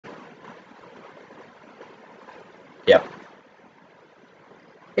Yep.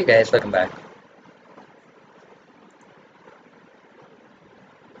 Hey guys, welcome back.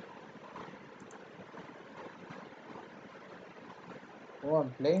 Oh,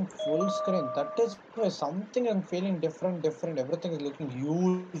 I'm playing full screen. That is why something I'm feeling different. Everything is looking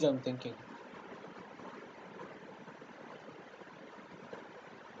huge, I'm thinking.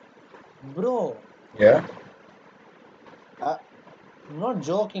 Bro, Yeah. I'm not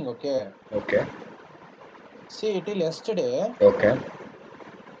joking, okay? Okay. See, till yesterday, Okay.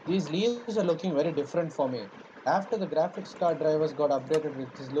 these leaves are looking very different for me. After the graphics card drivers got updated,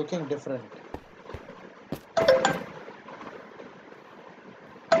 it is looking different.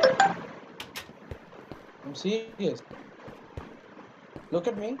 I'm serious. Look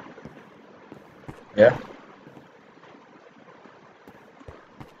at me. Yeah.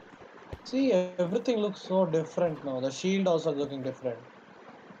 See, everything looks so different now. The shield also looking different.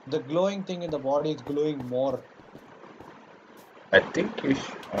 The glowing thing in the body is glowing more. I think you.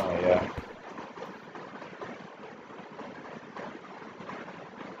 Oh yeah.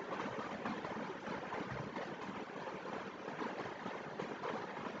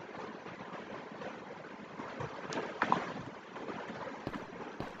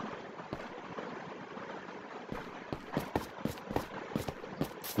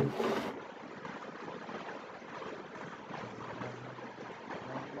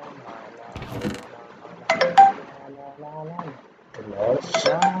 The lost.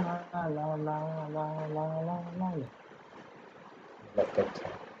 Love that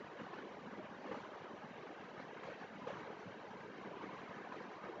song.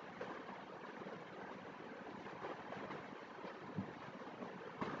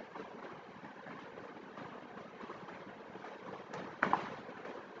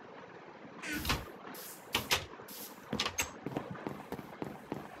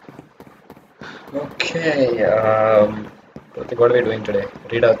 Okay. What are we doing today?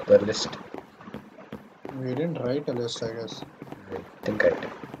 Read out the list. We didn't write a list, I guess. I think I did.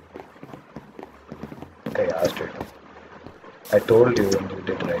 I think I asked it. I told you when you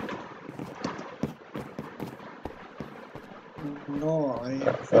did right. No, I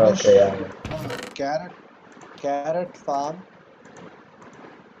Okay. finished Yeah. Yeah. carrot farm,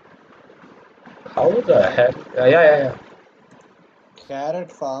 How the heck? Yeah. Yeah. Yeah.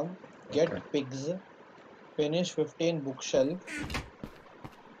 carrot farm, Okay. get pigs, finish 15 bookshelf,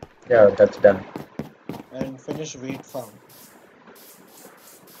 Yeah. That's done. and finish wheat farm.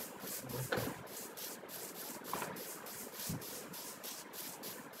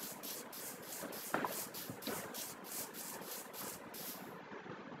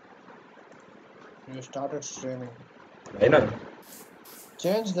 You started streaming. I know.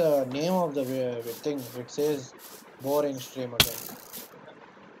 Change the name of the thing. It says boring stream again.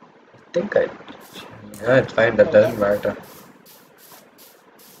 I think I. Yeah. It's fine. That Like doesn't that? matter.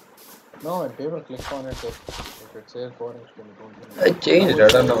 No, when people click on it, if it says boring stream, it won't be like I that. Now changed. I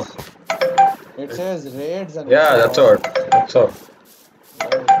don't know. it says raids and Yeah. mission That's all. horror. That's all.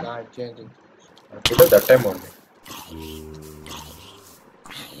 Oh, you can't change it. I put it that time only.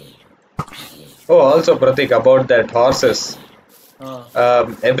 Oh, also Pratik, about that horses. Ah,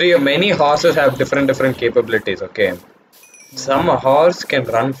 Many horses have different capabilities. Okay, hmm, some horse can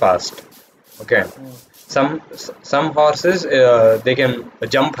run fast. Okay, hmm, some horses they can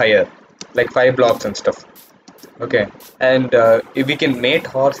jump higher, like 5 blocks and stuff. hmm. Okay, and if we can mate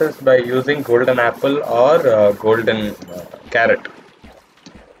horses by using golden apple or golden carrot.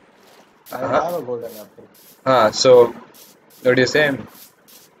 I Uh, have a golden apple. so what do you say? What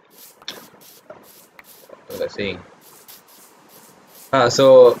was I saying?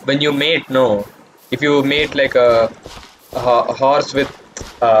 So when you mate, no, if you mate like a horse with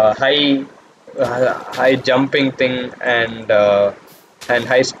high jumping thing and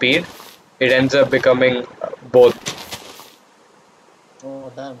high speed, it ends up becoming both.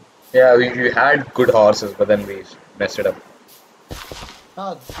 Oh, damn. Yeah, we had good horses, but then we messed it up.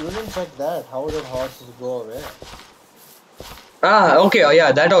 Ah, you didn't check that. How did horses go away? Okay, oh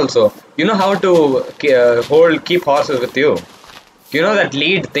yeah, that also. You know how to keep horses with you. You know that How?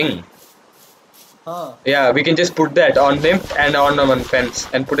 lead thing. Huh? Yeah, we can just put that on him and on one fence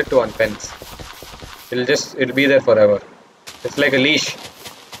and put it to one fence. It'll be there forever. It's like a leash.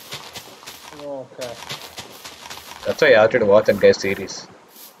 Oh, okay. That's why I have to watch and guys series.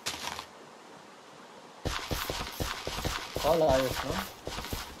 All Ayush,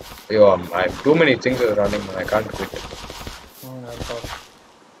 no? Yo, I too many things are running, man. I can't quit. I'm sorry.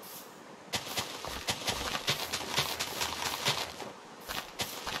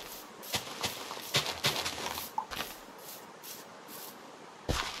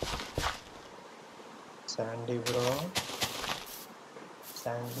 Sandy bro.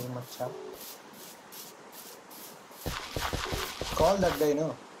 Sandy macha. Call that guy, no?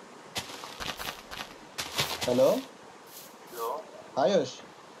 Hello? Hello? Ayush.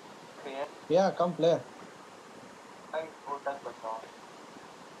 Clear? Yeah, come play. I put up the song.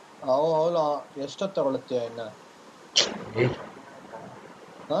 ಅವನು ಎಷ್ಟೊತ್ತು ತಗೊಳುತ್ತೀಯ ಇನ್ನ?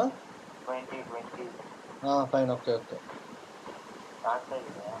 Huh? 20. Fine, okay. ಆಗ್ತಾ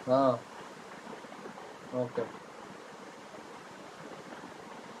ಇದೆಯಾ? Okay.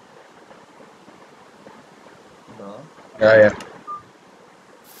 No. Yeah.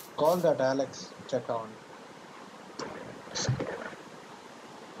 Call that Alex. Check on.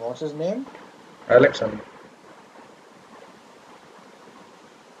 What's his name? Alexander.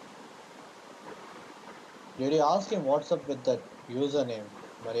 Did you ask him what's up with that username,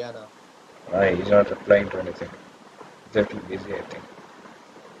 Mariana? He's not replying to anything. He's a little busy, I think.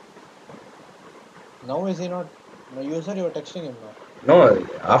 Now is he not? No, you said you were texting him now. No,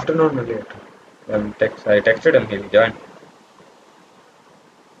 afternoon only. I texted him, he'll join.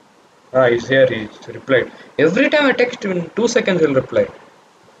 He's here, he's replied. Every time I text him, in 2 seconds he'll reply.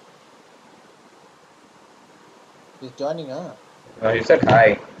 He's joining, huh? He said hi.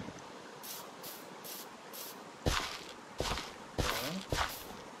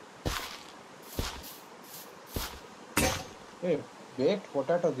 Hey, baked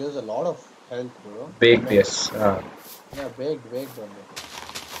potato gives a lot of health, bro. Baked, yes. Yeah, baked only.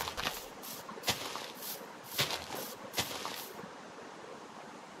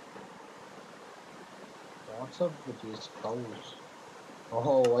 What's up with these cows?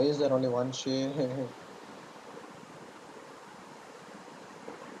 Oh, why is there only one sheep?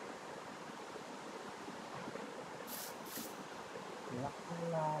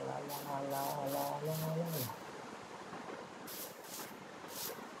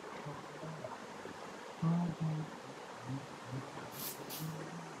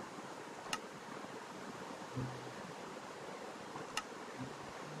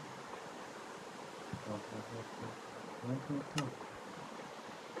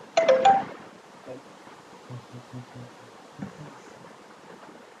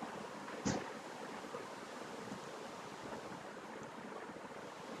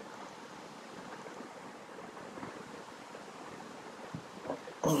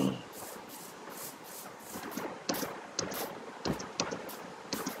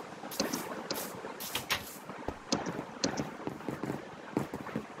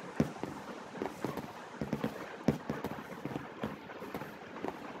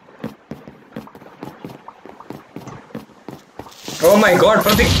 Oh my god,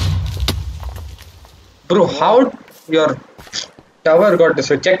 Pratik! Bro, how your tower got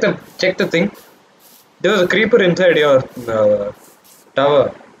destroyed? Check the thing. There was a creeper inside your tower.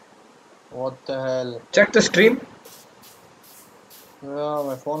 What the hell? Check the stream. Yeah,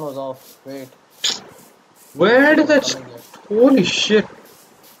 my phone was off. Wait. Where did that? Holy shit!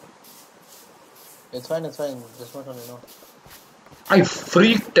 It's fine. Just want to know. I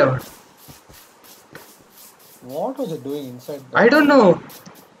freaked out. What was it doing inside? I don't know.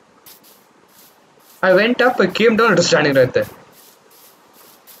 I went up, I came down, it was standing right there.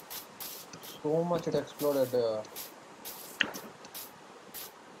 So much it exploded.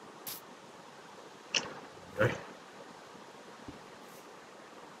 Right.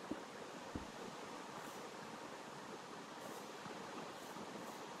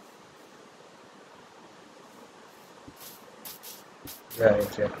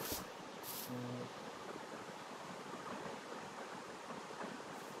 Yeah.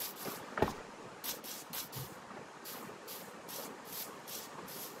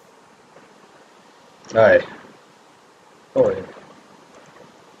 Alright. Oh, yeah.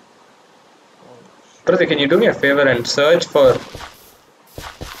 Pratik, can you do me a favor and search for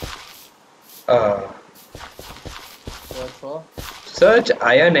search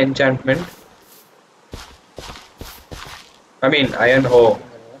iron enchantment. I mean iron hoe.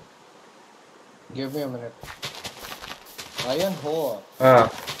 Give me a minute. Iron hoe.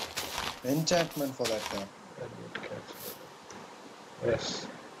 Enchantment for that guy. Yes.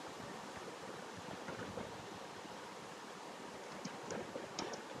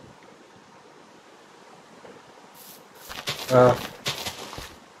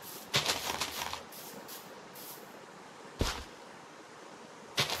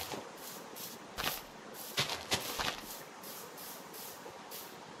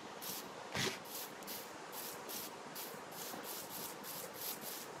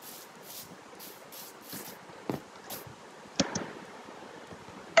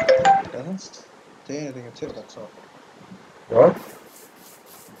 Doesn't say anything, it's here, that's all. What?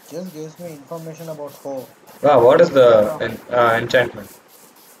 just gives me information about Ho. Wow, what is Instead the of enchantment?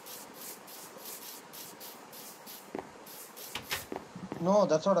 no,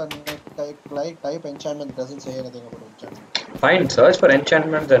 that's not a type enchantment. It doesn't say anything about enchantment. Fine, search for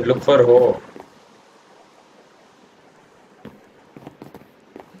enchantments and look for Ho.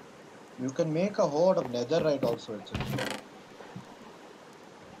 You can make a Ho out of netherite also. It says.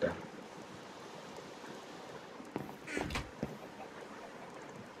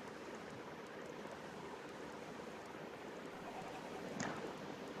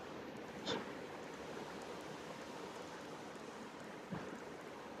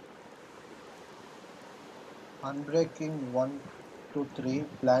 Unbreaking 1 to 3,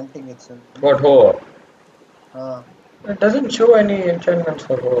 planting itself. What Ho? Uh, It doesn't show any enchantments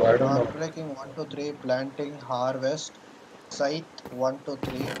for Ho. I don't know. Unbreaking 1 to 3, planting, harvest, scythe 1 to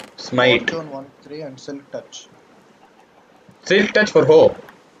 3, Smite. fortune 1 to 3, and silk touch. Silk touch for Ho.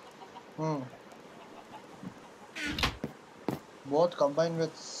 Hmm. Both combined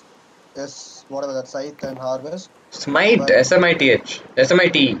with whatever that scythe and harvest, Smite. but S-M-I-T-H.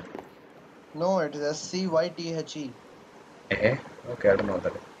 S-M-I-T. no, it is SCYTHE Eh? Okay, I don't know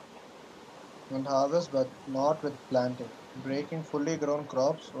that. and harvest, but not with planting. Breaking fully grown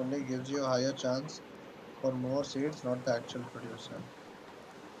crops only gives you a higher chance for more seeds, not the actual producer.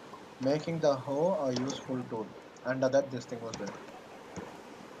 Making the hoe a useful tool. Under that, this thing was built.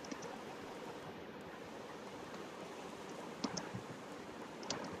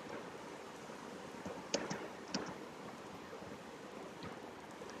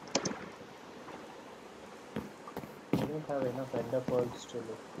 I don't have enough ender pearls to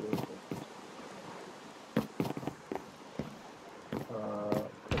look creative.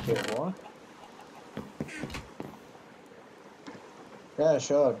 Okay, what? Yeah,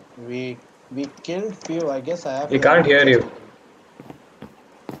 sure. We killed few. I guess I have We to can't empty hear chest you. again.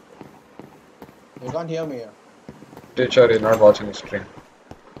 You can't hear me. Yeah? Teacher is not watching the stream.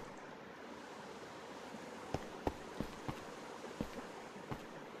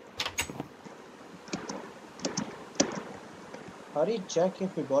 Hurry, check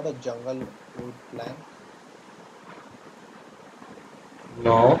if we got a jungle wood plank.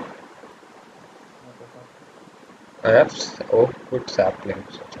 No. What the fuck? I have good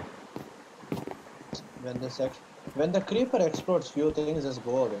saplings. When the creeper explodes, few things just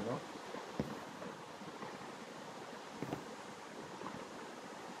go away. No.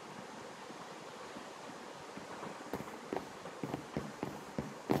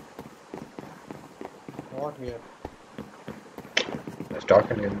 What here? I was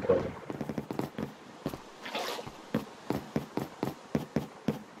talking to him, bro.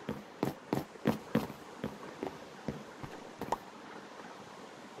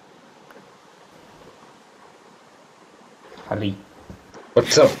 Hurry,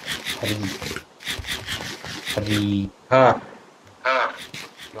 What's up? hurry, hurry. Huh.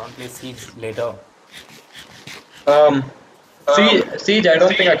 You want to play Siege later? Siege, I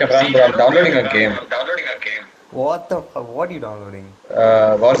don't think I can run, bro. I'm downloading a game. What the fuck? What are you downloading?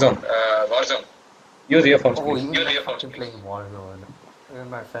 Warzone. Use earphones, Oh, please. you're fucking playing Warzone. Even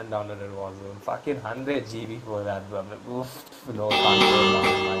my friend downloaded Warzone. Fucking 100 GB for that, bro. I'm like, oof, no, can't play it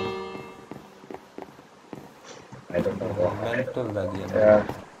on mine. I don't know. Bro. Mental the game. Yeah.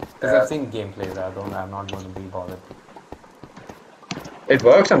 Because I've seen gameplays. I'm not going to be bothered. It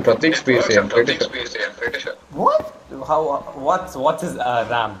works on Pratik's PC, I'm pretty sure. What? How? What's his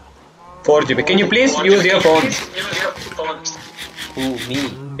RAM? 4 GB. Can you please use earphones? Who? Me?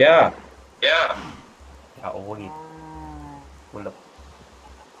 Yeah. Yeah, okay. Hold up.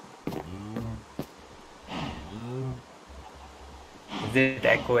 Is it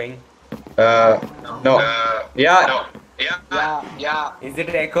echoing? No. Yeah. Yeah. Is it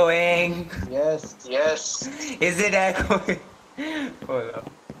echoing? Yes. Is it echoing? Hold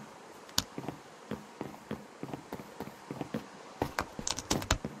up.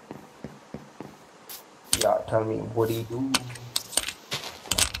 Yeah, tell me, what do you do?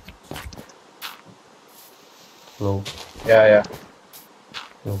 Hello? Yeah.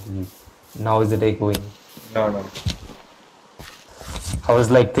 No, please. Now is it echoing? No. I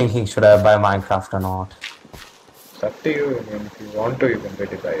was like thinking, should I buy Minecraft or not? It's up to you. I mean, if you want to, you can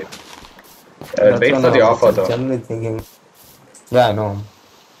really buy it. That's Wait what for the I was offer just though. generally thinking. Yeah, I know.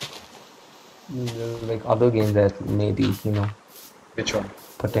 There's like other games that maybe, Which one?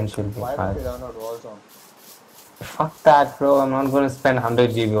 potentially Why don't have. we download Warzone? Fuck that, bro. I'm not going to spend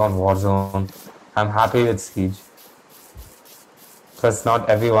 100 GB on Warzone. I'm happy with Siege. Plus, not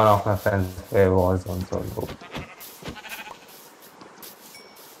every one of my friends play Warzone, so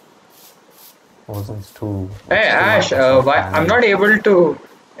Warzone's too. Hey It's too Ash, much of a why I'm family. not able to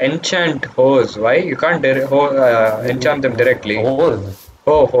Enchant hose. Why? You can't enchant them directly. Ores.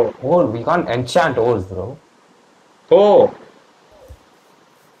 Ho. Ore. We can't enchant ores, bro. Ho.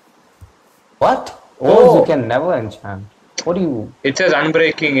 What? Ores you Ho. can never enchant. What do you? It says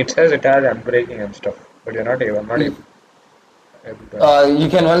unbreaking. It says it has unbreaking and stuff. But you're not able. I'm not able to. You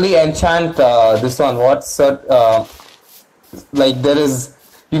can only enchant this one. Like there is,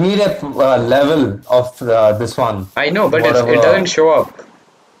 you need a level of this one. I know, but Whatever. it doesn't show up.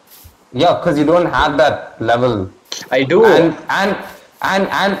 Yeah, because you don't have that level. I do. And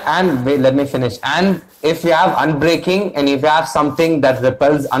wait, let me finish. And if you have unbreaking and if you have something that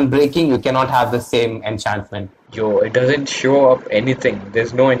repels unbreaking, you cannot have the same enchantment. Yo, it doesn't show up anything.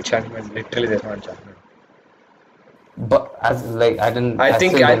 There's no enchantment. Literally, there's no enchantment. But as like I didn't. I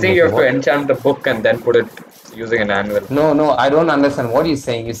think still don't get you have to what- enchant the book and then put it using an anvil. No, I don't understand what you're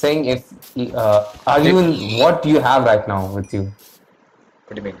saying. You're saying if are you in what you have right now with you?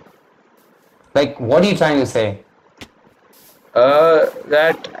 What do you mean? Like what are you trying to say?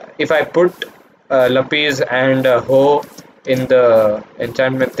 That if I put lapis and hoe in the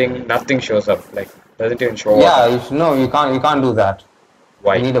enchantment thing, nothing shows up. Like doesn't even show Yeah, up. no, you can't. You can't do that.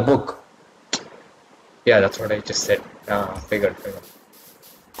 Why? You need a book. Yeah, that's what I just said. Figured.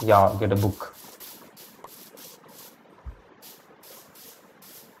 Yeah, get a book.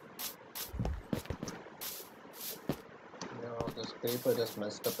 No, this paper just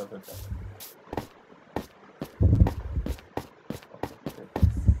messed up everything.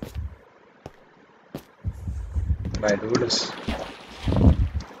 My dude is.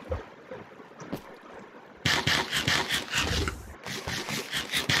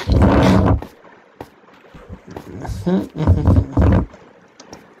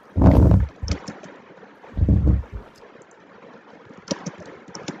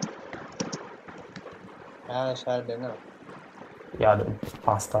 Ash had dinner. Yeah, dude,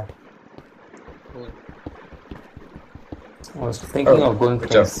 pasta. Cool. I was thinking Oh, of going good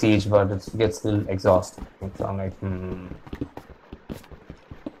play job. Siege, but it gets a little exhausting. So I'm like,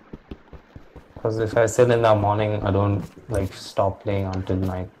 Because if I sit in the morning, I don't like stop playing until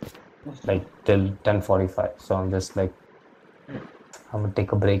night, like till 10:45. So I'm just like, I'm gonna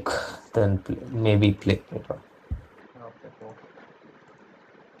take a break, then maybe play later. Okay, cool.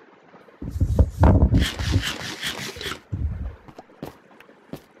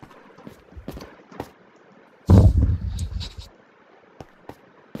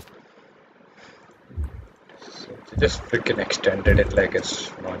 They just freaking extended it like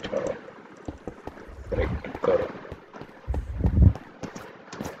it's not a freaking curve.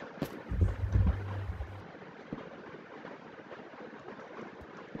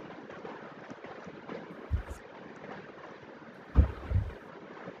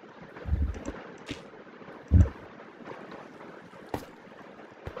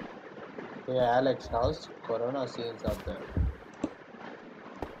 Hey Alex, how's Corona scenes out there?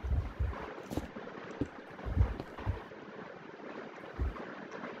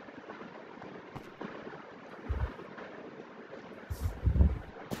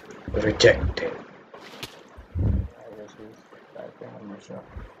 Rejected. I guess he's typing, I'm not sure.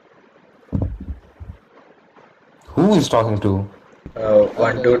 Who is talking to?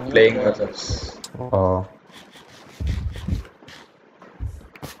 One there's a dude new playing player. with us. Wow.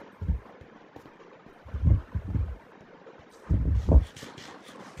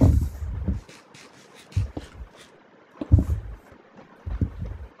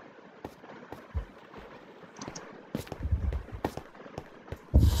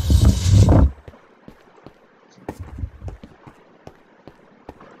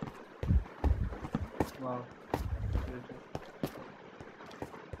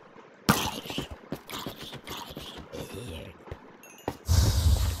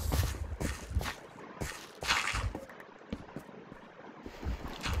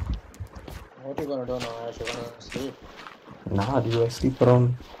 What are you gonna do now, Ash? You're gonna sleep? Nah, do I sleep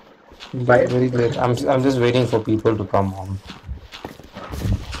around Bye. very late? I'm just waiting for people to come home.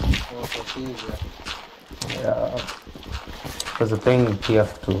 Oh, for Siege, yeah. Yeah. Because the thing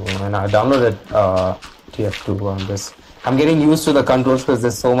TF2, and I downloaded TF2 on this. I'm getting used to the controls because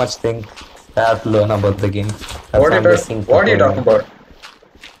there's so much thing I have to learn about the game. That's why I'm just seeing What are you talking tutorial.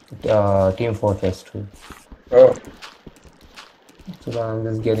 about? Team Fortress 2. Oh, So I'm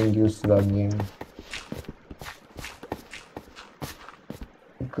just getting used to that game.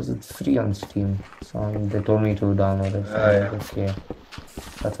 Because it's free on Steam. So they told me to download it. So I'm yeah. like, okay.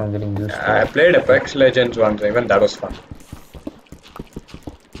 That's what I'm getting used I to. played Apex Legends once. Even that was fun.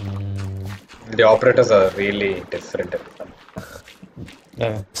 The operators are really different and fun.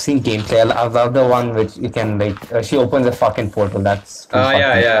 Yeah, I've seen gameplay. I love the one which you can like. She opens a fucking portal. That's too Yeah,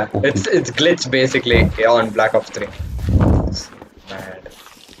 fucking yeah. OP. It's glitch basically on Black Ops 3. It's mad.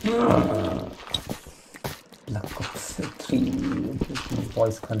 Black Ops 3.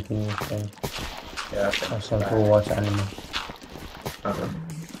 Voice continuation. Yeah, I it's shall go mad. watch anime. Uh-huh.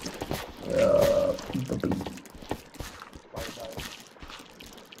 Bye bye.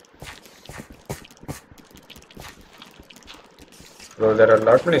 Bro, there are a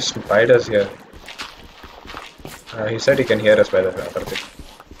lot many spiders here. He said he can hear us by the other thing.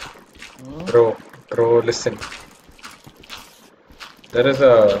 Bro, listen. There is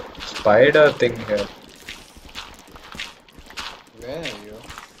a spider thing here. Where are you?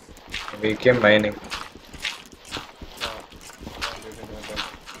 We came mining. No, I didn't know that.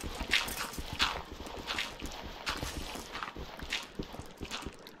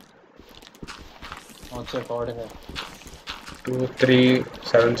 What's your coordinate?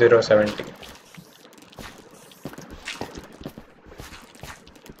 237070.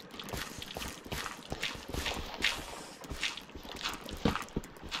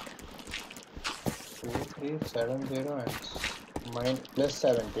 Two, 370 and mine plus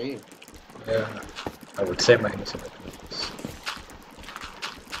 70. Yeah, I would say minus a bit.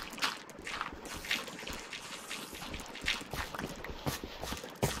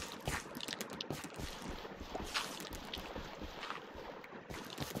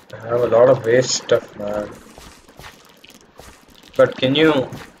 I have a lot of waste stuff, man. But can you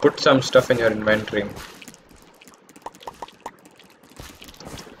put some stuff in your inventory?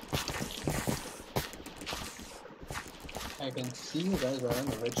 I can see you guys, but I don't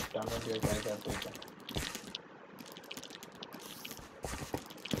know which tunnel you guys have taken.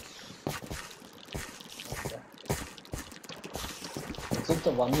 Okay. Is it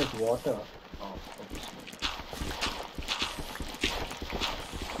the one with water? Oh, oops.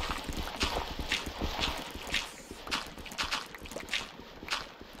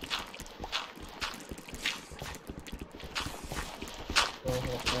 Oh,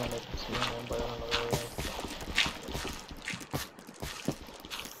 okay, I can see him, but I don't know where he is.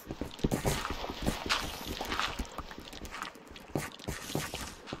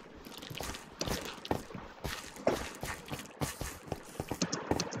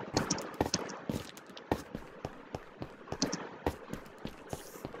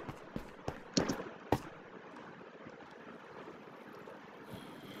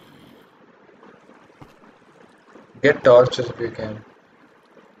 Get torches if you can.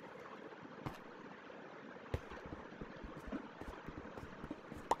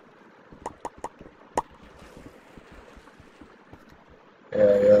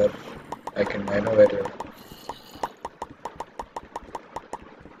 Yeah, I know where you're.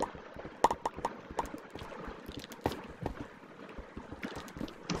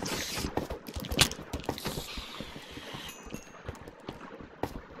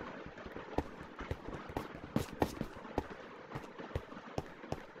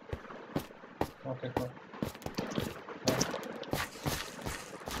 Okay, cool.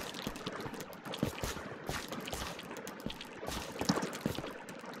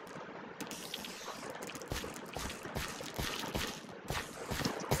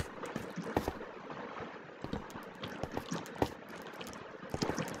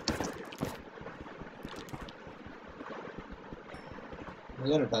 Is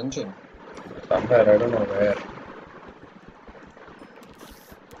there a dungeon? Somewhere, I don't know where.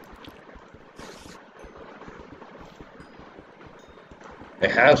 They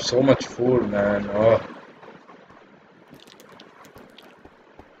have so much food, man. Oh.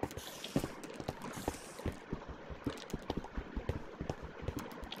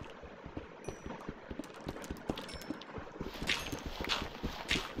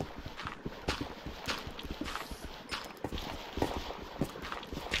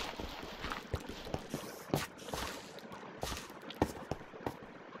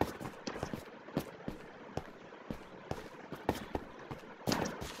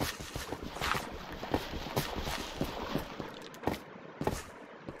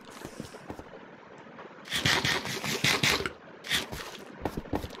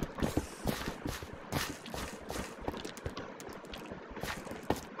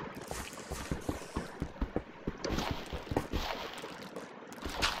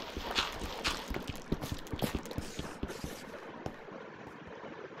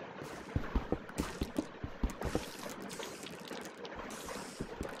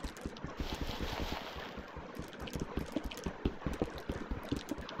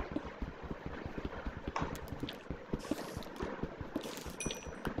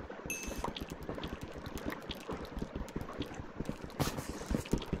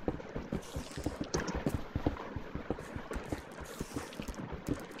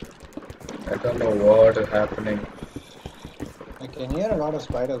 I don't know what is happening. I can hear a lot of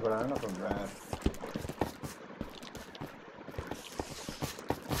spiders, but I don't know from where.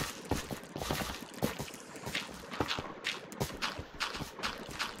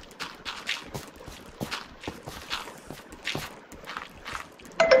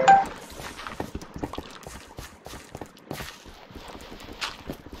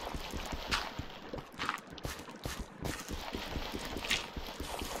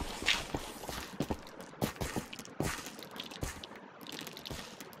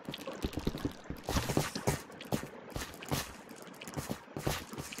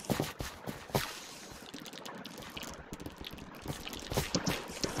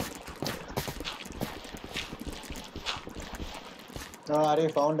 No, I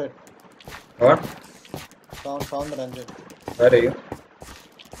already found it. What? Found the dungeon. Where are you?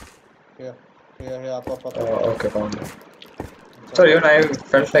 Here, up. Oh, okay, found it. Inside. Sorry, even I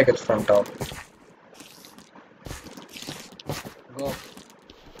felt like it's from top. Go.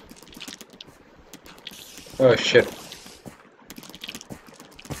 Oh shit.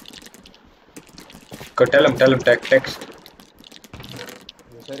 Go tell him, text.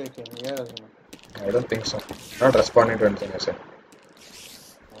 You said you can hear us. I don't think so. Not responding to anything I said.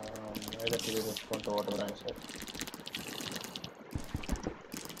 Either did you respond to whatever I said.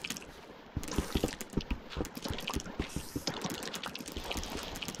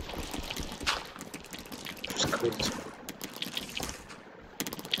 Screw this.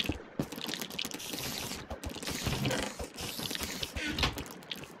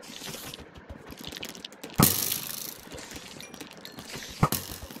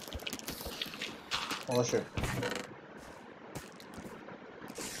 Oh shit.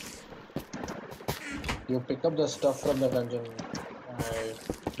 You pick up the stuff from the dungeon.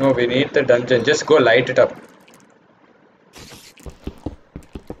 No, we need the dungeon. Just go light it up.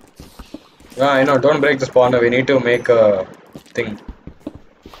 I know. Don't break the spawner. We need to make a thing.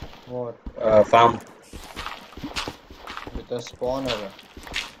 What? Farm. With a spawner.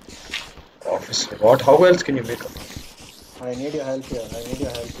 Obviously. What? How else can you make a farm? I need your help here.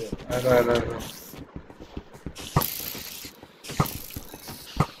 I know.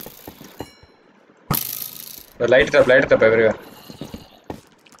 Light it up everywhere.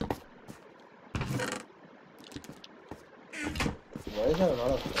 Why is there a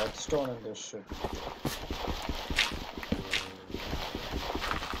lot of redstone in this shit?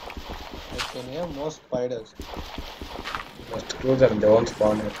 I can hear more spiders. Screw them. They won't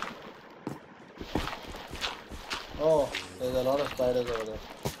spawn here. Oh, there's a lot of spiders over there.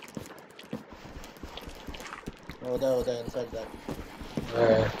 Over there, inside that.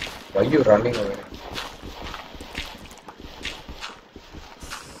 Why are you running away?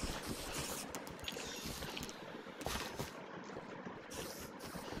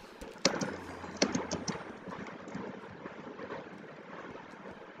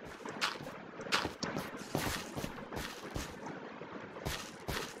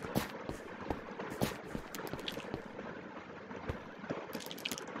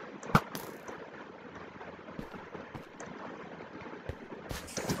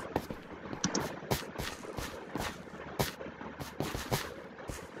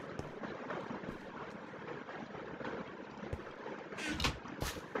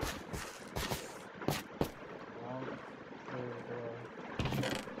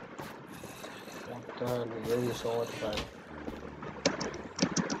 What the hell? We gave you so much time.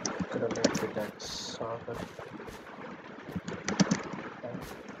 Could have made pickaxe.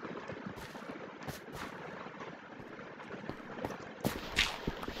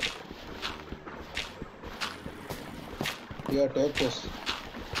 Here, take this.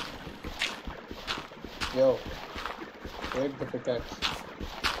 Yo, take the pickaxe.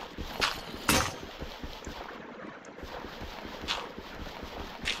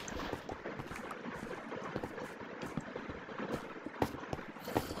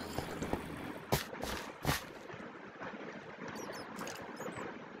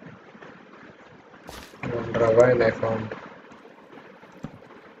 One ravine I found.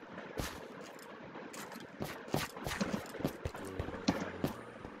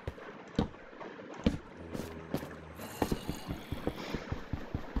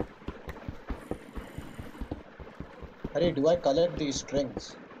 Hurry, do I collect these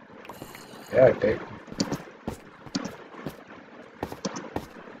strings? Yeah, I take.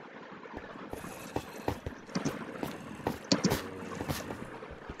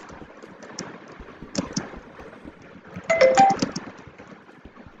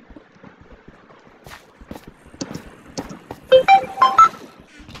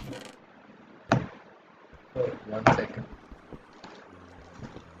 Oh, 1 second.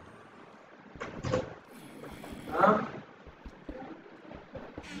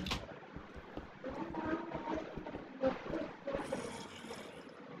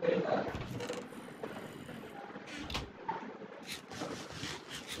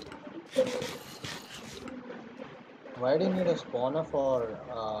 Why do you need a spawner for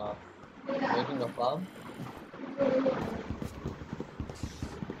making a farm?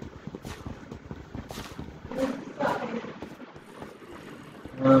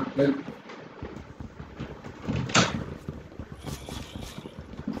 Well,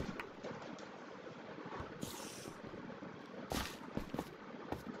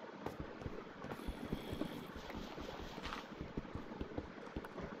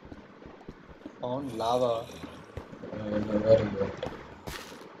 Found lava. where are you at?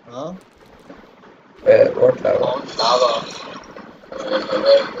 Huh? Where? What lava? Found lava. Where are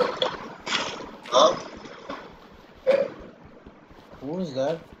you at? Huh? Where? Who is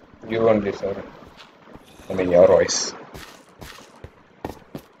that? You only, sorry. I mean, your voice.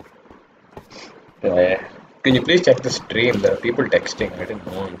 Yeah. Can you please check the stream? There are people texting. I didn't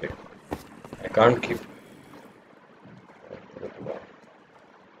know it. I can't keep.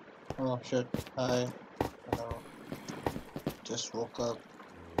 Oh shit. Hi. Hello. Just woke up.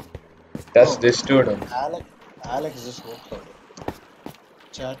 That's Oh, this student. Alex just woke up.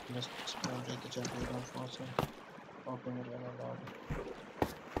 Chat must read the chat. We don't force him. Hoping it will allow.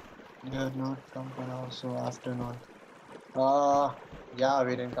 You had not come to now, so afternoon. Yeah,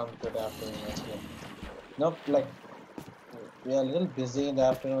 we didn't come to the afternoon yesterday. Nope, like we are a little busy in the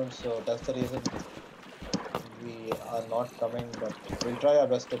afternoon, so that's the reason we are not coming. But we'll try our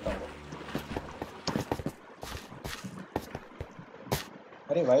best to come.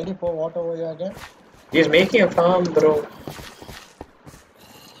 Hurry, why do you pour water over here again? He's making a farm, bro.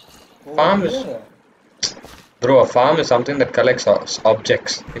 Over Farm is. here. Bro, a farm is something that collects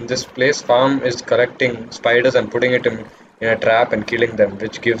objects. In this place, farm is collecting spiders and putting it in a trap and killing them,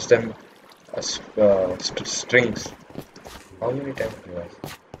 which gives them strings. How many times do you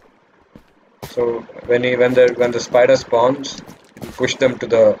ask? So when the spider spawns, you push them to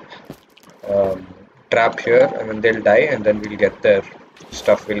the um, trap here, and then they'll die, and then we'll get their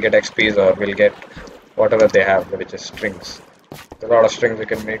stuff. We'll get XPs or we'll get whatever they have, which is strings. There's a lot of strings we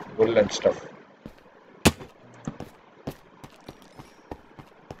can make wool and stuff.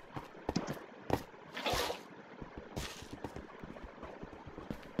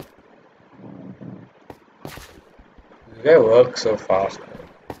 This guy works so fast.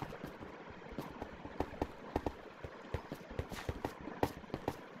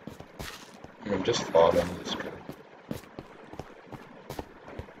 I'm just following this guy.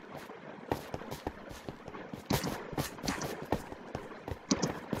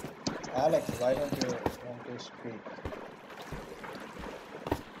 Alex, why don't you want to speak?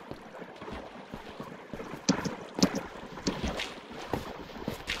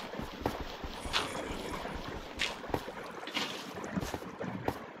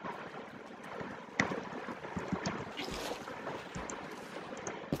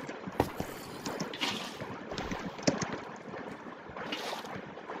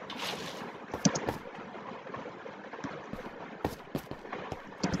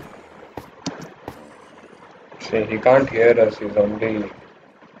 See, he can't hear us. He's only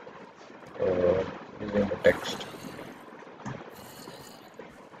using the text.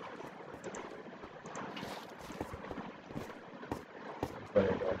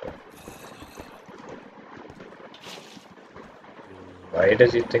 Why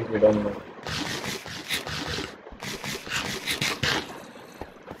does he think we don't know?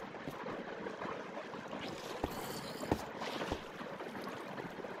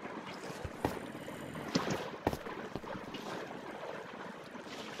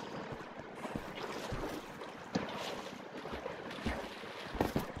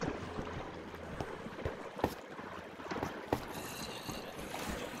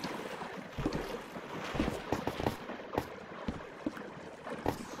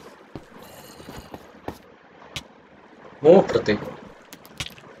 Move, Pratik.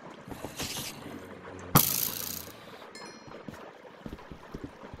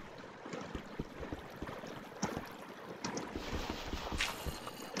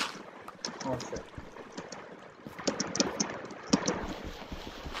 Oh shit.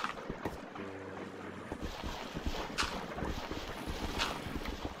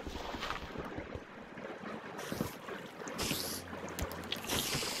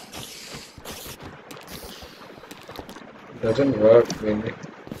 Doesn't work.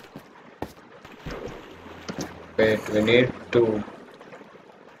 Wait, we need to.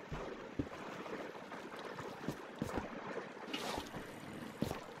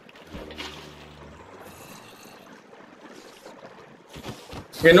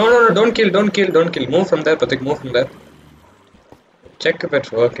 Yeah, no, don't kill, don't kill, don't kill. Move from there, Pratik, move from there. Check if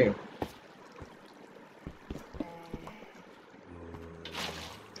it's working.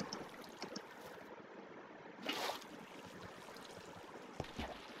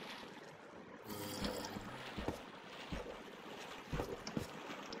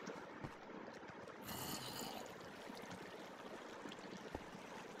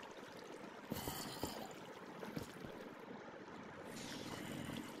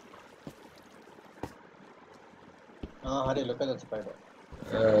 Ah, hurry, look at that spider.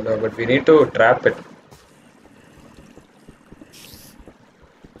 No, but we need to trap it.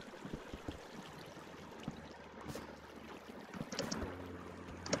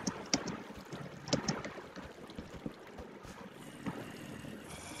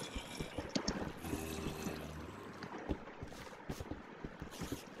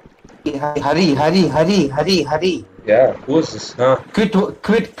 Hurry. Yeah, who's this? Huh? Quit.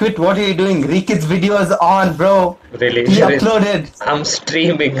 What are you doing? Rikid's video is on, bro. Really? He uploaded. I'm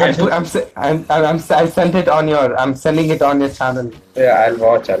streaming. I sent it on your. I'm sending it on your channel. Yeah, I'll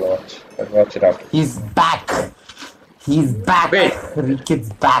watch it after. He's back. He's back. Wait. Rikid's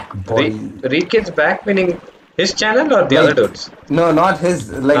back, boy. Rikid's back, meaning his channel or the other dudes? No, not his.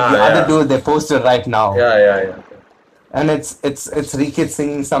 Like the other dude they posted right now. Yeah. And it's Rikid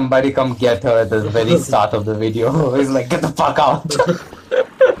singing "Somebody Come Get Her" at the very start of the video. He's like, "Get the fuck out!"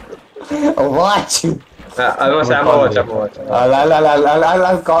 Watch. I'm a watch.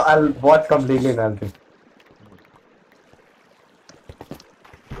 I'll watch completely now.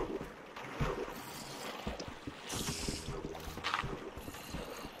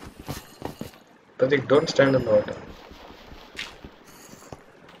 Pratik, don't stand in the water.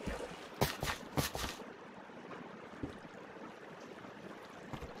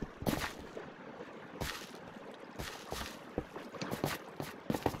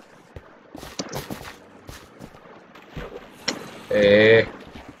 Hey.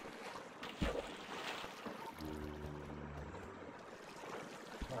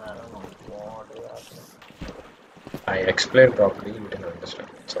 I don't know what is happening. I explained properly, you didn't understand.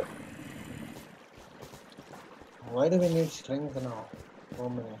 So Why do we need strings now? So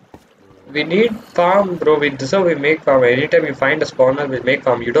many. we need farm, bro. We make farm. Anytime you find a spawner, we make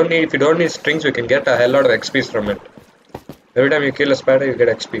farm. If you don't need strings, we can get a hell lot of XPs from it. Every time you kill a spider, you get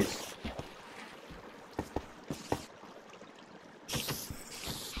XPs.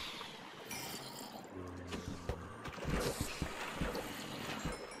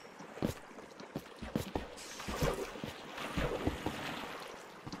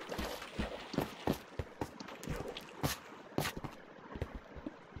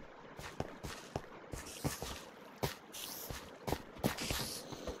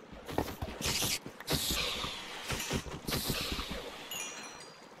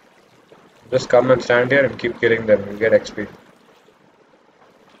 Just come and stand here and keep killing them. You get XP.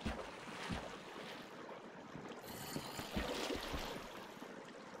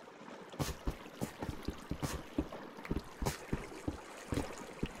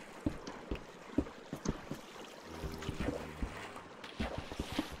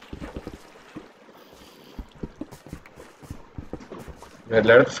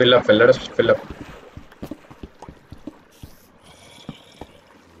 Let us fill up. Let us fill up.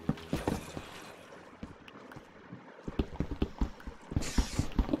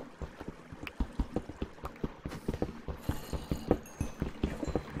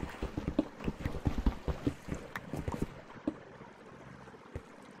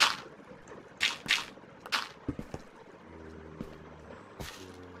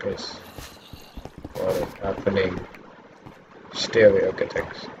 Yes. What is happening? Stay away. Okay,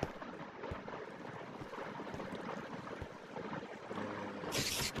 thanks.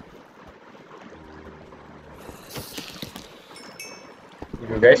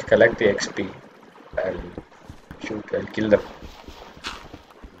 You guys collect the XP. I'll kill them.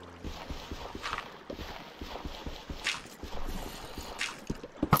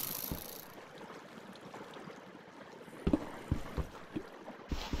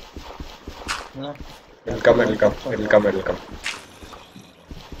 Yeah. It'll come.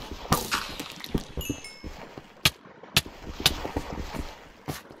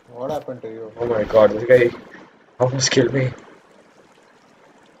 What happened to you? Oh my god, this guy almost killed me.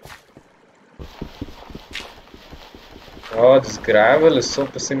 Oh, this gravel is so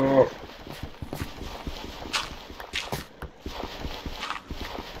pissing me off.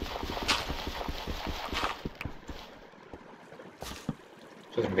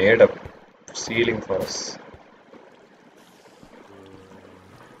 Just made up ceiling for us.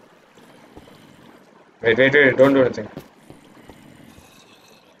 Wait, don't do anything.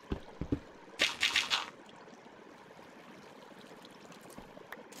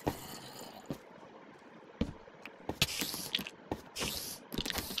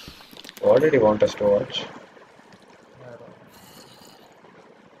 What did he want us to watch? I don't know.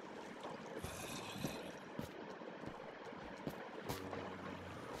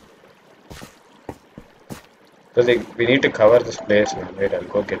 So we need to cover this place, man. Wait, I'll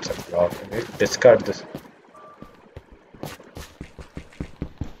go get some block. Discard this.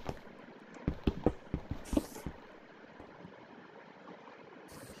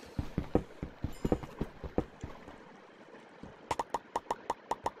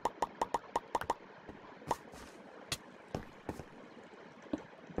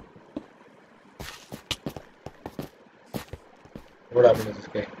 What happened to this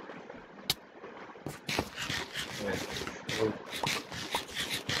guy? Oh,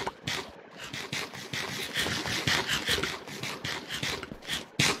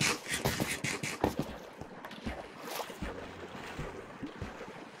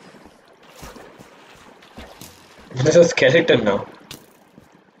 there's a skeleton now.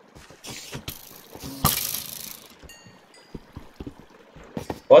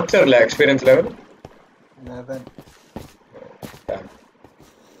 What's your experience level? 11. Damn,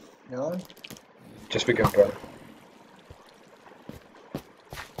 Yours? just became 12.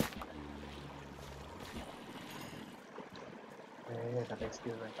 Hey, that XP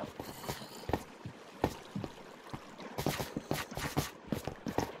went up.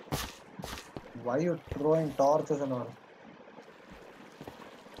 Why you throwing torches and all?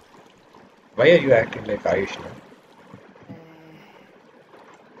 Why are you acting like Ayush now?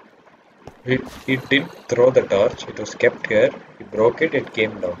 He did throw the torch, it was kept here, he broke it, it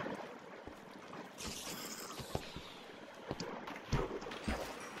came down.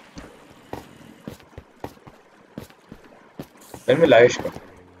 When will Ayush come?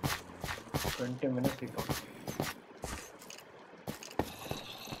 20 minutes he told.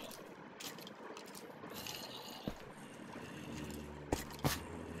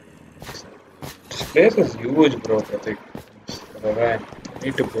 This place is huge, bro, Pratik. Man, I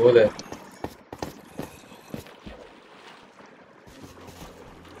need to go there.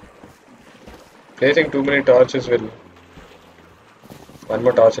 Placing too many torches will. One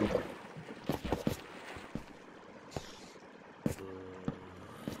more torch will come.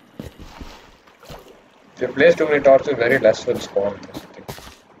 If you place too many torches, very less will spawn. That's the thing.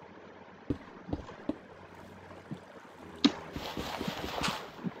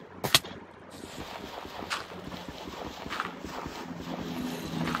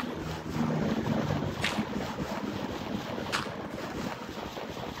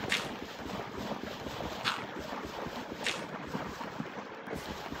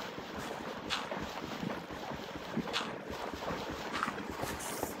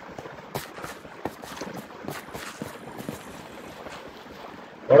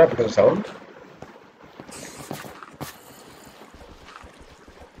 What happened to the sound?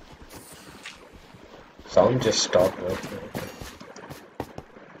 Sound just stopped working.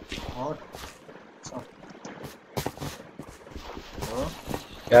 What? So, huh?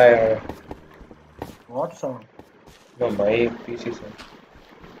 Yeah. What sound? No, my PC sound.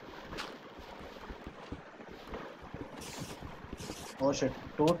 Oh shit,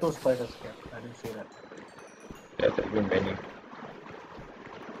 two spiders came. I didn't see that. Yeah, there'll be many.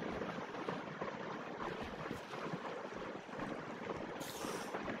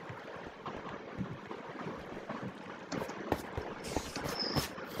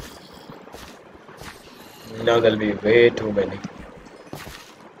 Now there'll be way too many.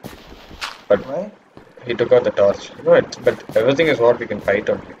 But Why? he took out the torch. No, but everything is what we can fight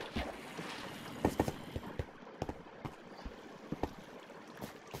on here.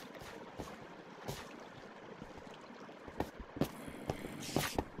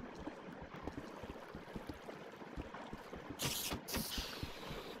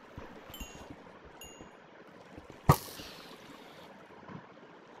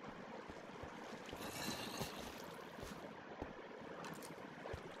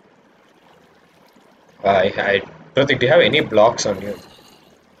 I don't think. Do you have any blocks on you?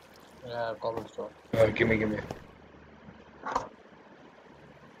 Yeah, cobblestone. Give me.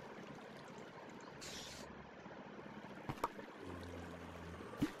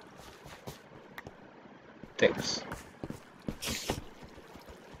 Thanks.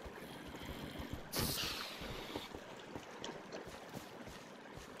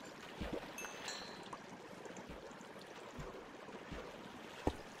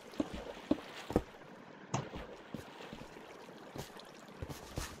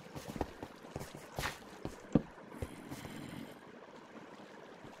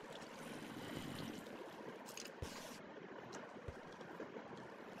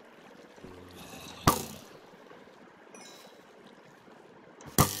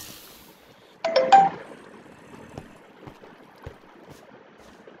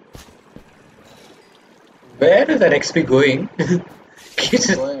 Where is that XP going?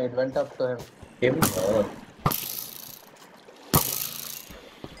 It's Going, it went up to him. him.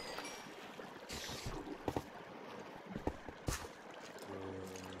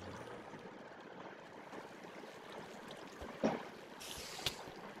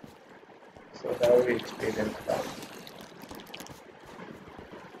 So now we experience that.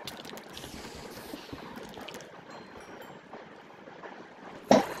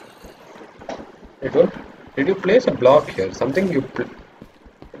 It will? Did you place a block here? Something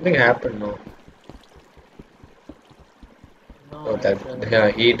happened. No. No, Oh, I that didn't place yeah,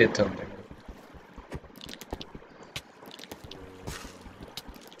 anything. he did something.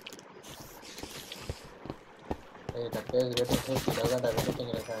 Hey, that guy is getting hit. He doesn't have anything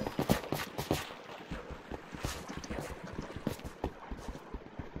in his hand.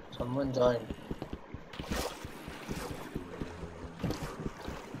 Someone joined.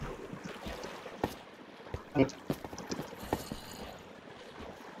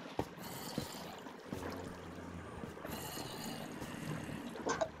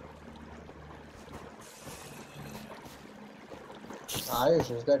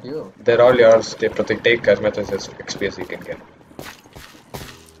 Ayush, is that you? They're all yours. They protect. Take as much as XP as you can get.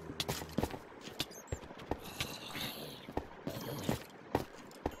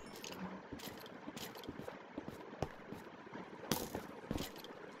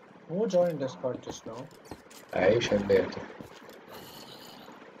 Who joined Discord just now? I should be.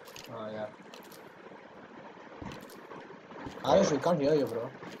 Ah, yeah. Ayush, we can't hear you, bro.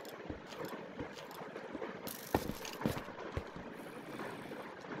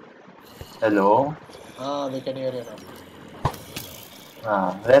 Hello. We can hear you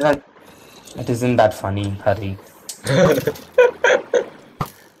now. Where are It isn't that funny, Hari.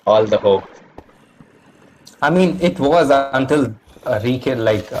 All the hope. I mean, it was until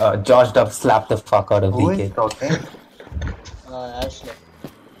Rike, Josh Duff slapped the fuck out of who is Rike. talking? Ashley.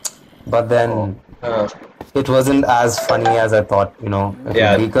 But Oh, then Uh, it wasn't as funny as I thought, it would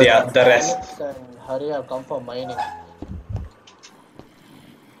yeah, be. Because the rest. Alex and Hari have come for mining.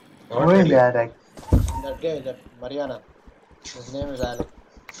 who Not is really. Alex? That guy, that Mariana. His name is Alex.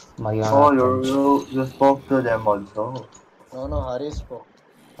 Mariana Oh, Trench. you spoke to them also. No, Hari spoke.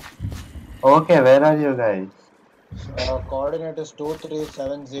 Okay, where are you guys? Coordinate is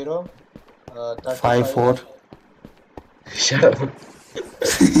 2370 35 5-4. Shut up.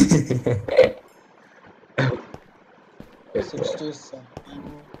 67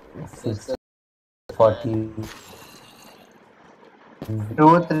 is the 40.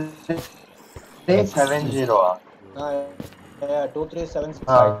 2370. yeah 2370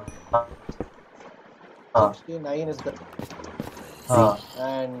 Uh, uh, 69 is the uh.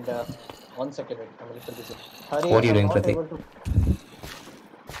 and 1 second wait, I'm a little busy. Hari, What are you I'm doing, not Pratik? able to.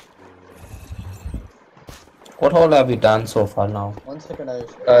 What all have you done so far now? 1 second,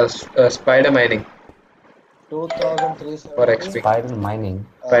 Ayush. Spider mining for 2370 XP. Spider mining.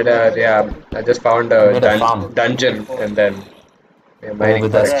 Spider, yeah. I just found You a made a farm. dungeon and then we're Oh, mining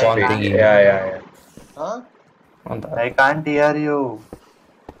with for the Hey, I spawn XP. can't, thingy. Yeah. Huh? On that. I can't hear you.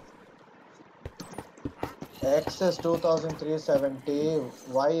 X is 2370,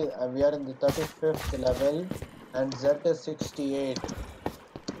 Y we are in the 35th level, and Z is 68.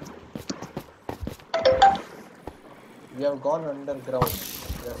 We have gone underground.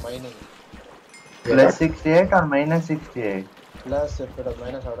 We are mining. We're Plus not. 68 or minus 68? Plus, if it was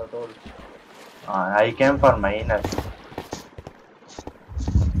minus, I would have told. I came for minus.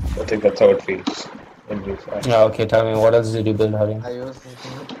 I think that's how it feels. When we start. Yeah, okay, tell me, what else did you build, Hari? I use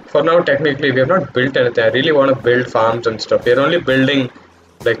For now, technically, we have not built anything. I really want to build farms and stuff. We're only building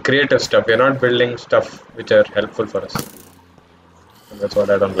like creative stuff. We're not building stuff which are helpful for us. And that's what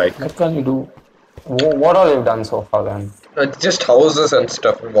I don't like. What can you do? What all you've done so far then? Just houses and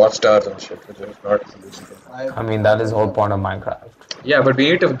stuff and watchtowers and shit, which is not useful. I mean, that is the whole point of Minecraft. Yeah, but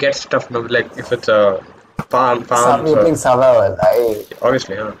we need to get stuff now. Like if it's a farms You're or playing survival.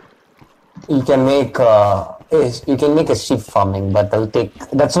 obviously, huh? You can make a sheep farming, but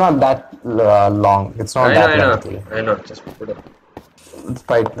that's not that long. It's not that lengthy. I know. Just put it.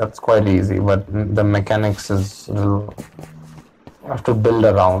 That's quite easy, but the mechanics is you have to build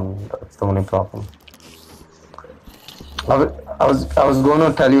around. That's the only problem. I was going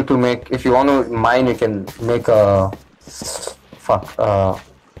to tell you to make, if you want to mine, you can make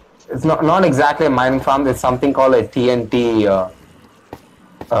it's not exactly a mining farm. It's something called a TNT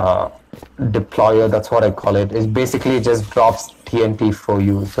deployer. That's what I call it. It basically just drops TNT for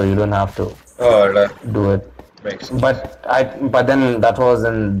you, so you don't have to do it. Makes sense. But then that was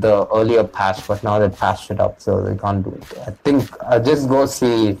in the earlier patch, but now they patched it up, so they can't do it. I think I just go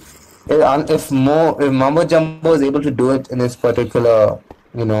see if Mambo Jumbo is able to do it in this particular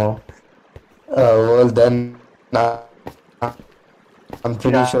world, then I'm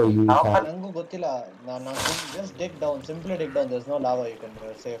pretty sure you How can. ನಂಗೂ ಗೊತ್ತಿಲ್ಲ ನಾನು just dig down, simply dig down. There's no lava, you can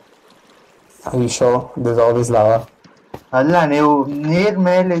save. Are you sure? There's always lava. ಅಲ್ಲ ನೀವು ನೀರ್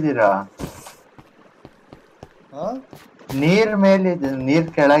ಮೇಲಿದ್ದೀರಾ ನೀರ್ ಮೇಲಿದ್ದೀರ ನೀರ್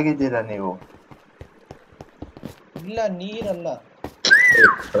ಕೆಳಗಿದ್ದೀರಾ ನೀವು ಇಲ್ಲ ನೀರಲ್ಲ Hey,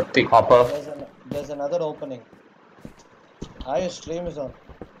 Pratik. Hopper. There's another opening. Ayush, stream is on.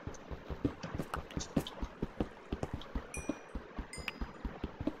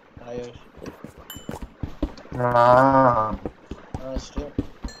 Ayush. Stream.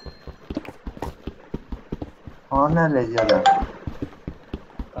 On legend.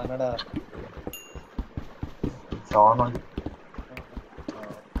 Kannada. It's on only.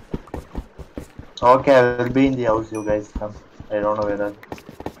 Okay, I will be in the house. You guys come. I don't know whether.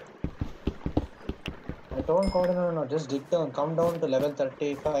 I told God, no, just dig down. Come down to level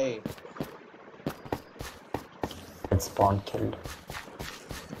 35. It's spawn killed.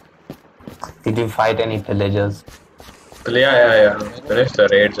 Did you fight any villagers? Yeah. Finish the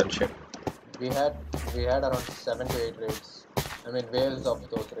raids and shit. We had around 7 to 8 raids. I mean waves of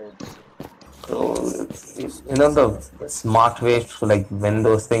those raids. So, you know the smart way to like when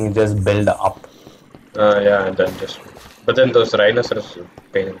those things just build up. Yeah, and then just. But then those rhinoceros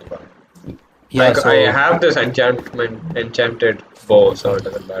pain in the butt. Yeah, Like so I have this enchanted bow, so it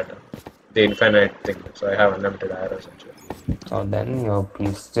doesn't matter. The infinite thing, so I have unlimited arrows and shit. so then your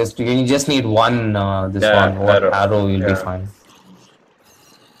piece just you just need one Yeah, arrow you'll be yeah. fine.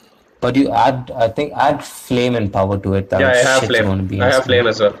 But you add flame and power to it. That Yeah, I have shit's flame. gonna be I have insane. flame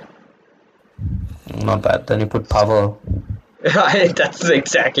as well. Not bad. Then you put power. That's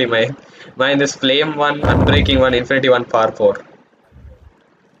exactly mine. Mine is flame 1, unbreaking 1, infinity 1, power 4.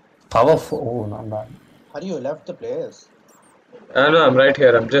 Power 4. Oh, not bad. How do you left the place? No, I'm right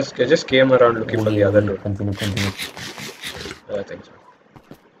here. I just came around looking for the other dude. Continue. I think so.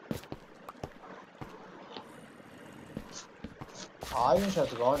 Ayush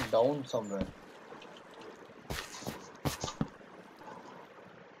has gone down somewhere.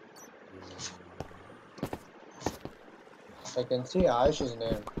 I can see Ayush's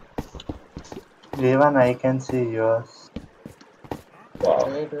name. Even I can see yours. Wow.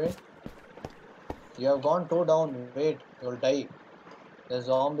 Wait. You have gone 2 down. Wait, you'll die. There's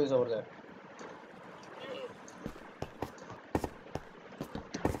zombies over there.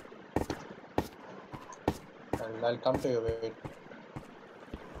 I'll come to you. Wait.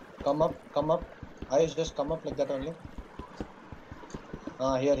 Come up. Ayush, just come up like that only.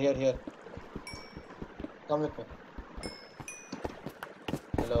 Here. Come with me.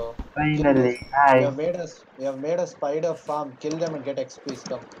 Hello. Finally, We hi. have made a spider farm. Kill them and get XPs.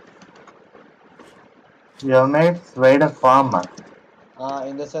 Come. Your mates made a farmer.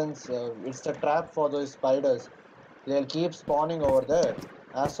 In the sense, it's a trap for those spiders. They'll keep spawning over there.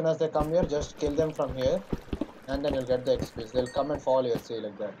 As soon as they come here, just kill them from here, and then you'll get the XPs. They'll come and fall here, see,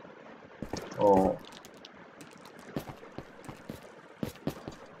 like that. Oh.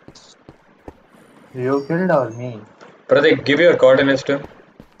 You killed or me? Pratik, give your coordinates to him.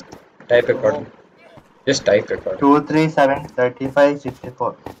 Type your coordinates. Just type your coordinates. 237 35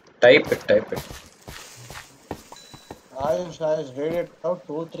 64. Type it. Ayush, read it out.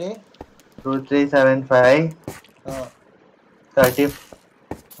 2, 3. 2375 36.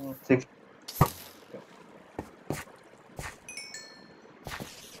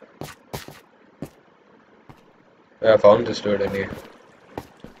 I found this dude in here.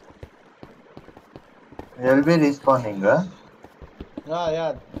 You'll be respawning, huh?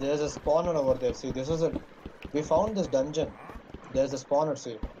 Yeah. There's a spawner over there. See, we found this dungeon. There's a spawner.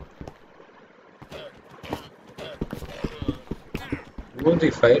 See. Who will be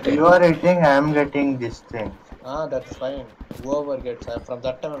fighting? You are eating, I am getting this thing. That's fine. Whoever gets. From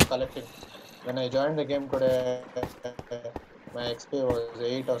that time I'm collecting. When I joined the game today, my XP was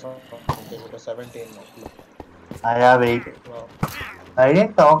 8 or something. It was 17 now. I have 8. Wow. I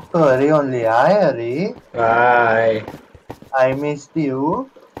didn't talk to Hari only. Hi Hari. Bye. I missed you.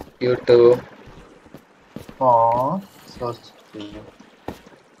 You too. Oh, so sweet.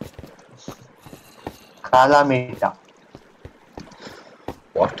 Kalamita.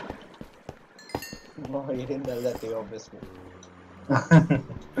 What? No, he didn't tell that to you, obviously.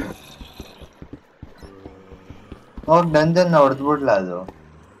 ಹೋಗ್ dungeon ಹೊಡೆದ್ಬಿಡ್ಲ ಅದು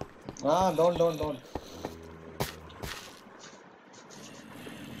Don't.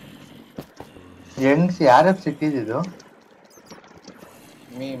 ಹೆಂಗ್ಸ್ ಯಾರಪ್ ಸಿಕ್ಕಿದ್ದು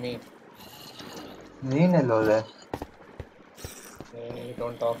Me. ನೀನೆಲ್ಲ ಹೋದೆ Hey,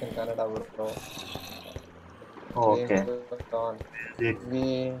 don't talk in Kannada, bro. Okay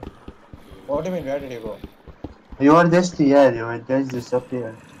What do you mean, where did you go? You are just here, you are just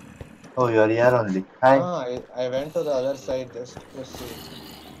disappeared. Oh, you are here only. Hi. I went to the other side just to see.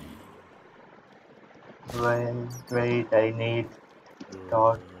 Wait, I need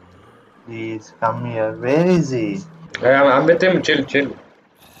thought. Please come here. Where is he? I'm with him. Chill.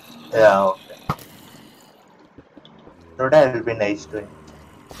 Yeah, okay. Today I will be nice to him.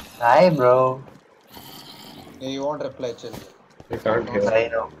 Hi, bro. He won't reply, chill. You can't No, hear. I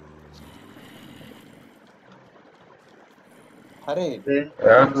know. Hurry,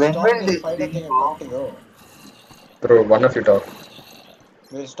 Yeah, When stop will this this spider thing thing and come go? to you. bro. One of you talk.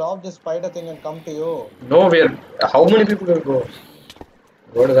 We'll stop this spider thing and come to you. No, we're. How many people will go?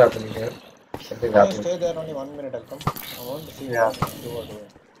 What is happening here? Something's No, you happening. stay there only 1 minute. I'll come. I want to see Yeah. what you are doing.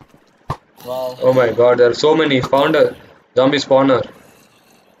 Wow. Oh my god, there are so many. Found a zombie spawner.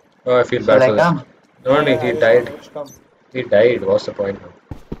 Oh, I feel Shall bad I for that. come? No, Yeah, no, yeah, he I wish come, died. I wish come. He died. What's the point now?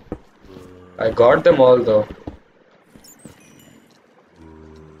 I got them all though.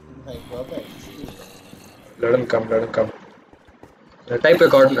 I got the XP. Let him come. Let him come. Type the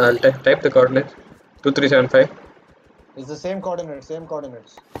coordinate. I'll type the coordinates. 2375. It's the same coordinates, same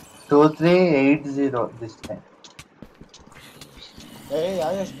coordinates. 2380 this time. Hey,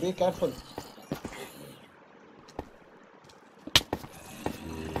 Ayush, be careful.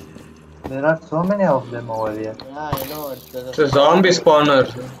 There are so many of them over here. Yeah, I know. There's a It's a spawn zombie over spawner.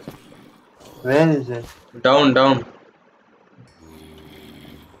 Where is it? Down, down.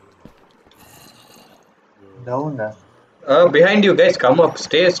 Down there. Behind you guys. Come up.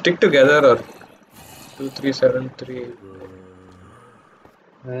 Stick together. Or 2373.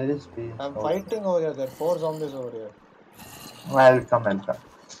 Where is peace? I'm Oh, fighting over here. There are 4 zombies over here. I'll come, I'll come.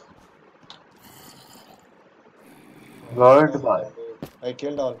 Come, Goodbye. David. I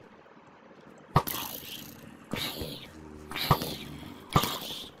killed all.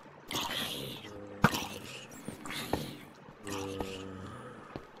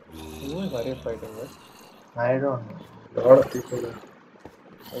 Who is Hari fighting with? I don't know. A lot of people there.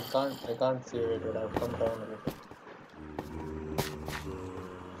 I can't see. Wait, wait. I've come down a little.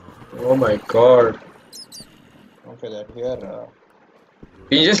 Oh my god. Okay, they're here.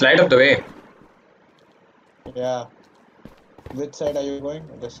 Can you just light up the way? Yeah. Which side are you going?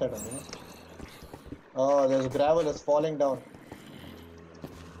 This side only, no? Oh, there's gravel that's falling down.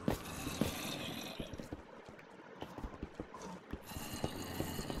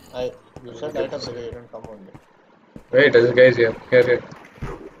 You said light up the way, you didn't come only. Wait, there's a guy's here. Here.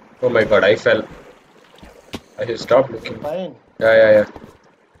 Oh my god, I fell. I should stop looking. Fine. Yeah.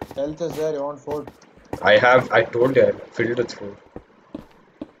 Health is there, you want food. I told you, I filled with food.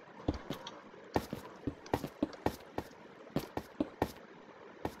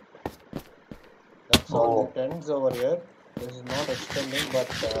 That's all the Oh, tents over here. This is not extending,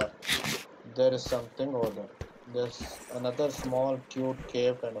 but there is something over there. There's another small, cute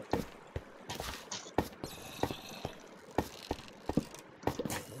cave kind of thing.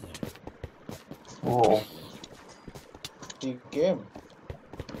 oh. He came.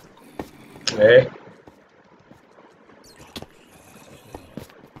 Hey,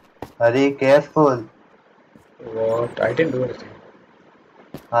 Hurry, careful. what? I didn't do anything.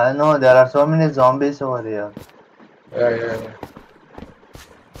 I know, there are so many zombies over here. Yeah.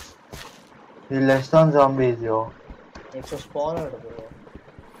 You less on zombies, yo. It's a spawner, bro.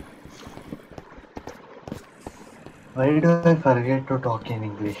 Why do I forget to talk in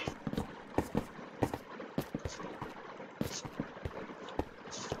English?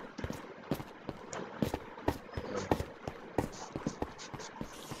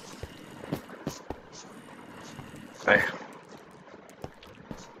 I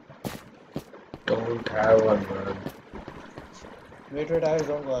don't have one, man. Wait, eyes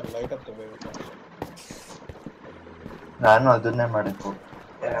don't go. I'll light up the way. ನಾನು ಅದನ್ನೇ ಮಾಡಬೇಕು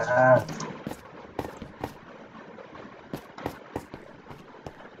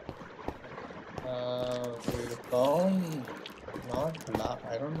We found not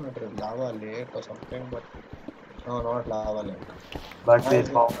I don't know if it is lava lake or something, but no, not lava lake. but we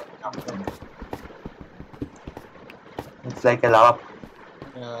found something. It's like a lava.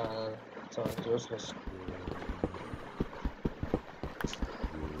 So it's useless.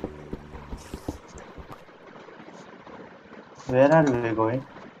 Where are we going?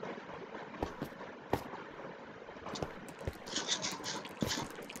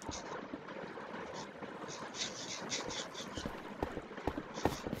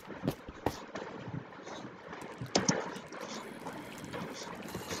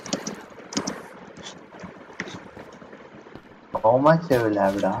 How much I will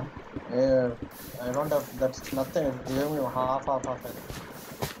have done? I don't have, that's nothing. It's giving me half. I think.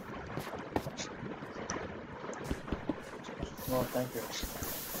 No, thank you.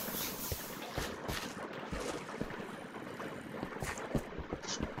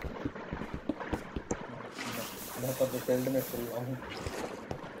 That they killed me full long.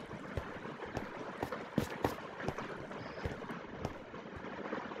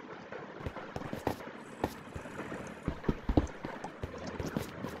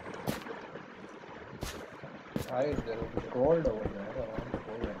 Guys, there is gold over there. I want to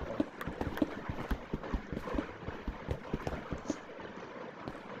go there. Come.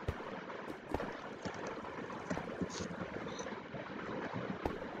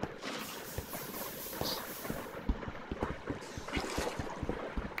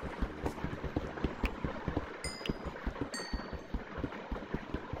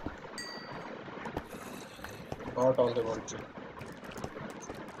 Got all the gold. Chill.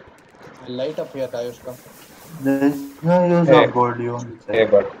 I'll light up here, Ayush. Come. There is no use Hey, of gold, you only hey,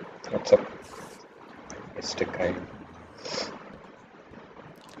 said. bud. What's up? Mr. Kind.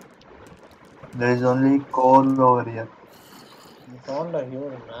 There is only coal over here. We found a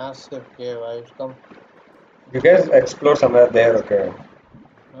huge, massive cave. Ayush, come. You guys explore somewhere there, okay?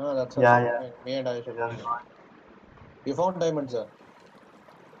 Ah, that's us. Yeah, yeah. Me and Ayush I are just going. got. You found diamonds, sir.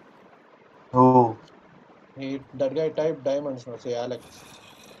 Who? That guy typed diamonds now. Say Alex.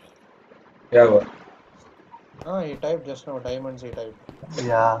 Yeah, bro. Ah, he typed just now. Diamonds. He typed.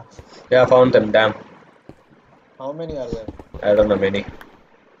 Yeah. Yeah, I found them. Damn. How many are there? I don't know many.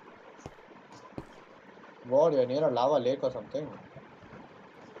 What? You're near a lava lake or something.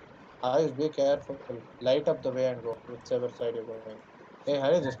 Ayush, be careful. Light up the way and go whichever side you're going. Hey,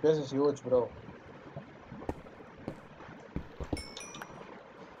 Harry, this place is huge, bro.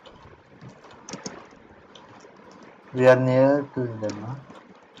 We are near to them, huh?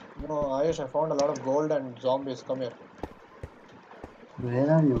 No, Ayush, I found a lot of gold and zombies. Come here. Where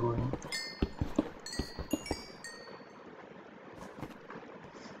are you going?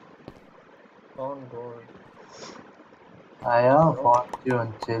 Found gold. I have Bro,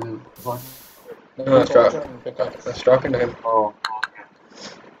 fortune, chill. What? there's No, a I was, talk- fortune I pickaxe. was talking to him. Oh.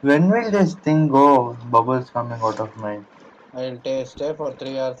 When will this thing go? Bubbles coming out of mine. I'll stay for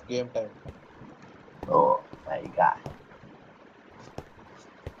 3 hours game time. Oh my god.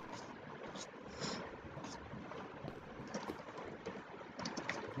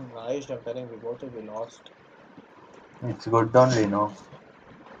 Ayush, I'm telling you, both will be lost. It's good only, no?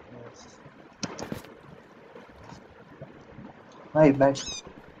 Yes. I bet.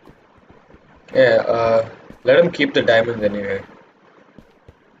 Yeah, let him keep the diamonds anyway.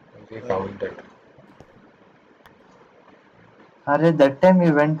 He Where? found it. Arre, that time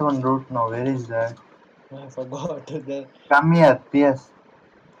we went on route now. Where is that? I forgot. There. Come here, PS.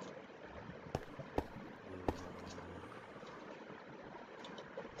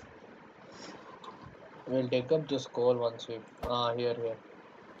 We'll dig up this coal once we. Ah, here.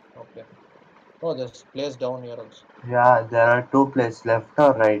 Okay. Oh, there's place down here also. Yeah, there are two places, left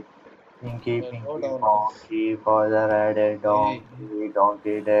or right. Pinky, We'll go pinky, down now. ponky, father had a Hey, donkey,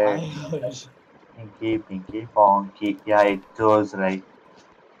 donkey dead. Ayush. Pinky, pinky, ponky. Yeah, it was right.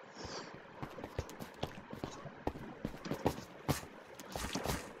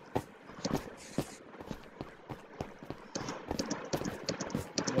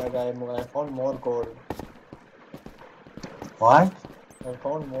 Yeah, guy, I found more gold. What? I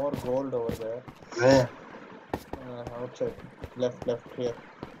found more gold over there. Where? Outside. Left, here.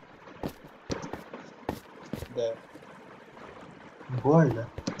 There. Gold?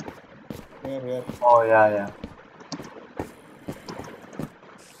 Here. Oh, yeah, yeah.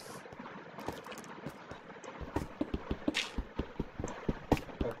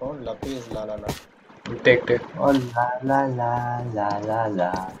 I found lapis, la. You take. Oh, la, la, la, la, la,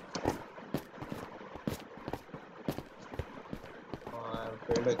 la. I'm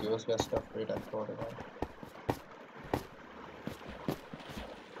filled with useless stuff. Wait, I throw it all.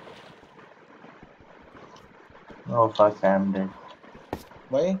 Oh, fuck, I'm dead.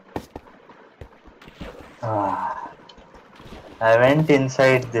 Why? Ah, I went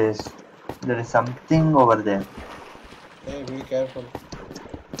inside this. There is something over there. Hey, be careful.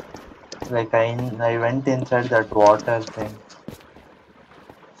 Like I went inside that water thing.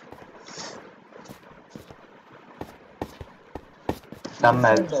 Some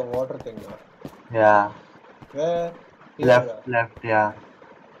Inside else. the water thing. Yeah. Where? Here. Left, yeah.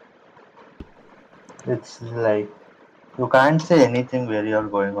 It's like you can't say anything where you're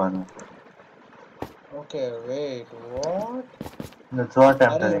going on. Okay, wait. What? That's what I'm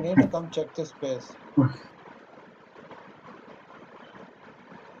Harry, you telling. need to come check this place.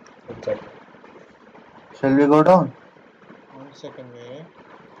 What's up? Shall we go down? 1 second, wait.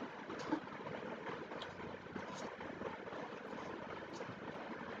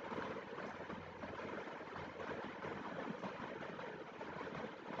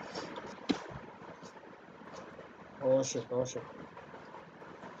 Oh shit.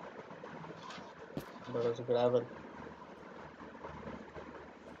 There is gravel.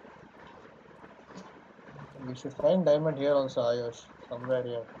 We should find diamond here also, Ayush. Somewhere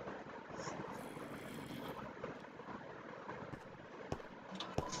here.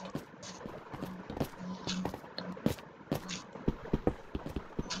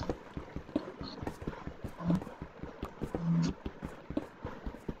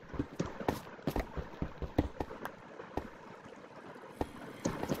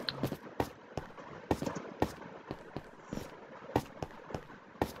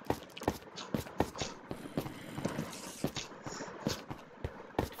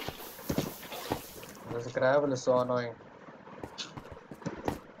 gravel is so annoying.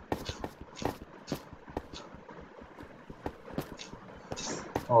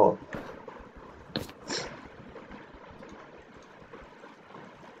 Oh,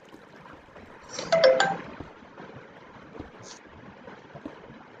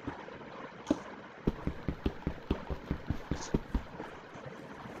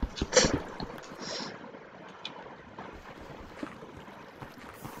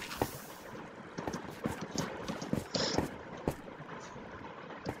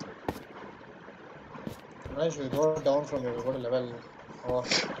 Right, we go down from here. We go to level. Oh,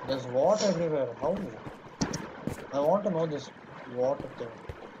 there's water everywhere. How? I want to know this water thing.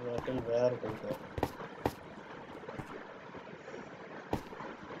 Till where it is there.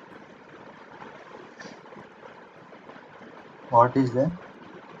 what is that?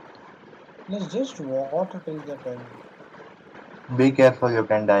 There's just water till that end. Be careful, you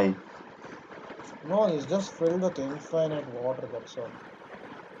can die. No, it's just filled with infinite water. That's all.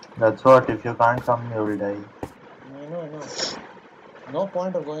 That's what, if you can't come, you will die. I know, I know. No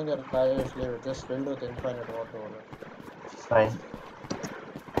point of going there. I just leave it. Just filled with infinite water over there. Fine.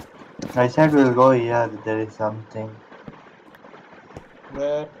 I said we'll go here, there is something.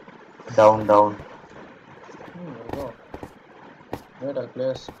 Where? Down, down. We'll go. Wait, I'll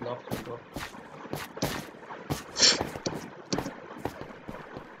place blocks. We'll go.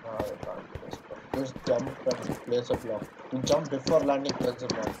 No, you can't place block. Just jump and place a block. You jump before landing, place a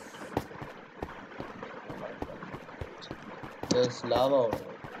block. Oh my god. There's lava over there.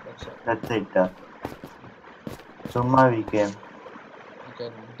 That's all. That's it. Summa we came. You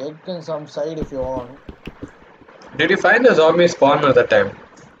can dig in some side if you want. Did you find the zombie spawner that time?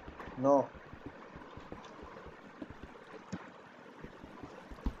 No.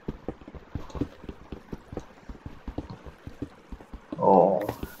 Oh,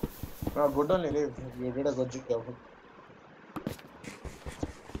 No, good only leave. You did a good job.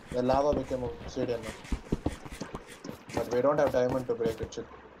 The lava became obsidian now. But we don't have diamond to break it. Shit.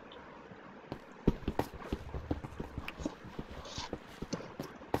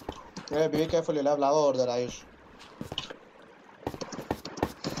 Hey, be careful, you'll have lava over there, Ayush.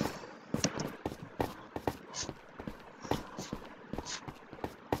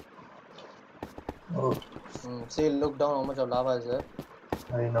 oh, See, look down how much of lava is there.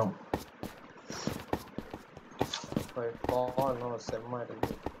 I know. If I fall, no, semi will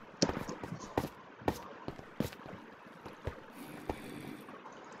be.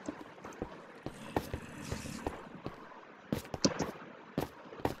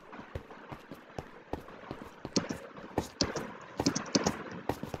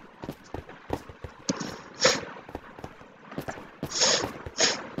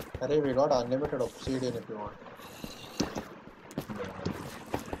 Arey, we got unlimited obsidian if you want.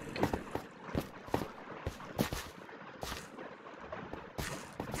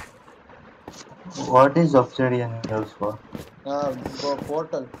 What is obsidian used for? Go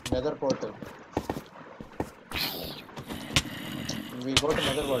portal, nether portal. We go to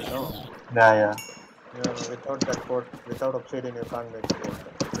nether world now. Yeah. Yeah, no, without that without obsidian, you can't make portal.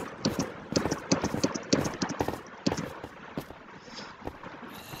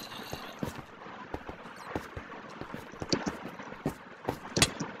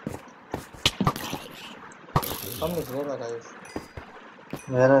 Come, let's go back, Ayush.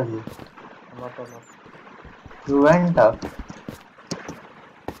 Where are you? I'm up. You went up.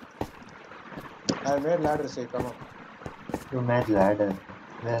 I made ladder, say, come up. You made ladder.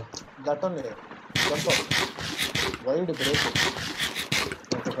 Where? That only. Jump up. Why did you break it?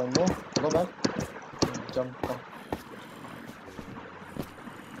 Okay, if I move, go back. Jump, come.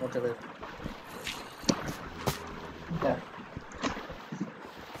 Okay, wait. Yeah.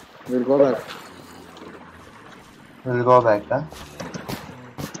 We'll go back. We'll go back, huh?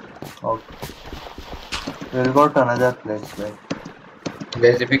 Okay. We'll go to another place, right?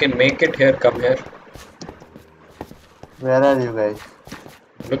 Guys, if you can make it here, come here. Where are you guys?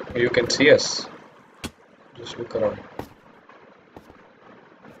 Look, you can see us. Just look around.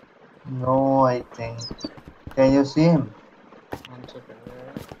 No, I think. Can you see him? 1 second.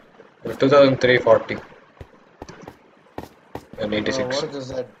 2340 and 86. What is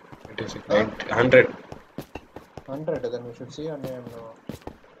this at? 86, Huh? 90, 100. 100, then we should see your name now.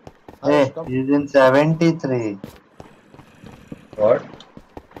 Hey, Ayush, come. he's in 73. What?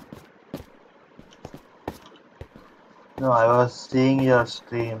 No, I was seeing your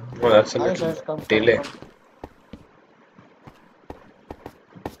stream. No, that's a Ayush, little come. delay.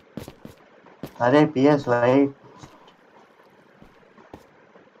 Arey, PS, why? I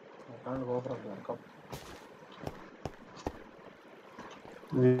can't go from there. Come.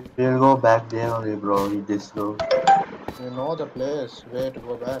 We'll go back there only, bro. With this road. You know the place where to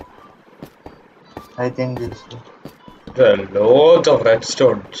go back. I think this. There are loads of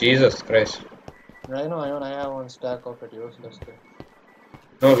redstone. Jesus Christ. I have one stack of it, useless thing.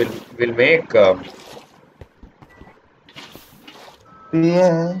 No, we'll make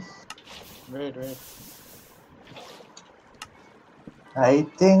Yes. Wait. I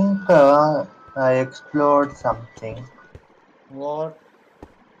think I explored something. What?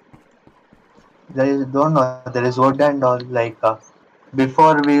 There is don't know. There is wood and all. Like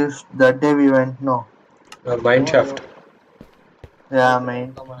before we used, that day we went no. mine Oh, shaft. you. Yeah, Okay,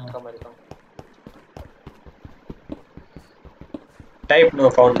 mine. I'll come. Type no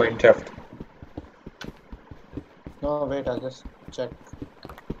found mine shaft. No, wait, I'll just check.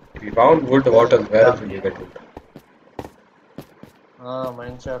 We found wood. What else? Where else Come will you here. get wood?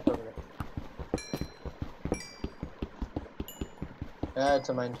 Mine shaft only. Yeah, it's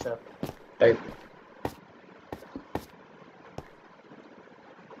a mine shaft. Type.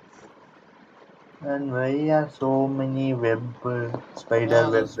 And why are so many spider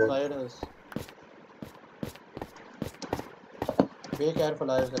There's web? spiders. Be careful,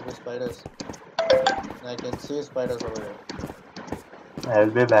 there'll be spiders. I can see spiders over here. I'll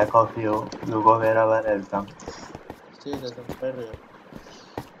be back of you. You go wherever I'll come. See, there's some spider here.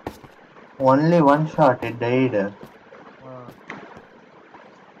 Only one shot, it died. Ah,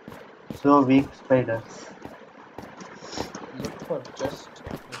 So weak spider. look for chest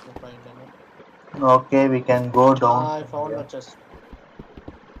if you find any. Okay, we can go down I from found a here. chest.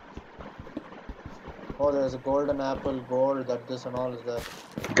 Oh, there's a golden apple, gold, that this and all is there.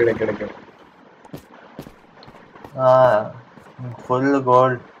 Get it. Ah, full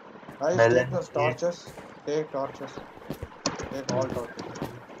gold Guys, take melon those seed. torches. Take torches. Take all torches.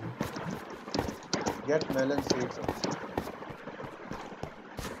 Get melon seeds also.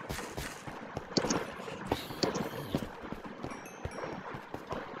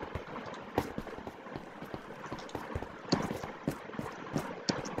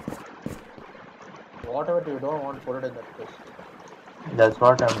 Whatever you don't want, put it in that chest. That's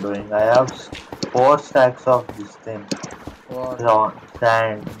what I'm doing. I have 4 stacks of this thing. What?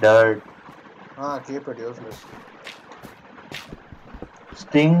 Sand, dirt, Keep it useless.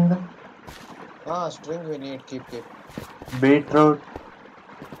 sting, String we need. Keep. beetroot,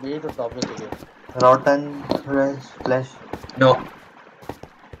 Beetroot obviously keep. rotten flesh. No.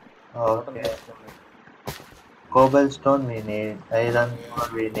 Rotten Okay. flesh only. Cobblestone we need. Iron Yeah. ore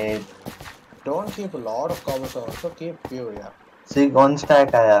we need. Don't keep a lot of cobblestone. Also keep few, yeah. 1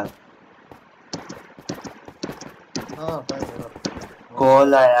 stack I have. Fine, enough.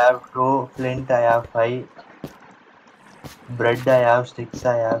 Coal I have 2. Flint I have 5. Bread I have 6.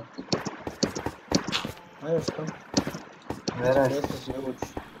 I have. Nice, come. This Where place is? is huge.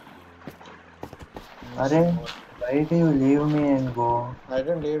 Arey, why do you leave me and go? I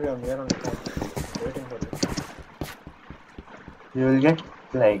didn't leave you. I'm here only. Come. Waiting for you. You will get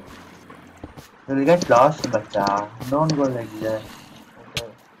like. You will get lost, bacha. Don't go like that. Okay.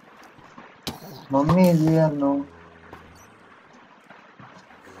 Mummy is here, no?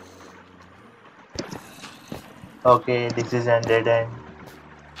 Okay, this is ended end.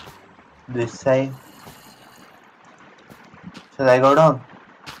 This side. Shall I go down?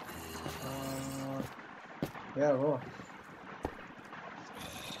 Yeah, go.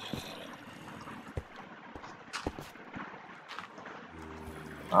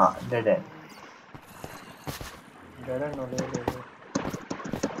 Dead end. Dead end only. Leave.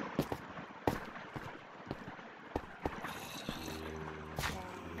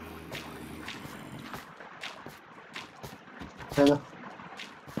 Chalo.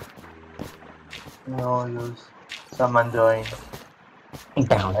 No use. Someone join.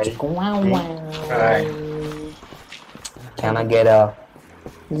 Bow, I chicka, wow, think wow. Can I get a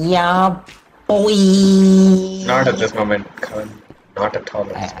yeah, boy? Not at this moment. Not at all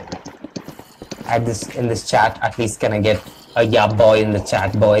at this moment. At this in this chat, at least can I get a yeah, boy in the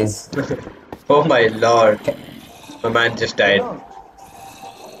chat, boys? Oh my lord. My man just died.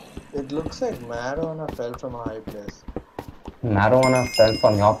 It looks like Madonna fell from a high place. Marijuana fell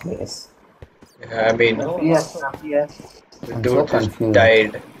from your place. I mean, No, yes, not so. yes. the I'm dude so just confused.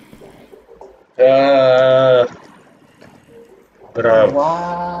 died. Bro.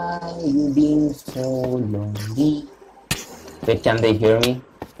 Why you being so lonely? Wait, can they hear me?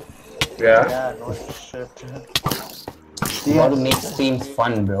 Yeah. Yeah, no shit. You gotta make Yes. streams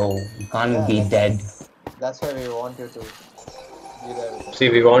fun, bro. You can't Yeah, be dead. That's why we want you to be there with us. See,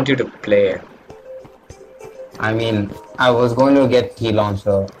 we want you to play. I mean, I was going to get key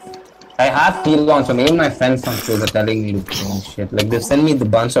launcher. I have T launch, so maybe my friends from schools are telling me to play and shit. Like they've sent me the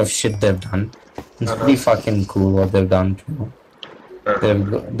bunch of shit they've done. It's Uh-huh. pretty fucking cool what they've done too.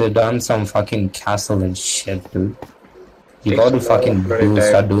 They've done some fucking castle and shit, dude. You Takes got a to lot of fucking bloody time.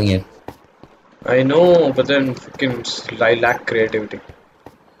 start doing it. I know, but then fucking I lack creativity.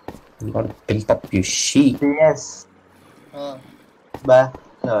 You got to pimp up your sheet. Yes. Uh,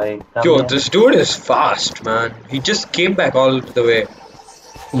 Sorry, come Yo, here. this dude is fast, man. He just came back all the way.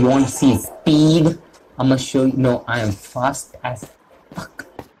 You want to see speed? I'm gonna show you. No, I am fast as fuck.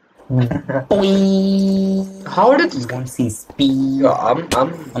 Boing. How did? You want to see speed? Yo, I'm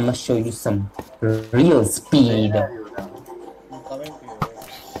gonna show you some real speed. Where are you now? I'm coming to you.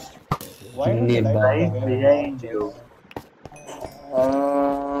 Wait. Why don't you light up Nearby. the Right way with behind torches? you.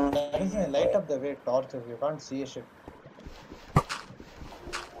 That is why light up the way with torches. You can't see a shit.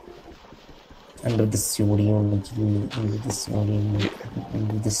 Under the sodium, under the sodium,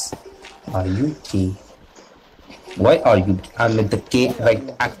 under this. Are you gay? Why are you? I'm the gay right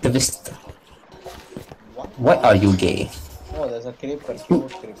activist. What? Why are you gay? Oh, there's a creeper, cute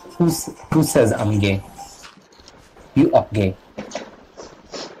creeper. Who says I'm gay? You are gay.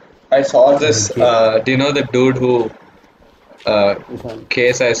 I saw this. Okay. Do you know the dude who?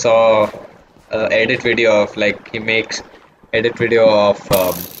 Case I saw edit video of like he makes edit video of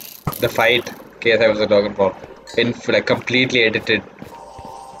the fight case I was looking for in like completely edited,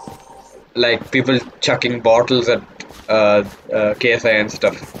 like people chucking bottles at KSI and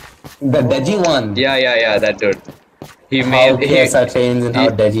stuff. The Deji one. Yeah, that dude. He How made KSI trains and he how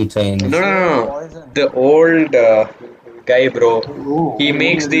Deji trains. no. Poison. The old guy, bro. Oh, He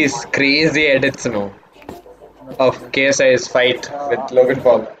makes these crazy edits, of KSI's fight with Logan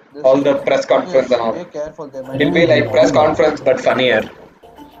Paul. All the press conference and all. Be careful, they might It'll be like press conference but funnier.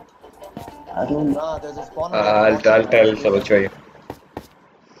 I don't. Nah, there's a spawner. I'll tell, I'll show you.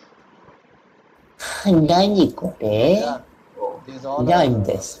 Deji kote. Yeah, these all Yeah, are in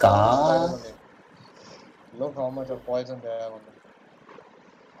this spawner car. spiders only. Look how much of poison they have on them.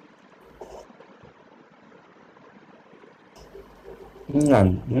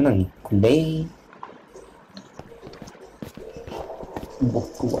 None today.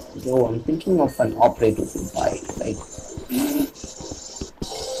 Yo, I'm thinking of an operator to buy. Like,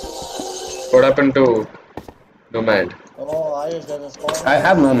 What happened to Nomad? Oh, Ayush, there's a spawner. I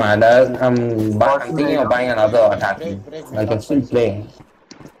have no man. I'm thinking of buying another attachment. Break, I can still play.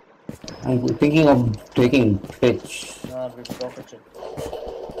 I'm thinking of taking Twitch. Nah, we broke a chip.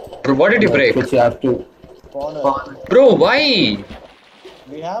 Bro, what did you break? Twitch, you have to. Spawner. Bro, why?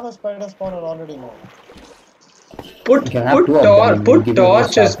 We have a spider spawner already now. Put You can have two of them. put Give me more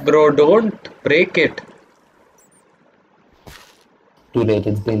torches, stuff. bro. Don't break it. Too late.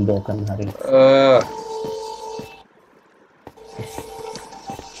 It's been broken. Hurry.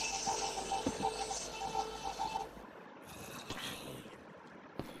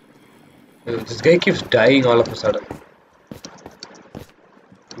 This guy keeps dying all of a sudden.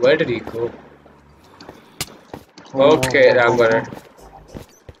 Where did he go? Okay, I'm gonna.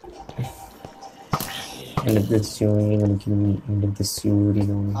 End of this Yuri, end of this Yuri.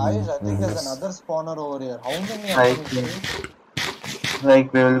 Ayush, I think there's another spawner over here. How many I are you? think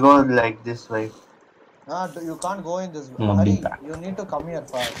like we will go like this way. Nah, you can't go in this. I'll be Hurry, back. you need to come here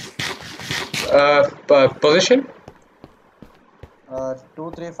fast. Position?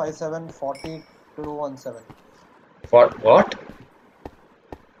 2357 40 217. What?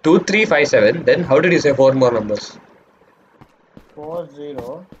 2357. Then how did you say 4 more numbers? 40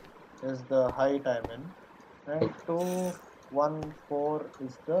 is the height I'm in, and 214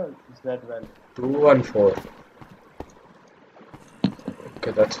 is the Z value. 214.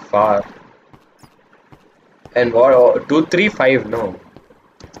 Okay, that's far. And what? 235? No.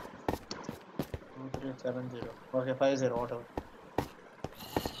 2370. Okay, 50. Whatever.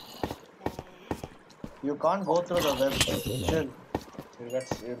 You can't go through the web. Chill.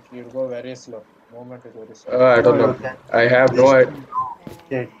 You'll go very slow. Movement is very slow. I don't No, know. you can. I have no idea.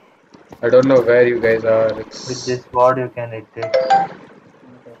 Shit. I don't know where you guys are. With It's this board you can hit it.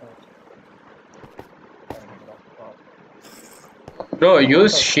 no,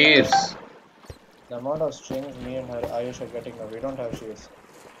 use shears. The amount of strings me and her Ayush are getting now, we don't have shears.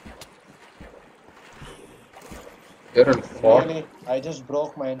 You're on 4. Really, I just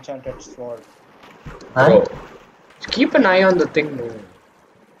broke my enchanted sword. Bro, keep an eye on the thing. Man.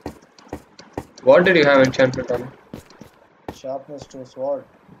 What did you have enchantment on? Sharpness to sword.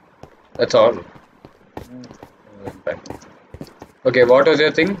 That's all. Fine. Okay, what was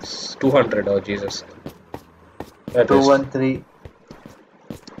your thing? 200. Oh Jesus. That is. 213.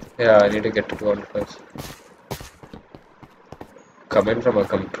 Yeah, I need to get to 200 first. come in from a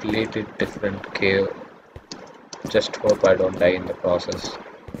completely different cave. Just hope I don't die in the process.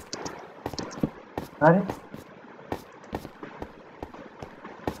 Are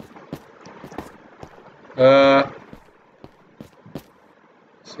Uh,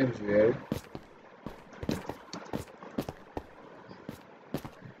 Seems weird.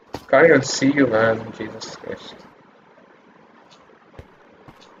 Can't even see you, man. Jesus Christ.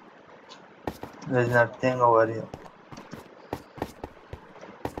 there's nothing over here.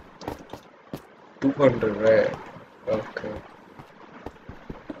 200, right? Okay.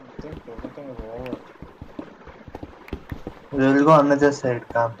 I think everything is over. We'll go another side.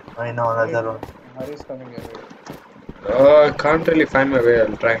 Come. I know another one. Hari's coming here. Wait. I can't really find my way.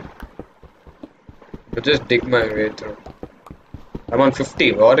 I'll try. But just dig my way through. I'm on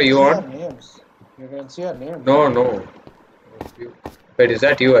 50. What are you See our on? names. You can see our names. No, no. Wait, is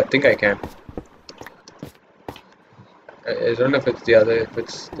that you? I think I can. I don't know if it's the other, if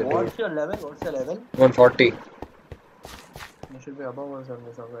it's the dude. What's your level? 140. You should be above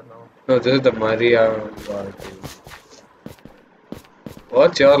 170 somewhere now. No, this is the Maria.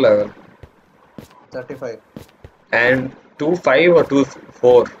 What's your level? 35. And 2.5 or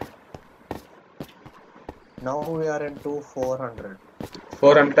 2.4? Now we are in 400.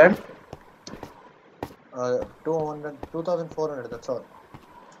 410? 2,400, that's all.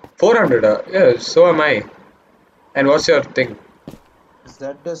 400? Yeah, so am I. And what's your thing? Z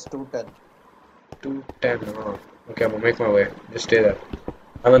is 210. 210. Oh. Okay, I'm gonna make my way. Just stay there.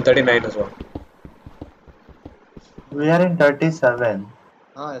 I'm on 39 as well. We are in 37.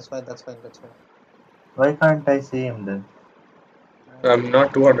 It's fine, that's fine. Why can't I see him then? I'm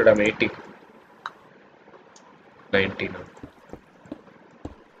not 200, I'm 80. 90 now.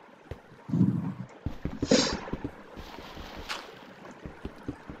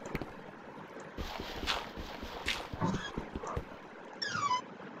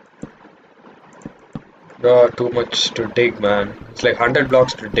 Too much to dig, man. It's like 100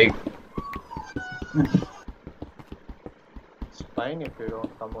 blocks to dig. It's fine if you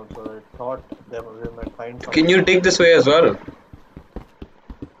don't come also. I thought we might find something. Can you dig this way as well?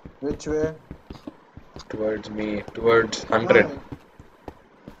 Which way? Towards me, towards 100.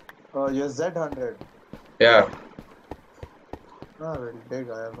 Your Z100. Yeah, We'll dig,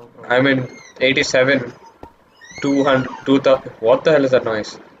 I have no problem. I'm in 87. 200, 2000. What the hell is that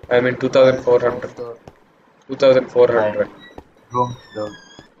noise? I'm in 2400. 2400. Room door.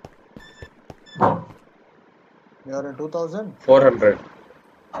 You are in 2000? 400.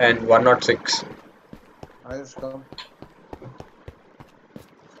 And 106. Ayush, come.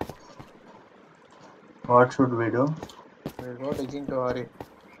 What should we do? We'll go digging to Hari.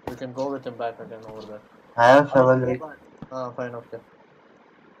 We can go with him back again over there. I have shovel. Fine, okay.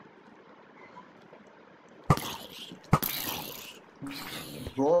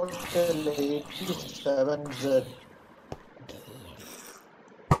 Go till 87Z.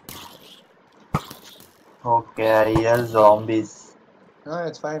 Okay, I hear zombies. No,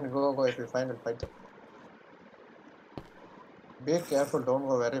 it's fine. Go. If you find it, fight them. Be careful. Don't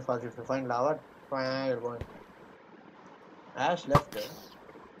go very fast. If you find lava, you're going. Ash left there.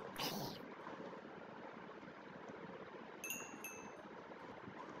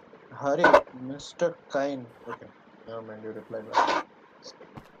 Hurry, Mr. Kind. Okay. Never mind. You reply back.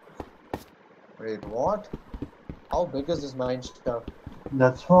 Wait, what? How big is this mine shaft?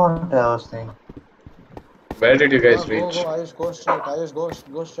 That's what I was thinking. Where did you guys reach? Go, Ayush, go straight. Ayush, go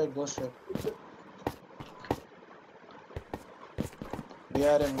straight. We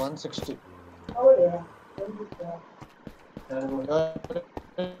are in 160. Oh yeah. We are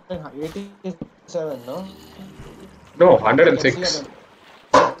in 87, no? No, I can see 106. them.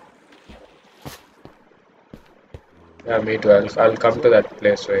 Yeah, me too. I'll come to that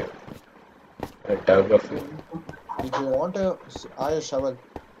place where I dug a few. If you want a Ayush shovel,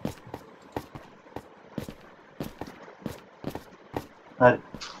 Hurry.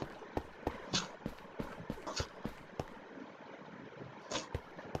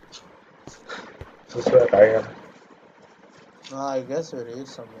 This is where I am. I guess we reached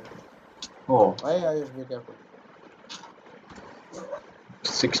somewhere. Oh, Why Ayush, be careful.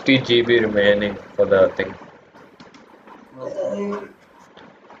 60 GB remaining for the thing. Okay.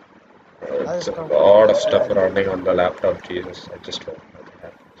 It's a come. lot of stuff running on the laptop. Jesus, I just hope nothing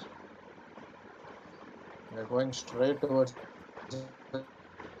happens. We're going straight towards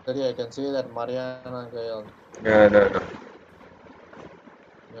I can see that Mariana guy also. No.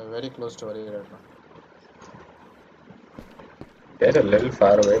 We're very close to Hari right now. They're a little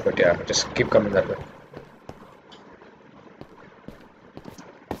far away, but yeah, just keep coming that way.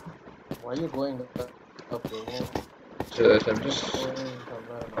 Why are you going up? this? I'm just. going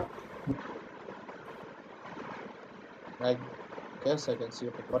somewhere now. I guess I can see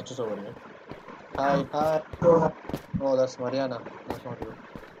a purchase over here. Hi, hi. Oh, that's Mariana. That's not you.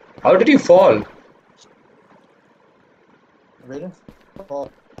 How did you fall? Waiting for.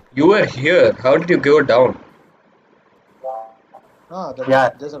 You were here. How did you go down? Yeah,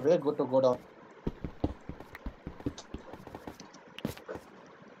 There's a way good to go down.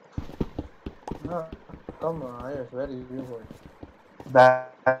 Ah, come on, Ayush, where are you going?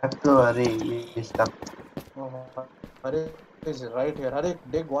 back to Hari. He's coming. Oh, Hari is right here. Hari,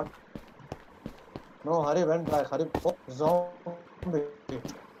 dig one. No, Hari went back. Hari, oh, zombie.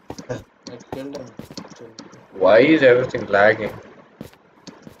 I killed him. Chill. Why is everything lagging?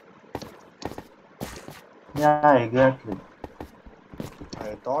 Yeah, exactly.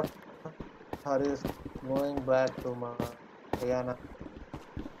 I thought Hari is going back to Mariana.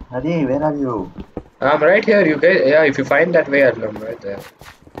 Hari, where are you? I'm right here. You guys. Yeah, if you find that way, I'm right there. Come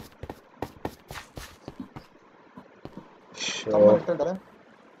a Sure. little down.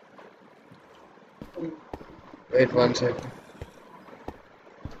 Wait 1 second.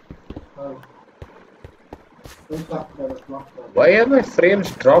 Why are my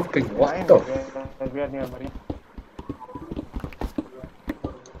frames dropping? What Fine, the? we are near Mariana.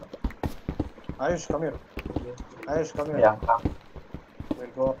 Ayush, come here. Ayush, come here. Yeah, come. We'll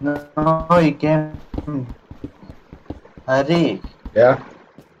go. No, he came. Hari, Yeah.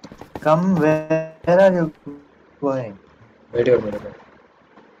 come. Where are you going? Wait a minute.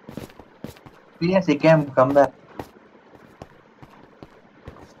 Yes, he came. Come back.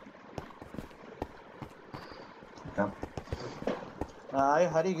 Come.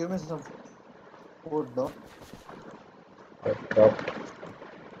 Hari, give me some food, no? I dropped.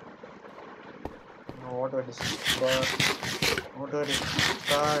 No, what do I discard? What do I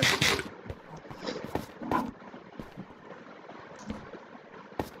discard?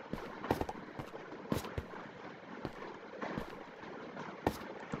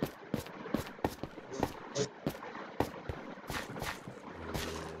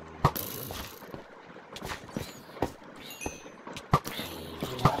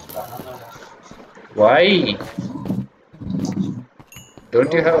 Why?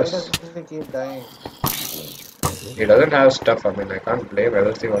 Don't you Bro, have? why does he keep dying? He doesn't have stuff. I mean, I can't blame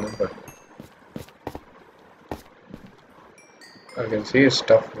everything on him, but I can see his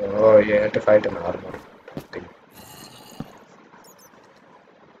stuff. Oh, you had to fight an armor thing.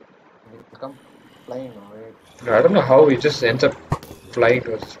 He'll come flying now, wait. I don't know how he just ends up flying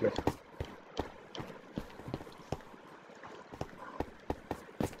towards this place.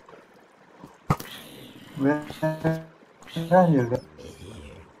 Where are you?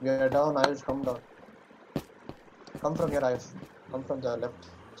 Get down, Ayush, come down. Come from here, Ayush. Come from the left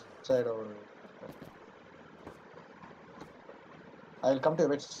side over here. I'll come to you,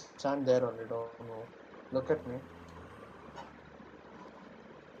 wait, stand there only, don't move. Look at me.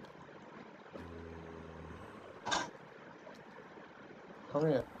 Come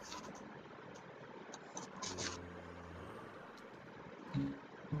here.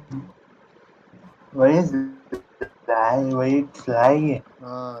 Why is lag? Why it's lagging?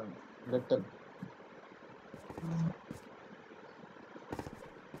 Little.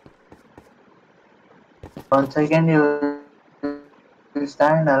 One second you will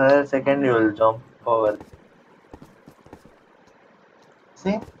stand, another second you will jump over.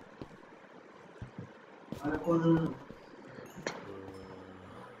 See?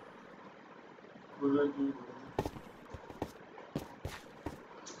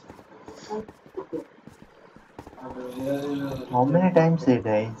 How many times he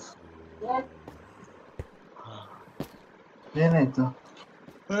dies? ಏನಾಯ್ತು?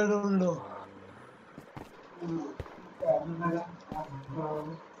 I don't know.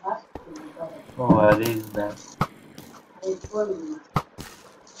 Oh, Hari is back.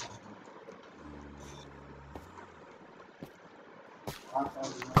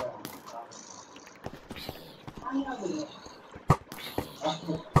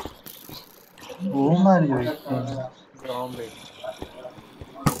 Whom are you eating? Zombie.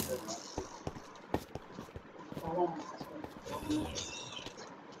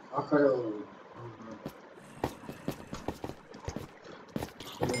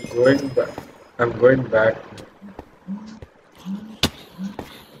 I'm going back. I'm going back.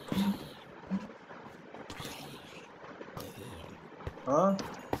 Huh?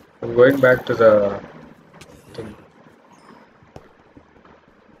 I'm going back to the thing.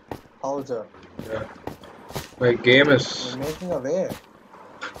 Hauser. Yeah. My game You're is. making a way.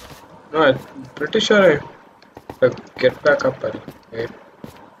 No, I'm pretty sure I get back up. Wait.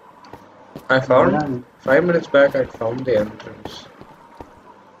 I Where found are you? 5 minutes back. I found the entrance.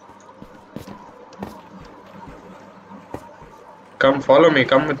 Come, follow me.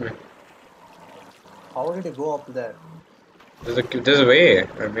 Come with me. How did you go up there? There's a way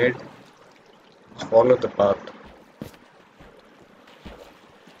I made. Just follow the path.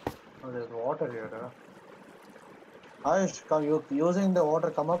 Oh, there's water here. Ayush, come, you using the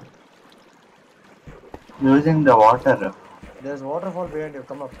water, come up. Using the water. There's waterfall behind you,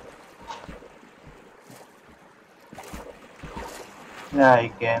 come up. Yeah, I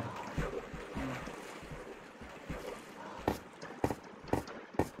can.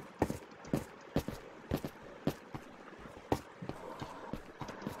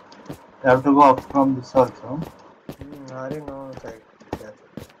 You have to go up from this also. I didn't know, like, yes.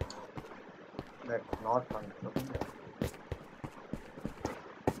 Like, not fun.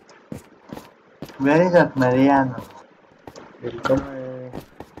 Where is that Mariana? Welcome.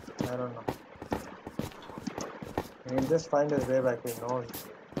 I don't know. He'll just find his way back. He knows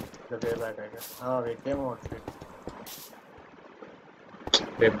the way back, I guess. Ah, we came out straight.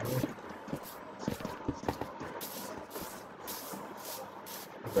 Hey, bro.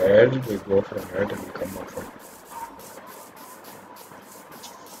 Where did we go from? Where did we come out from?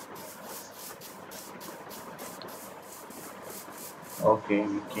 Okay,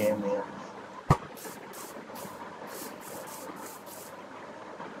 we came here.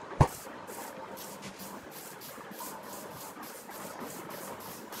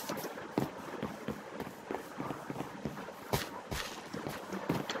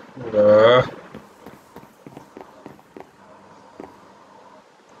 Uh,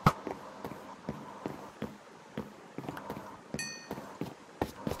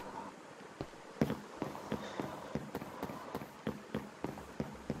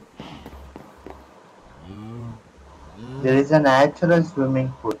 There is a natural swimming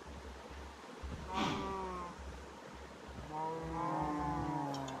pool.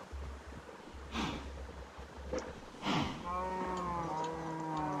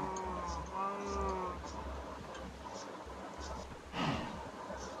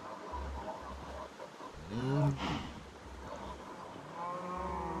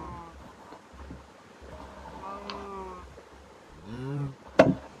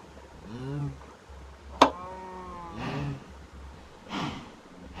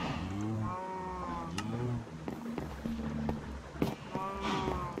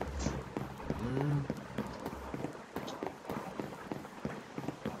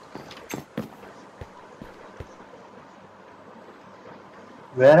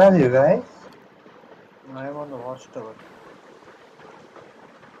 Where are you guys? I am on the watchtower.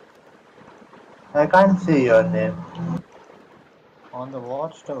 I can't see your name. On the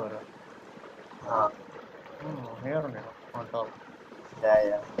watchtower. Ah, Here only, no? On top.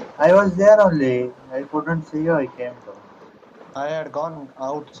 yeah. I was there only. I couldn't see you. I came down. I had gone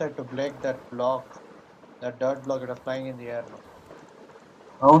outside to break that block, that dirt block that was flying in the air. No?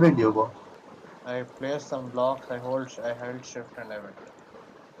 How did you go? I placed some blocks. I held shift and I went.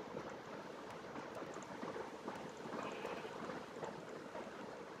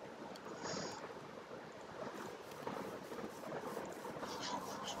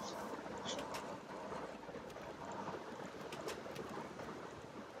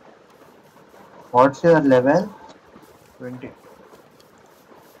 What's your level? 20.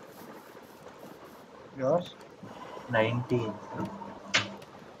 Yours? 19.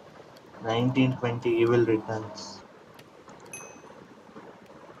 1920 Evil Returns.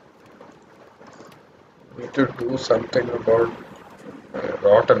 need to do something about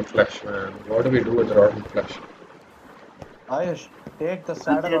rotten flesh, man. What do we do with rotten flesh? Ayush, take the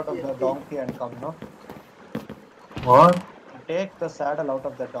saddle out of the donkey and come, no? What? Take the saddle out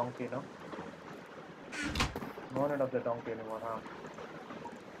of the donkey, no? No need of the donkey anymore, huh?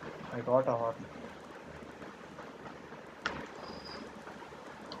 I got a horse.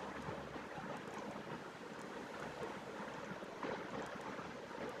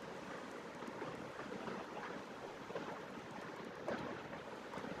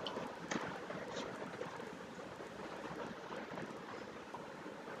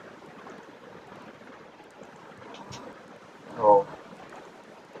 Oh.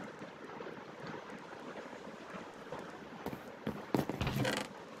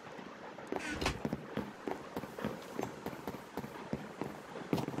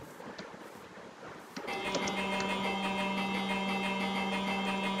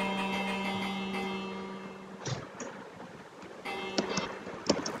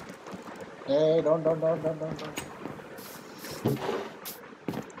 Hey, don't. There's one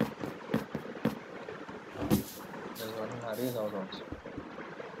in Hari's house also.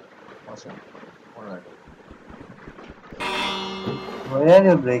 Awesome. Alright. Why are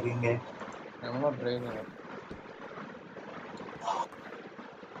you breaking it? I'm not breaking it.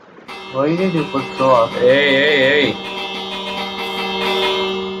 Why did you put so up? Hey.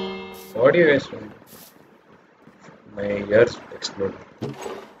 What are you guys doing? My ears exploded.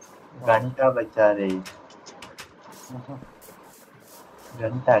 घंटा बचा रे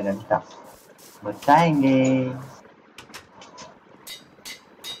घंटा बचाएंगे.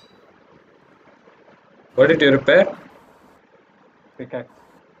 What did you repair? Pickaxe.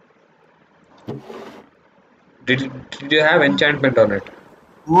 Did you have enchantment on it?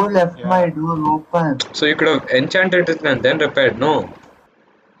 Who left Yeah. my door open? So you could have enchanted it and then repaired. No.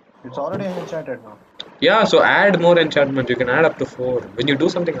 It's already enchanted now. Yeah, so add more enchantment. You can add up to 4. When you do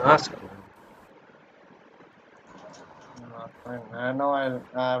something, ask. Fine. And now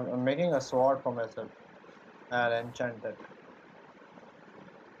I'm making a sword for myself. I'll enchant it.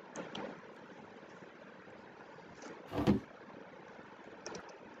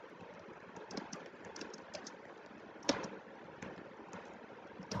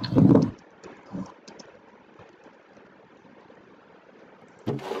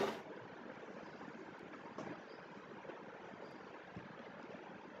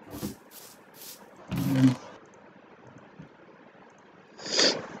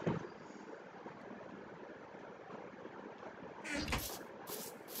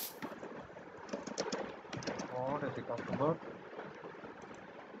 What is he talking about?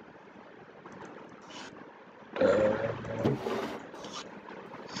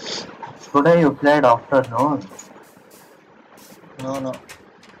 Today you played afternoon. No.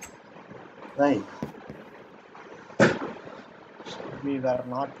 Right. We were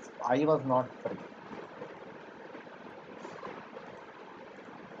not. I was not free.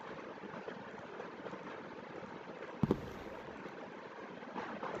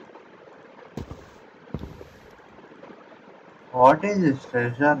 What is this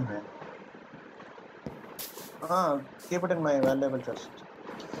treasure, man? Keep it in my valuable chest.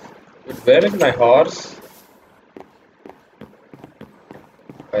 Where is my horse?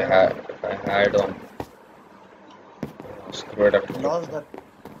 I had one. Screw it up. I lost that.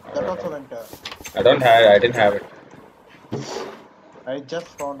 That also went. I didn't have it. I just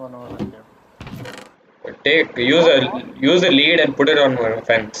found one over the cave. Use a lead and put it on a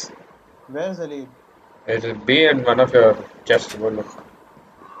fence. Where's the lead? It will be in one of your chests. Go look.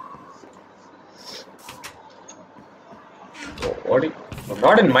 What?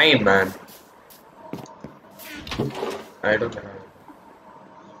 Not in mine, man. I don't have it.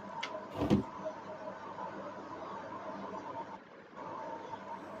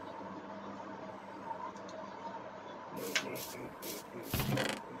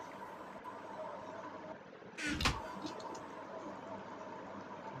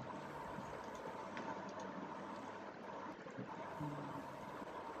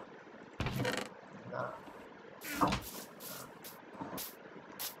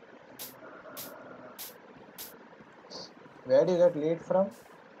 Where do you get lead from?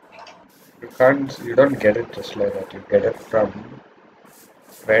 You don't get it just like that. You get it from.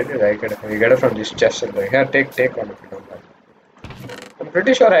 Where did I get it from? You get it from this chest. Here, take one if you don't have. I'm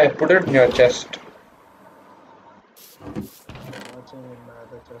pretty sure I put it in your chest. Watching in my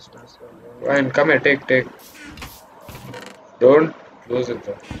other chest as well. Fine, come here, take. Don't lose it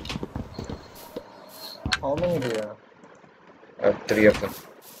though. How many do you have? I have 3 of them.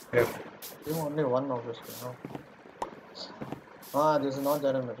 Here. You have only one, obviously. No. This is not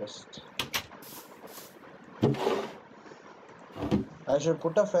there in my chest. I should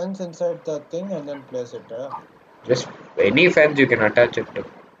put a fence inside the thing and then place it. Just any fence you can attach it to.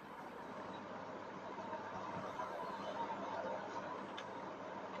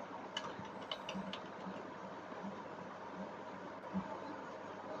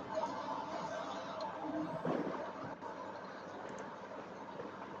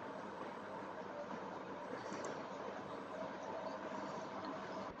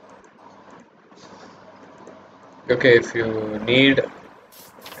 Okay, if you need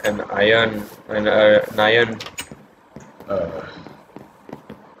an iron uh,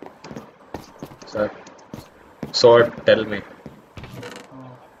 sir, sword, tell me.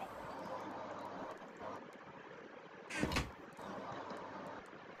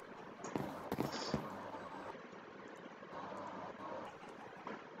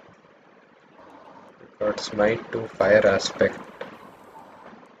 Got smite to fire aspect.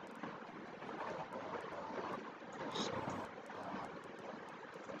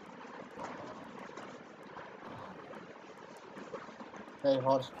 Hey,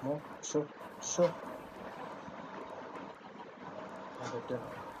 horse, move. Shoot. I get you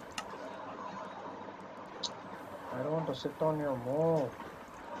now. I don't want to sit on your move.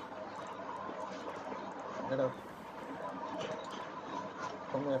 Get up.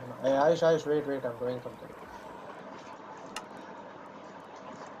 Come here. Hey, Ayush, wait, I'm doing something.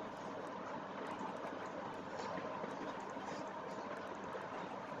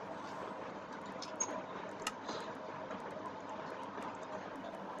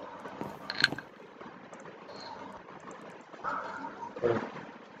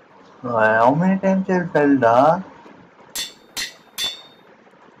 How many times you fell down?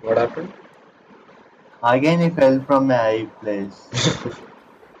 What happened? Again he fell from a high place.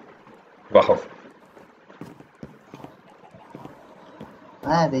 Wow.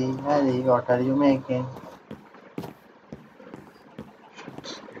 Harry, what are you making?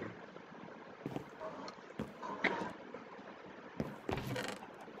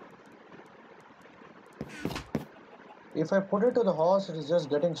 If I put it to the horse, it is just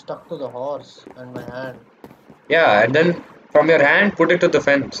getting stuck to the horse and my hand. Yeah, and then from your hand, put it to the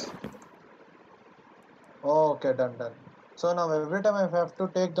fence. Oh, okay, done. So now every time I have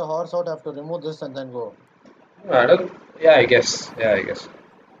to take the horse out, I have to remove this and then go. I don't. Yeah, I guess. Yeah, I guess.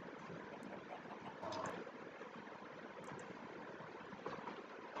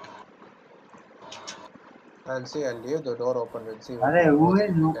 I'll leave the door open. We'll see when Harry, he who goes, is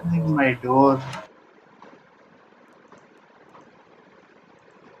then we can opening go out. my door?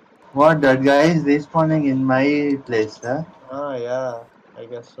 What, that guy is respawning in my place, huh? Ah, yeah, I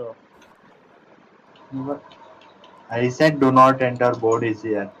guess so. What? I said do not enter, board is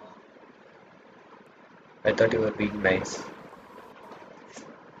here. I thought you were being nice.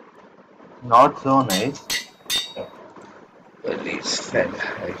 Not so nice. Police fell.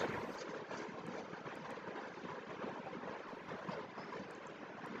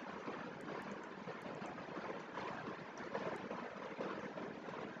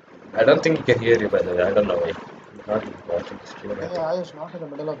 I don't think he can hear you, by the way. I don't know why. I'm not even watching the stream, I Hey, think. Ayush, not in the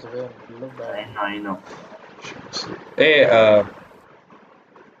middle of the way. It'll look bad. I know. Hey,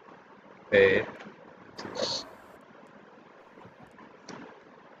 wait.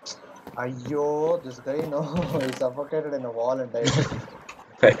 Ayyo, this guy, no, he suffocated in a wall and died.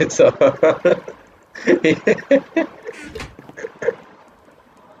 It's a.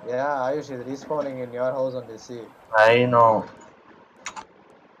 Yeah, Ayush is respawning in your house on the sea. I know.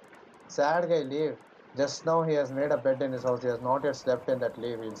 Sad guy, leave. Just now he has made a bed in his house. He has not yet slept in that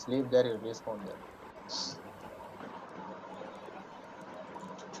leave. He'll sleep there, he'll respawn there.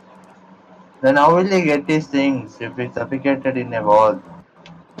 Then how will he get these things if it's suffocated in a wall?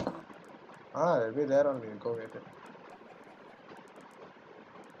 Ah, it'll be there only. Go get it.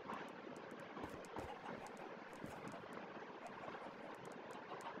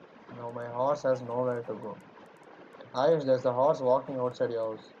 Now my horse has nowhere to go. Ayush, there's a horse walking outside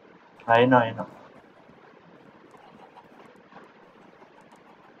your house. I know.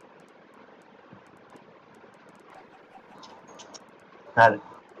 Harry.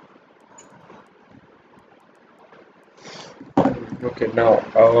 Okay, now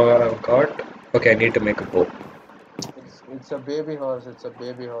I've got. Okay, I need to make a bow. It's a baby horse. It's a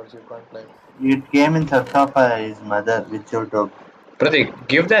baby horse. You can't climb. It came in search of his mother, which you took. Pratik,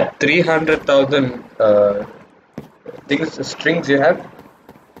 give that 300,000 things, strings you have.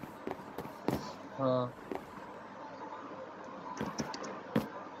 Huh.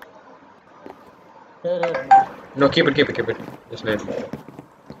 Here. No, keep it. Just wait.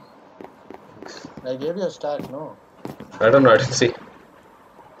 I gave you a stack, no? I don't know, I didn't see.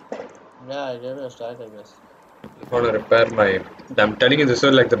 Yeah, I gave you a stack, I guess. I want to repair my. I'm telling you, this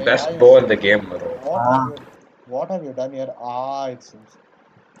was like the Hey, best Ayush, bow in the game, bro. what what have you done here? Ah, it's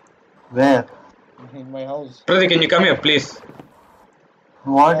Where? in my house. Pratik, can you come here, please?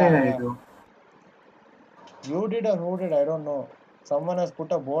 What did I Yeah. do? You did or who did? I don't know. Someone has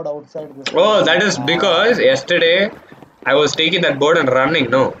put a board outside this Oh, place. that is because yesterday I was taking that board and running,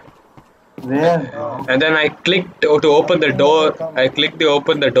 no? Where, bro? And then I clicked to open the Nothing, door. come. I clicked to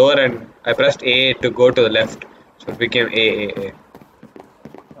open the door and I pressed A to go to the left. So it became A. Okay,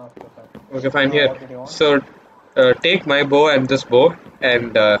 fine. Okay, fine, Now, here. what did you want? So take my bow and this bow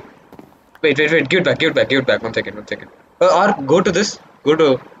and wait, give it back. One second. Or go to this. Go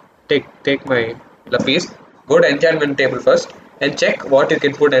to take my lapis. Go to enchantment table first and check what you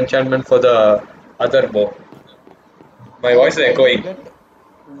can put enchantment for the other bow. My voice is I didn't echoing.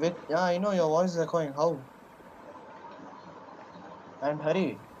 get yeah, I know your voice is echoing. How? And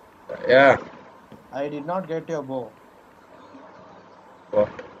hurry. Yeah. I did not get your bow. What?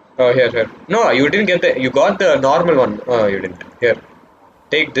 Oh, here. No, you didn't get the. You got the normal one. Oh, you didn't. Here.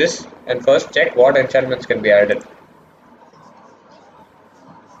 Take this and first check what enchantments can be added.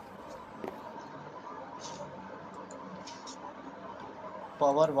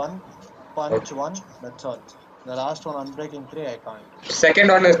 power 1, punch 1. That's all. The last one, unbreaking 3, I can't. Second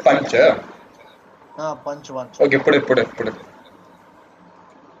one is punch. Punch 1. Okay, put it.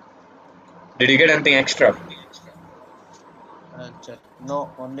 Did you get anything extra? I'll check. No,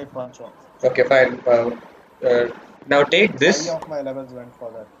 only punch 1. Okay, fine. Now take 5 this. of my levels went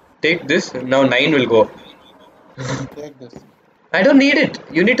for that. Take this. Now 9 will go. Take this. I don't need it.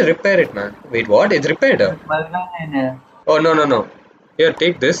 You need to repair it, man. Wait, what? It's repaired. Oh, no. Here,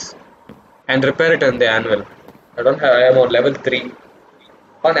 take this and repair it on the anvil. I don't have. I am on level 3.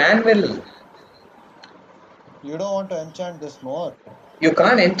 On anvil. You don't want to enchant this more. You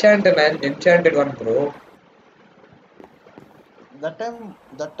can't enchant an enchanted one, bro. That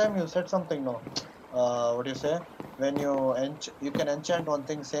time you said something, no? What do you say? When you can enchant one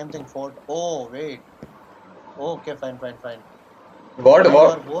thing, same thing for. Oh wait. Oh, okay, fine. What? Now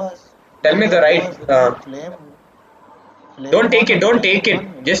What? your bow has. Tell Now me your the bow right. has become flame. Don't Flame take one, it. Don't take unbreaking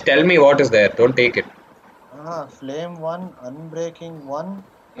it. one. Just tell me what is there. Don't take it. Flame 1, unbreaking 1,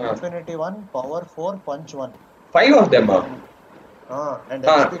 Uh, infinity 1, power 4, punch 1. 5 of them are. And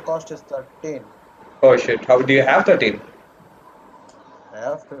Uh, XP cost is 13. oh shit. How do you have 13? I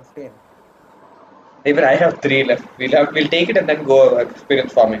have 15. Even I have 3 left. We'll take it and then go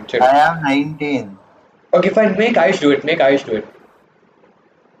experience farming. Chill. I have 19. Okay, fine. Make Ayush do it. Make Ayush do it.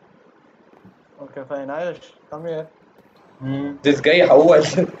 Okay, fine. Ayush, come here. This guy, how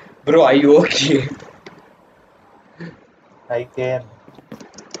was bro? Are you okay? I came.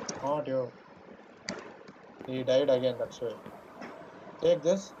 Not you. He died again, that's why. Take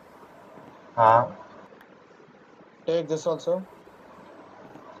this. Huh? Take this also.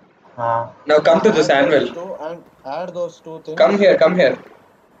 Huh? Now come to this Add those anvil. two and add those two things. Come here. Come here.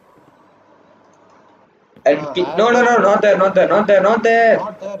 And Add no, those two. not there. Not there. Not there. Not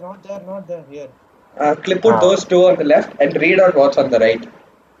there. Not there. Here. Put those two on the left and read out what's on the right.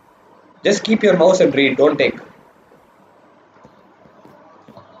 Just keep your mouse and read. Don't take.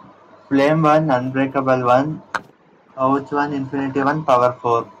 Flame 1, unbreakable 1, ouch 1, infinity 1, power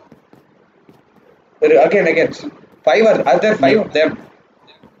 4. Again. 5 are there 5 of them?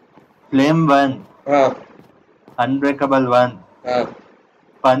 Flame 1, Uh, unbreakable 1, uh,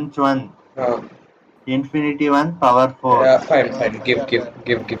 punch 1, uh. infinity 1, power 4. Yeah, fine. They are there.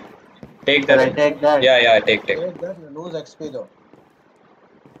 Give. Take Shall that. I take that? Yeah, take. Take that, you lose XP though.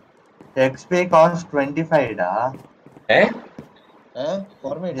 XP cost 25, da. Eh?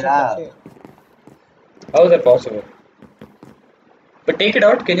 For me it's Yeah. 30. How is that possible? But take it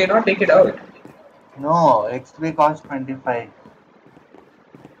out. Can you not take it out? No, XP cost 25.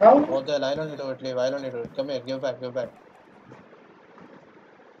 How? What the hell? I don't need to do it. Leave. I don't need to do it. Come here. Give back.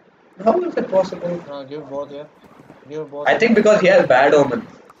 How is it possible? Give both here. Give both. I think because he has bad omen.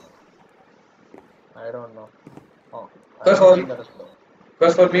 I don't know. Oh, I Because don't think that is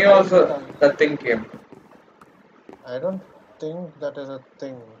so. for me also that thing came. I don't think that is a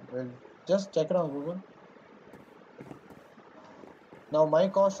thing. We'll just check it on Google. Now my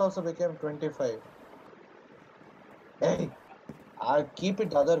cost also became 25. Hey, I keep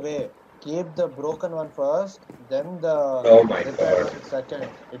it the other way. Keep the broken one first, then the Oh my repaired god. one second.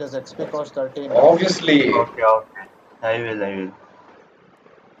 It is XP cost 13. Obviously. Okay. I will.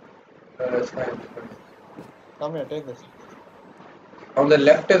 That's fine. Come here, take this. On the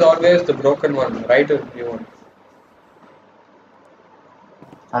left is always the broken one, right is the new one.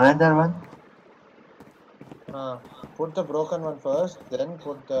 Another one? Put the broken one first, then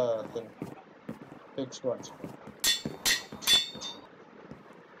put the thing. Fixed one.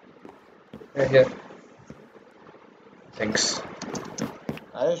 Here. Thanks.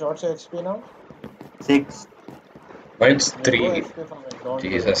 Ayush, what's your XP now? 6. Mine's Go 3. XP farming, don't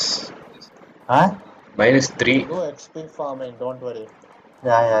Jesus. Huh? Mine is 3. worry. Go XP farming, don't worry.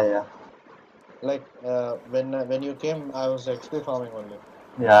 Yeah. Like when you came, I was XP farming only.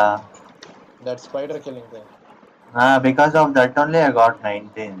 Yeah. That spider killing thing. Because of that only I got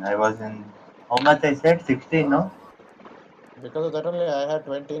 19. I was in, how much I said? 16, no? Because of that only I had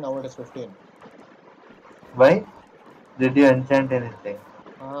 20, now it is 15. Why? Did you enchant anything?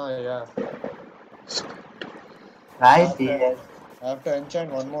 Yeah. Nice, yes. I have to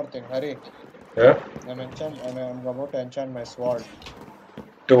enchant one more thing. Hurry. Yeah? I'm about to enchant my sword.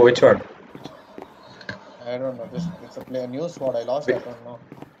 To which one? I don't know. It's a new sword. I lost. I don't know.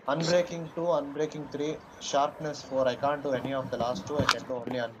 Unbreaking 2, Unbreaking 3, Sharpness 4. I can't do any of the last two. I can do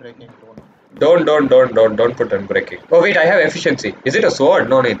only Unbreaking 2 now. Don't put unbreaking. Oh wait, I have efficiency. Is it a sword?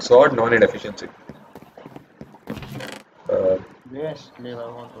 No need. Sword, no need efficiency. Yes, leave. I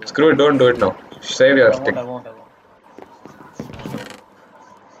won't do it. Screw it, don't do it now. Save your stick. I won't.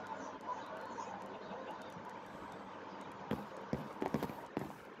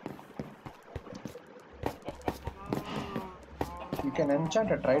 You can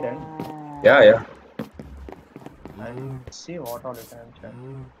enchant a trident. Yeah. I'll see what all you can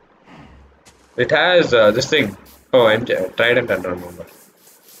enchant. It has this thing. Oh, and trident, I don't remember.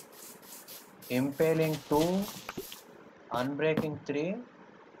 Impaling 2, unbreaking 3,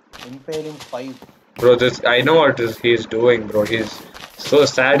 impaling 5. Bro, this I know what he's doing, bro. He's so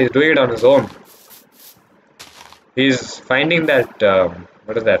sad. He's doing it on his own. He's finding that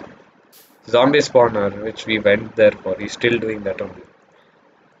what is that? Zombie spawner, which we went there for. He's still doing that only.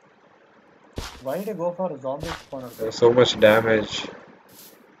 Why did you go for a zombie spawner there? There's so much damage.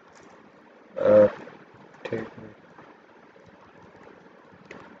 Uh, take me.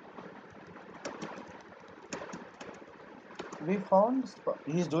 We found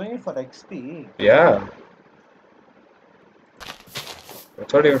he's doing it for XP. Yeah. I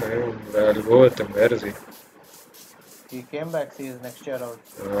thought even I'll go with him. Where is he? He came back, see his next year out.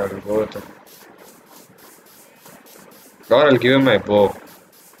 I'll go with him. Or I'll give him my bow.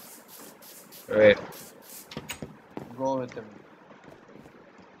 Wait. Go with him.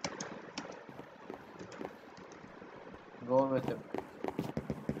 Go with him.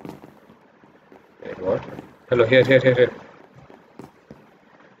 Wait, what? Hello, here.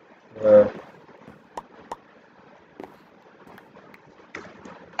 Uh,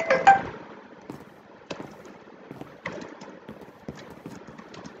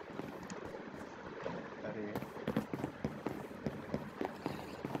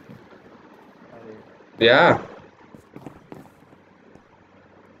 Hurry. yeah.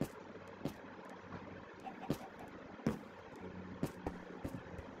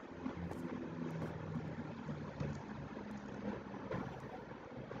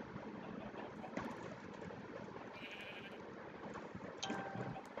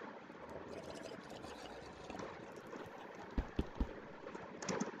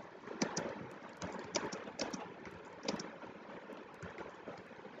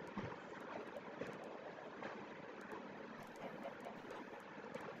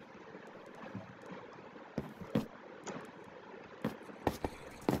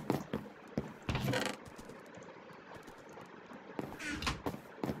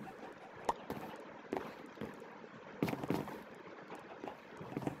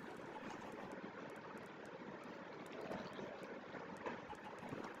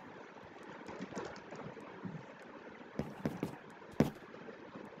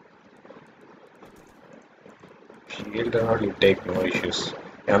 Shield and all, you take no issues.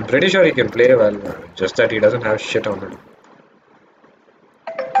 I'm pretty sure he can play well, just that he doesn't have shit on him.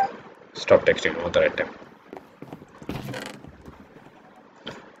 Stop texting all the right time.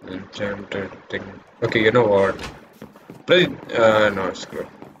 Enchanted thing. Okay, you know what? Play. No, it's good.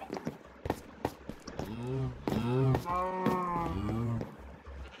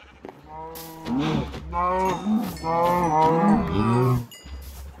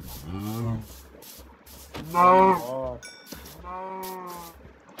 Oh,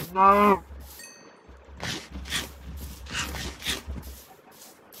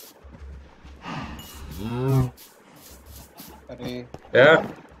 hurry. Yeah.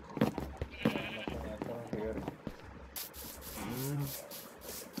 Nothing, I couldn't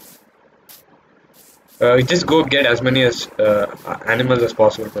hear it. Just go get as many as animals as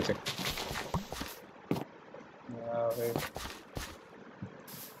possible, I think. Yeah, wait.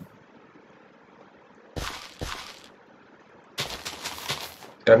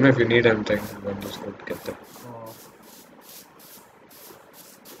 Tell me if you need anything, then just go get them. Oh.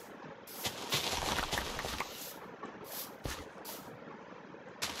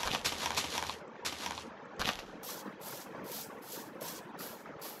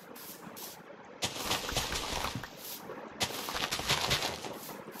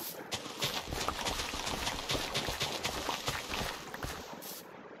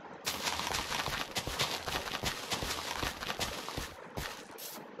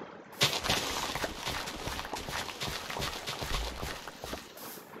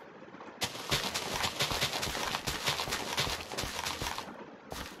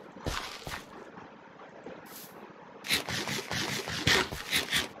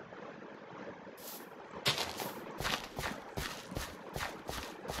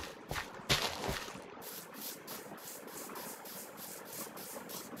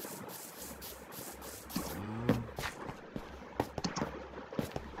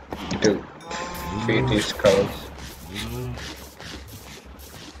 To feed these cows.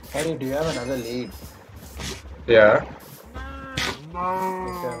 Harry, do you have another lead? Yeah. If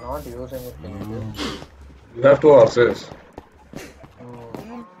you're not using it, can you just... You have two horses.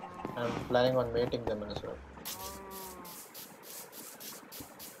 I'm planning on mating them as well.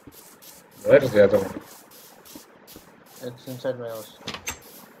 Where is the other one? It's inside my house.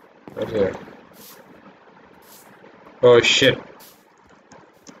 Okay. Oh shit.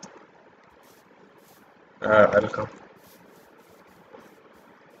 I'll come.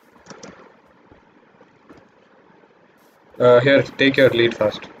 Here, take your lead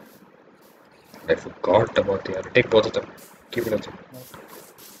fast. I forgot about the other. Take both of them. Keep it inside. No.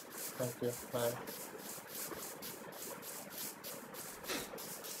 Thank you. Bye.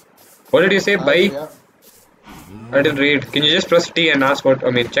 What did you say? Hi, Bye? Shreya. I didn't read. Can you just press T and ask what?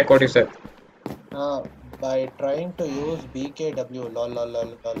 I mean, check what you said. By trying to use BKW. Lol, lol,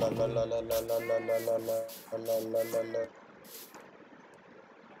 lol, lol, lol, lol, lol, lol, lol, lol, lol, lol, lol, lol, lol, lol.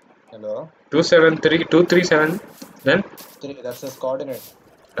 Hello? 273, 237. Then? 3. That's his coordinate.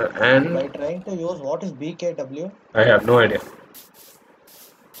 And By trying to use what is BKW? I have no idea.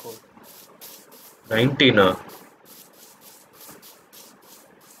 Cool. 90 now.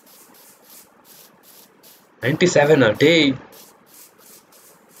 97 a day.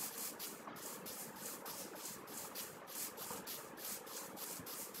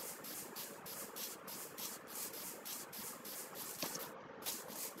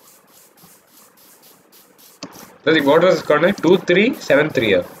 What was his coordinate?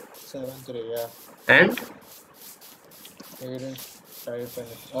 2373. 7-3, yeah. And He didn't type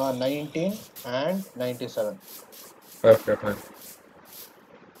anything. 19 and 97. okay, fine.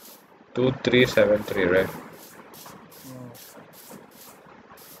 2373, right? Hmm.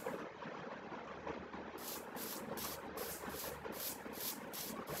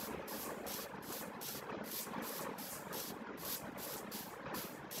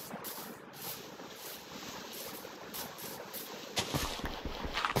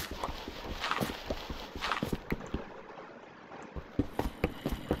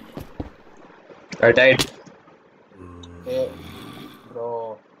 I died. Hey,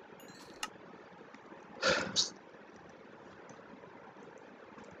 bro.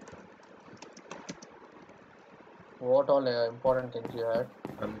 What all important things you had?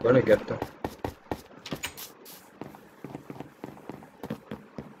 I'm gonna get them.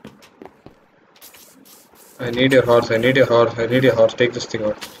 I need your horse. I need your horse. I need your horse. Take this thing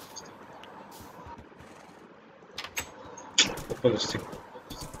out. Open this thing.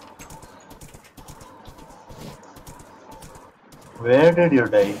 Where did you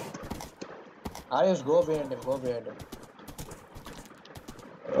die? Ayush, go behind him. Go behind him.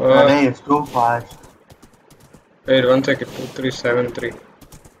 Array is too fast. Wait 1 second. 2373.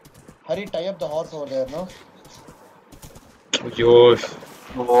 Hurry, tie up the horse over there, no? Yo.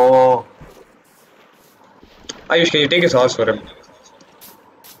 Oh, Ayush, can you take his horse for him?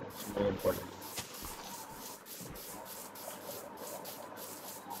 It's more important.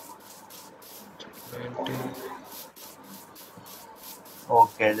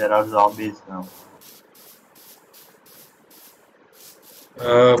 okay, there are zombies now.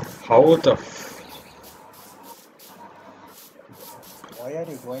 How the Why are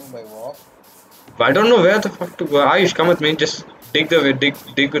you going by walk? I don't know where the fuck to go. Ayush, come with me. Just dig the way.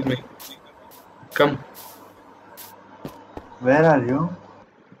 Dig with me. Come. Where are you?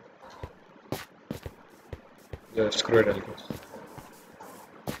 Yeah, screw it. I'll go.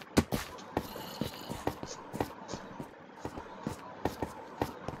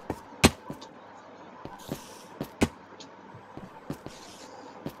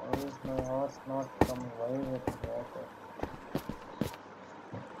 Why is my horse not coming? Why is it water?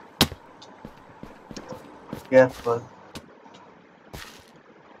 Careful.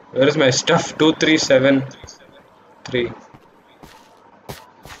 Where is my stuff? 2373.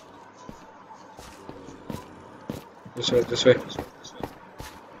 This way, this way.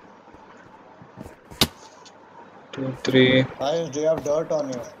 2, 3. Ayush, do you have dirt on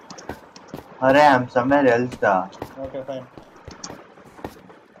you? Array, I'm somewhere else. Okay, fine.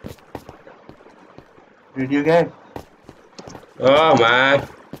 Did you get? Oh man.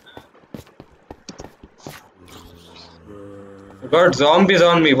 I got zombies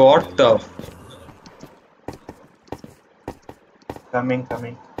on me. What the? Coming,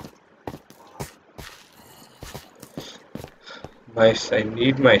 coming. Nice. I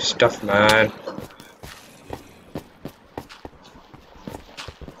need my stuff, man.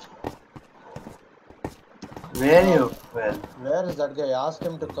 Where you? Well, Where is that guy? Ask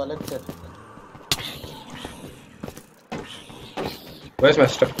him to collect it. Where's my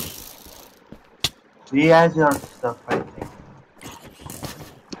stuff? he has your stuff, I think.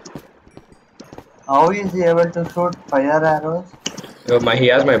 How is he able to shoot fire arrows? He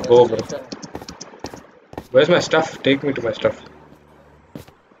has my bow, bro. Restriction. Where's my stuff? Take me to my stuff.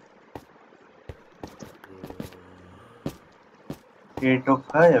 He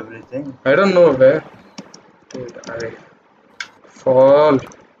took her everything. I don't know where. Dude, Fall.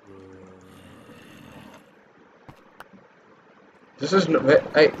 This is where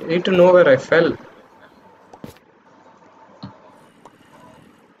I need to know where I fell.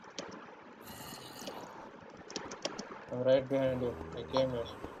 I'm right behind you. I came here.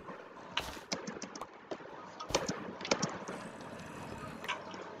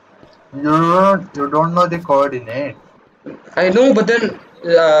 You don't know the coordinate. I know, but then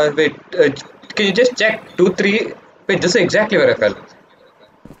wait. Can you just check 2 3? Wait, this is exactly where I fell.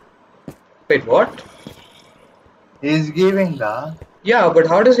 Wait, what? He's giving the. Yeah, but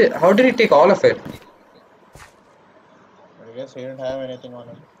how does it? How did he take all of it? I guess he didn't have anything on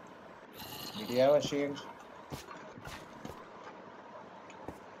him. Did he have a shield?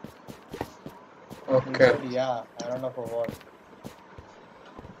 He Okay. said, yeah. I don't know for what.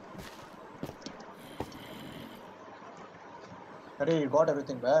 Hey, you got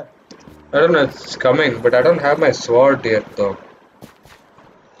everything back. I don't know. It's coming, but I don't have my sword yet, though.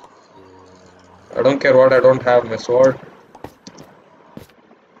 I don't care what. I don't have my sword.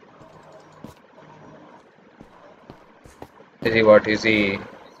 Is he what? Is he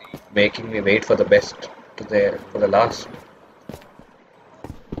making me wait for the best for the last?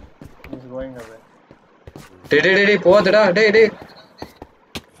 He's going away.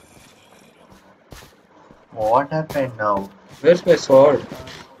 What happened now? Where's my sword?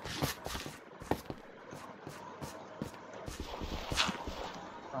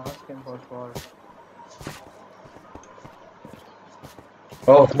 Ask him for sword.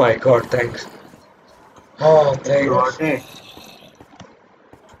 Oh my god, thanks. Oh, You thanks. got it.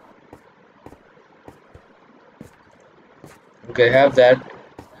 Okay, I have that.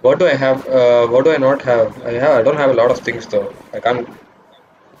 What do I have? What do I not have? I don't have a lot of things though. I can't.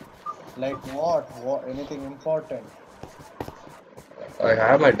 Like what? What? Anything important? I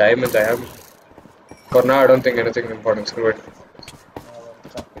have my diamonds. I have. For now, I don't think anything important. Screw it.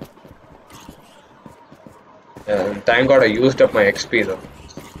 Then chuck it. Thank God I used up my XP though.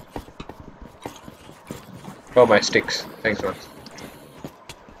 Oh, my sticks. Thanks, man.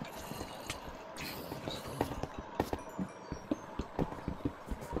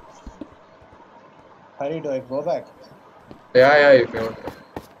 Hurry, do I go back? Yeah, you can.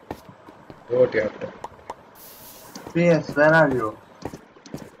 Do what you have to. PS, where are you?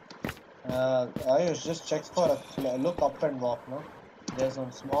 Ayush, just check for a look up and walk, no? There's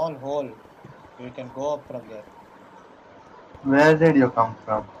one small hole. You can go up from there. Where did you come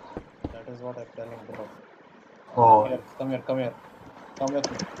from? That is what I'm telling, bro. Oh, Here, come here, come here. Come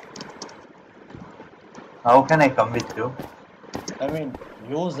with me. how can I come with you? I mean,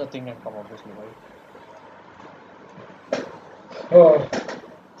 use the thing and come, obviously, right? Oh.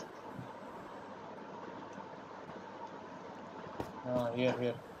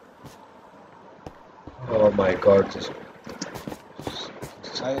 Here. Oh my God. Just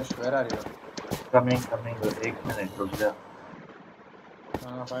Ayush, where are you? Coming. 1 minute, रुक जा.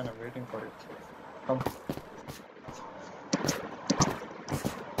 Fine, I'm waiting for you. Come. Come.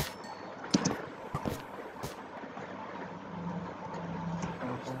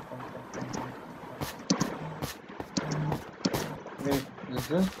 Wait, is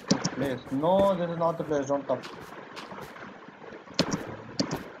this the place? No, this is not the place. Don't come.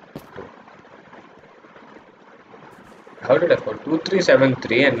 how did I fall?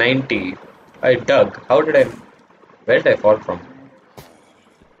 2373 and 90. I dug. How did I? Where did I fall from?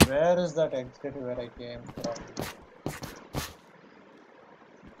 Where is that exit where I came from?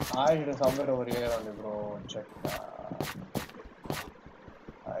 I it is somewhere over here only, bro. Check.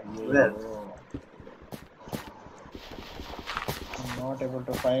 Where? I'm not able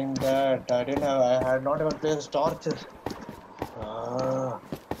to find that. I had not even placed torches.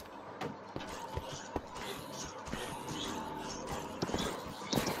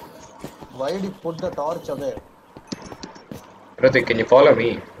 Why did you put the torch away? Pratik, can you follow me?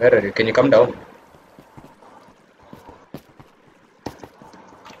 Where are you? Can you come down?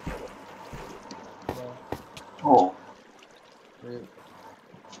 Oh, Wait.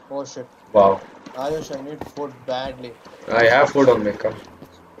 Oh shit. Wow. Ayush, I need food badly. I have food on me. Come.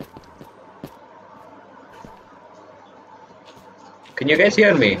 Can you guys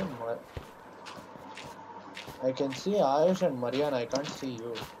hear me? I can see Ayush and Mariana. I can't see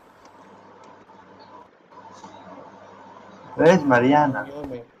you. where is Mariana? Hear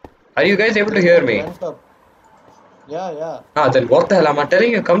me. Are you guys able to hear me? Went up. Yeah. Then what the hell? I'm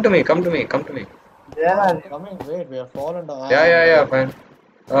telling you, come to me. Where are you? Coming. Wait, we have fallen down. Yeah, fine.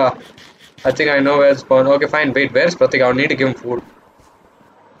 I think I know where's spawn. Okay, fine. Wait, where's Pratik? I need to give him food.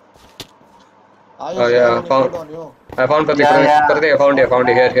 Ayush, Oh you yeah, have any food on you? I found Pratik. Yeah. Pratik, I found you.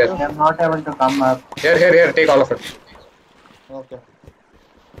 Here. I'm not able to come up. Here. Take all of it. Okay.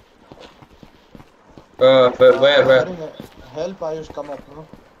 Where? Hari, help Ayush come up, bro.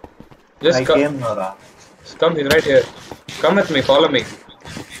 Just I came, Nora. come. He's right here. Come with me. Follow me.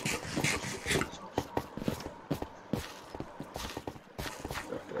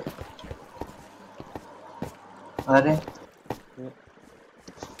 Are I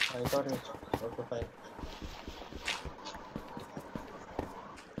thought it was okay, fine.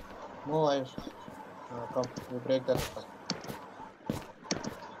 Move, Ayush. Come, we break that and come.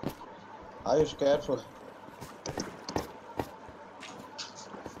 Ayush, careful.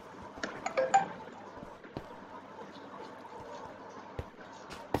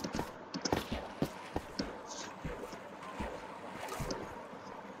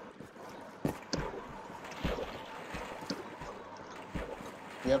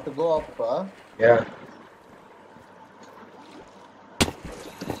 We have to go up, Yeah.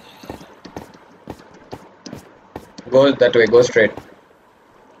 Go that way. Go straight.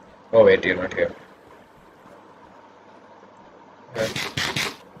 Oh wait, you're not here. Yeah.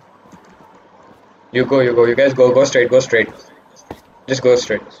 You go. You go. You guys go. Go straight. Go straight. Just go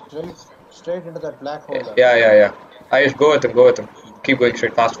straight. straight into that black hole there. Yeah. I just go with him. Go with him. Keep going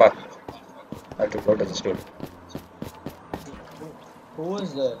straight. Fast. I have to go to the store. Who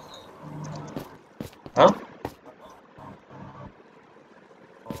is there? Huh?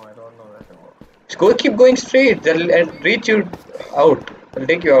 Oh, I don't know where to go. Just go. Keep going straight. They'll reach you out. They'll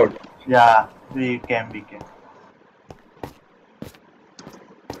take you out. yeah, we can.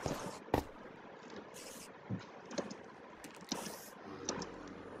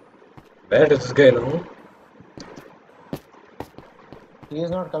 Where does this guy know? He is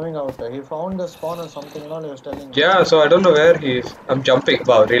not coming out. He found the spawn or something and all. He was telling me. Yeah. So I don't know where he is. I'm jumping.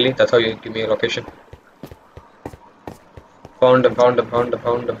 Wow. Really? That's how you give me a location. Found him. Found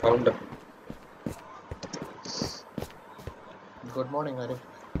him. Good morning, Hari.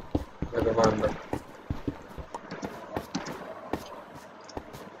 Never mind.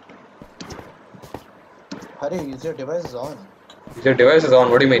 Hari, is your device on? Your device is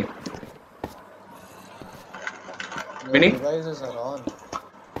on. What do you mean? Your Mini? devices are on.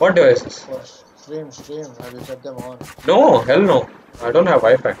 What devices? For stream. Have you set them on? No. Hell no. I don't have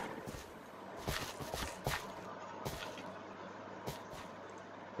Wi-Fi.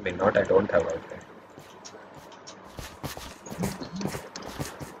 I mean, not I don't have Wi-Fi.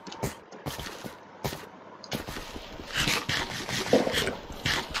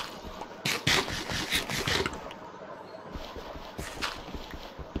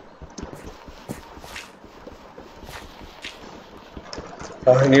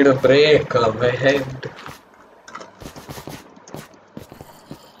 I need a break on my head.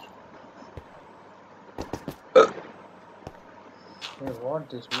 Hey, what?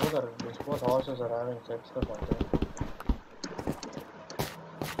 These both horses are having sex or something.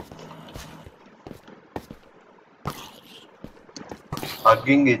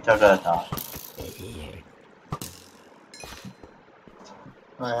 Hugging each other.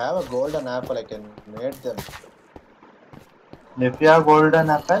 I have a golden apple. I can mate them. If you have golden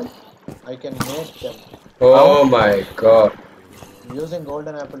apple, I can mate them. Oh my god. Using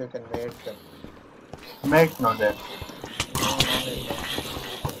golden apple, you can mate them. make no that. No, not like that.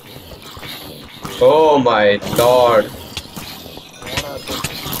 Oh my lord. What happened?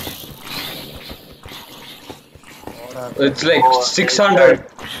 What happened? It's like Oh, 600.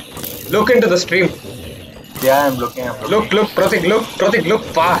 Look into the stream. Yeah, I'm looking. Look, Pratik, look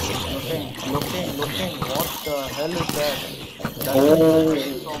fast. Looking. What the hell is that? That Oh.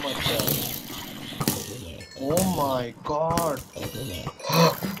 is so much there. Oh my god.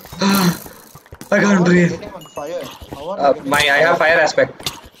 I can't breathe. Getting on fire. How are you getting I have fire aspect.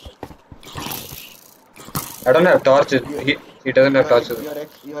 I don't have torches. He doesn't have torches.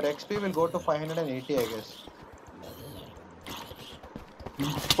 Your XP will go to 580, I guess.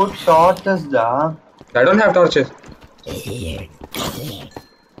 Put torches down. I don't have torches.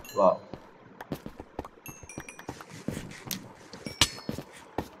 Wow.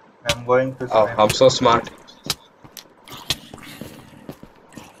 I'm going to. Oh, I'm so smart.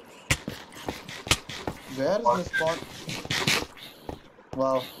 Where is the spot?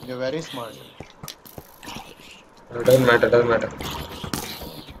 Wow, you're very smart. It doesn't matter.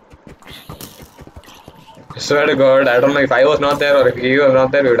 I swear to God, I don't know if I was not there or if he was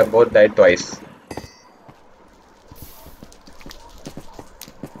not there, we would have both died twice.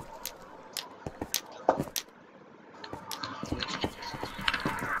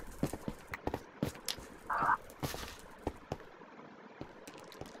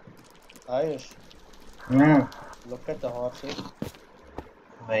 Ayush, look at the horses.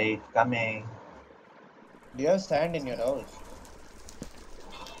 Wait, coming. Do you have sand in your house?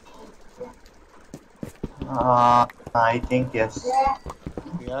 I think yes.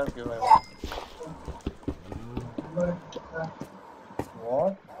 We have give I want.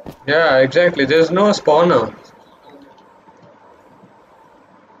 What? Yeah, exactly. There's no spawner.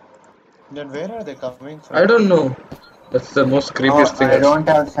 Then where are they coming I from? don't know. That's the most No, creepiest thing I I've seen. don't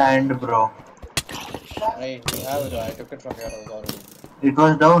have sand, bro. We have it. I took it from your house already. It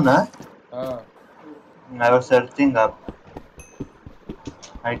was down, huh? Ah, I was searching up.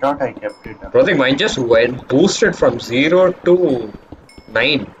 I thought I kept it up. Bro, I think mine just went boosted from 0 to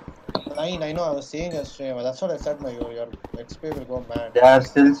 9. 9. I know. I was seeing a stream. That's what I said. Your XP will go mad. They are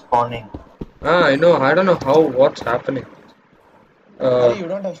still spawning. Ah, I know. I don't know how. What's happening? Uh, Hari, you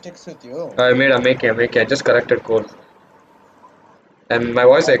don't have sticks with you. I'm making. I just corrected code. And my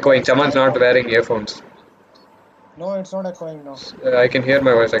voice echoing. What's Someone's not typo? wearing earphones. No, it's not echoing now. I can hear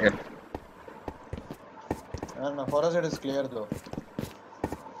my voice again. And for us, it is clear though.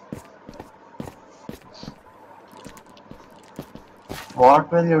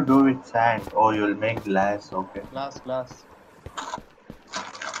 What will you do with sand? Oh, you'll make glass. Okay. Glass.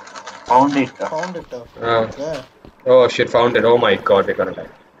 Found it. Found it. Uh, There. oh shit, found it. Oh my god, we're gonna die.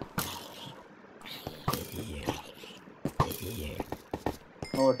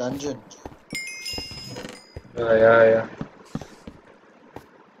 Oh, dungeon. Yeah.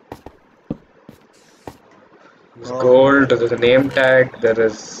 There's Oh, gold, there's a name tag, there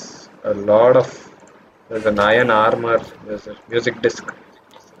is a lot of. There's an iron armor, there's a music disc.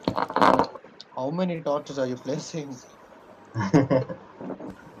 how many torches are you placing?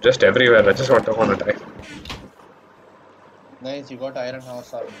 Just everywhere. I just wanna die. Nice, you got iron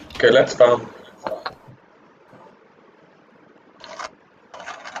horse armor. Okay, let's farm.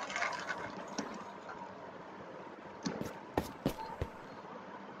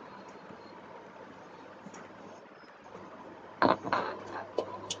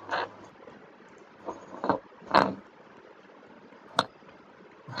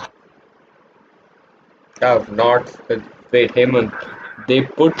 Not. Wait, Hemant. They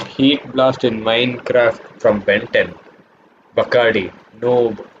put Heat Blast in Minecraft from Benton. Bacardi.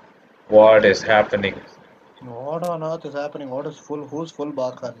 Noob. What is happening? What on earth is happening? What is full? Who's full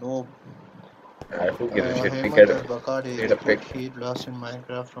Baka? Noob. Who gives a shit? Hemant is Bacardi. Need They a pick. put heat blast in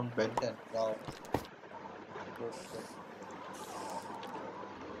Minecraft from Benton. Wow. Good.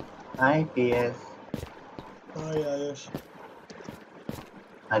 Hi, TS. Hi, Ayush.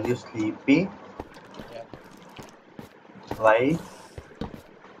 Are you sleepy? Yeah. Why?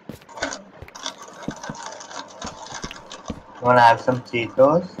 Wanna have some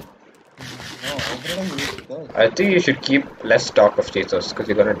Cheetos? No, everybody eats those. I think you should keep less stock of Cheetos because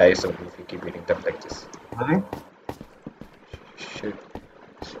you're gonna die soon if you keep eating them like this. Sorry? Should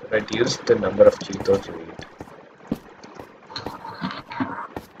reduce the number of Cheetos you eat.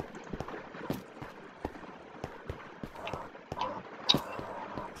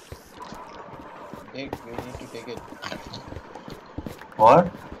 We need to take it.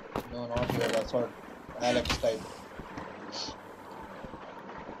 What? No, not you. That's what Alex type.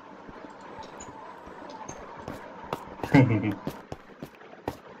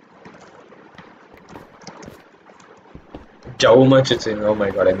 How much it's in? Oh my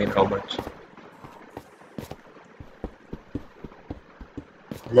god, I mean how much?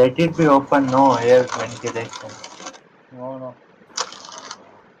 Let it be open. No air ventilation. No.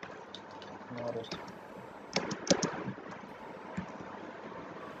 No risk.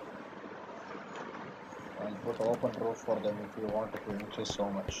 I'll put open roof for them if you want it to increase so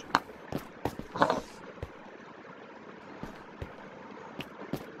much.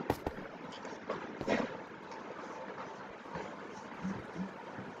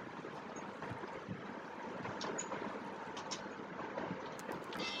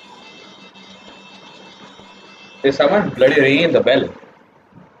 There's someone bloody ringing the bell.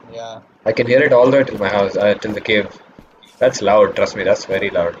 Yeah. I can hear it all the way till my house, till the cave. That's loud, trust me, that's very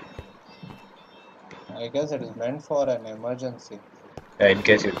loud. I guess it is meant for an emergency. Yeah, in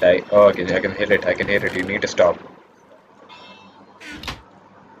case you die. Oh, okay, I can hear it, you need to stop.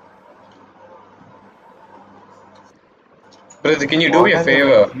 Brother, can you do me What a are you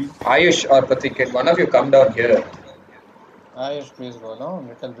favor? making? Ayush or Pratik, can one of you come down here? Ayush, please go. No, I'm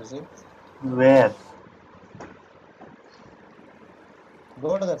little busy. Where?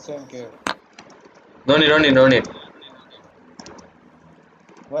 Go to that same cave. No need.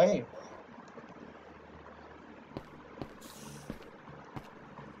 Why?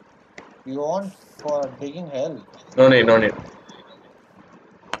 You want for digging hell? No need.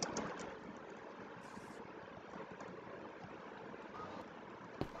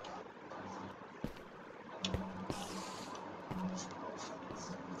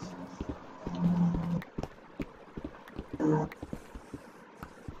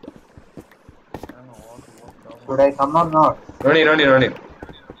 Should I come or not? No need, no need, no need.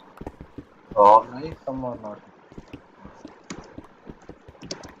 Oh, Right, come or not.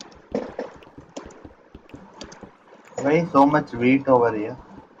 why so much wheat over here?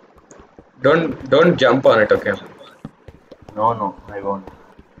 Don't jump on it, okay? No, I won't.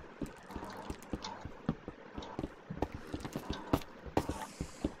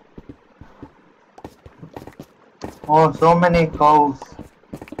 Oh, so many cows.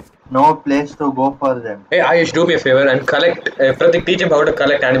 No place to go for them. Hey, Ayush, do me a favor and collect. Pratik, teach him how to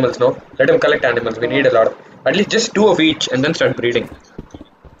collect animals. No, let him collect animals. We need a lot of, at least just two of each, and then start breeding.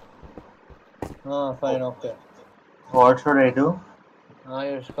 Fine, okay. What should I do?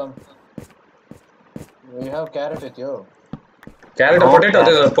 Ayush, come. You have carrot with you. Carrot or No potato?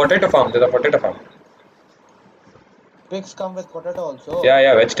 There's a carrot. potato farm. There's a potato farm. Pigs come with potato also. Yeah,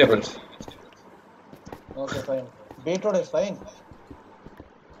 yeah, vegetables. Okay, fine. Beetroot is fine.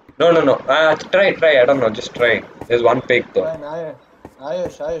 No, no, no. Try. I don't know. Just try. There's one pig though. Fine,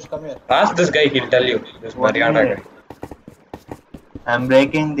 Ayush, come here. Ask this guy. He'll tell you. This 1 minute. Mariana guy. I'm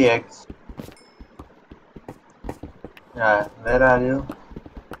breaking the eggs. Yeah, where are you?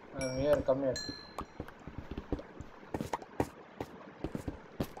 I'm here, come here.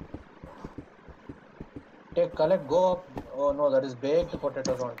 Collect, go up. Oh no, that is baked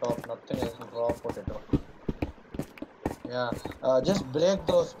potatoes on top. Nothing is raw potato. Yeah, just break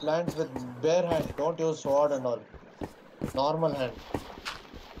those plants with bare hand. Don't use sword and all. Normal hand.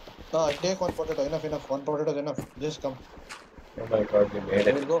 Take one potato. Enough. One potato is enough. Just come. Oh my God, we made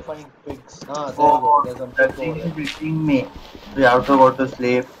We'll it. go find pigs. There you go. Oh, There's some the pig thing over is there. beating me. We have to go to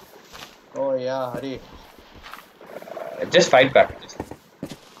sleep. Oh yeah, hurry. Just fight back.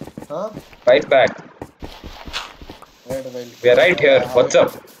 Huh? Fight back. Wait. We are right here. What's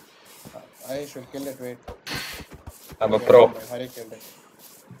up? I should kill it. Wait. I'm a Okay, pro. never mind. Hurry, killed it.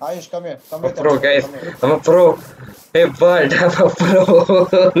 Ayush, come here. Come I'm a with pro, us. guys. Come here. I'm a pro. Hey, bud, I'm a pro.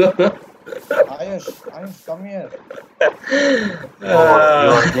 Ayush, come here.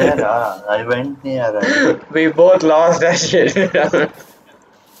 Oh, you're there, I went near. We both lost that shit.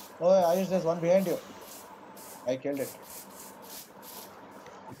 Oh, Ayush, there's one behind you. I killed it.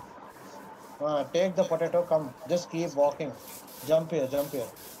 Take the potato. Come. Just keep walking. Jump here. Jump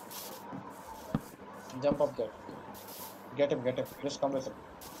up there. Get him. Just come with him.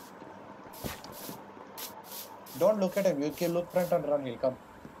 Don't look at him. You can look front and run. He'll come.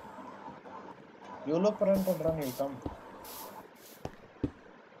 You look front and run. He'll come.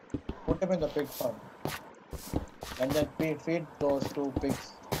 Put him in the pig farm. And then feed those two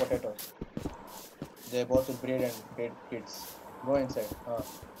pigs potatoes. They both will breed and feed kids. Go inside.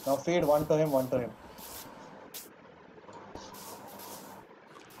 Now feed one to him.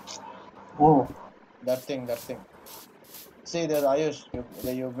 Oh, That thing. See, there's Ayush.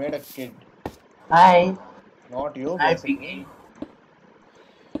 You made a kid. hi. Not you, Hi, basically. Piggy.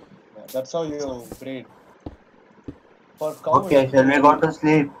 Yeah, that's how you breed. For cow, Okay, shall we go to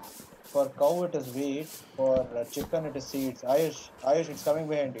sleep? For cow, it is wheat. For chicken, it is seeds. Ayush, it's coming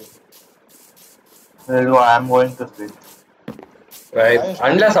behind you. Well, I'm going to sleep. Right.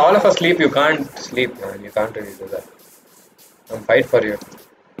 Unless all of us sleep, you can't sleep, man. You can't really do that. I'm fight for you.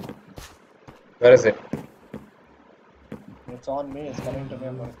 Where is it? It's on me. It's coming to me.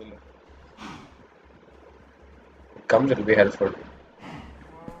 I'm gonna kill it. It comes, it'll be helpful.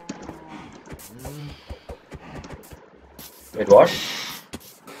 Wait, what?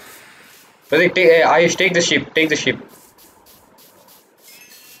 Pratik, Ayush, take the sheep. Take the sheep.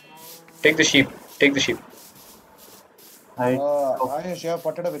 Ayush, you have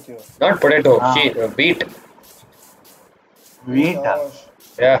potato with you. Not potato, Ah. wheat. Wheat?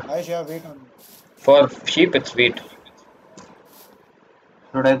 Yeah, Ayush, you have wheat on. for sheep it's wheat.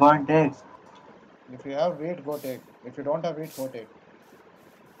 Should I go and take? If you have wheat, go take. If you don't have wheat, go take.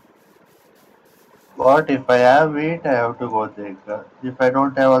 What? If I have wheat, I have to go take. If I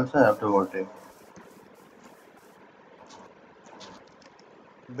don't have also, I have to go take.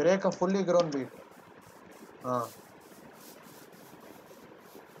 Break a fully grown wheat.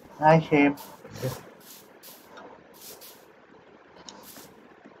 Hi, sheep.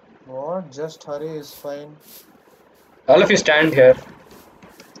 What? Just hurry is fine. All of you stand here.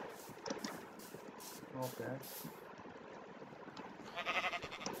 Okay.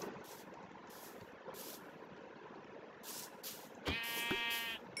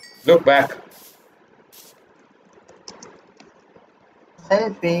 Look back.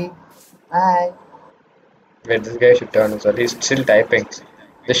 Selfie. Hi. Wait, this guy should turn as well. He's still typing.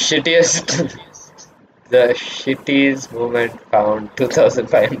 The shittiest, the shittiest movement found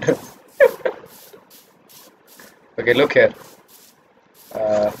 2,500. Okay, look here.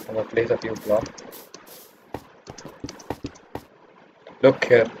 I'm gonna place a few blocks. Look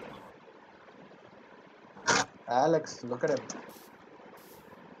here. Alex, look at him.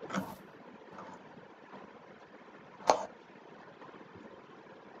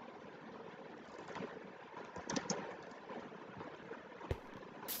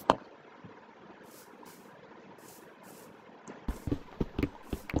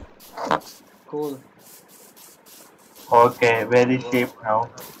 Cool. Okay, where is sheep now?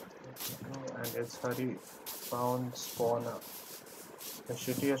 And it's Hari found spawner. The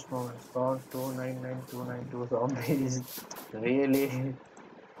shittiest moment. Spawn 299292 zombies. Really?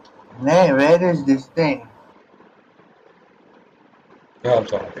 Nay, where is this thing? Yeah, I'm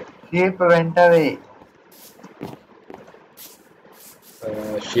sorry. Sheep went away.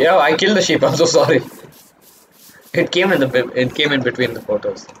 Yeah, I killed the sheep. I'm so sorry. It came in between the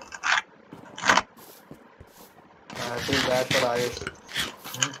photos. I feel bad for Ayush.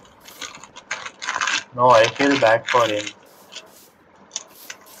 No, I feel bad for him.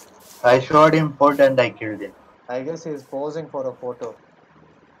 I showed him food and I killed him. I guess he's posing for a photo.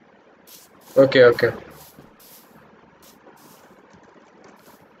 Okay, okay.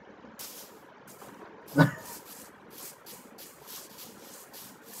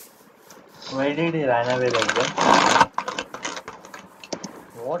 Why did he run away like that?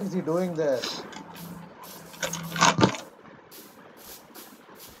 What is he doing there?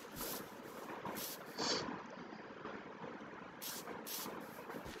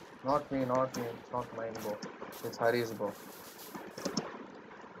 Not me, not me. It's not mine, bow. It's Hari's bow.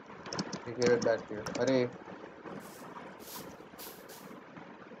 He gave it back to you. Hari,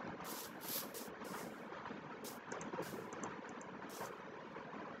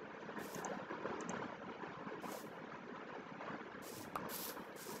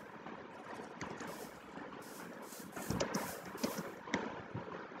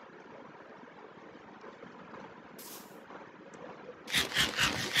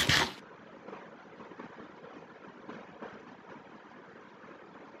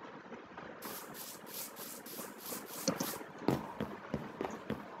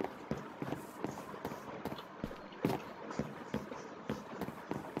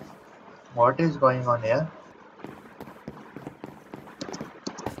 What is going on here?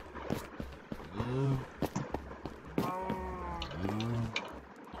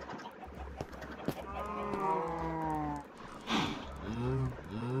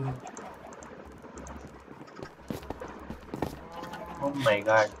 Oh my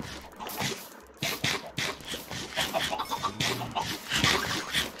god.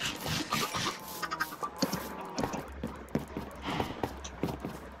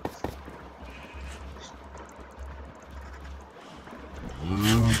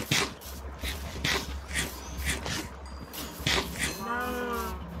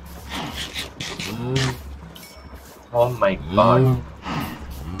 Oh my god.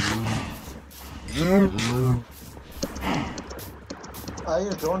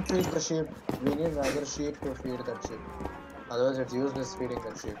 Ayush, don't feed the sheep. We need another sheep to feed that sheep. Otherwise, it's useless feeding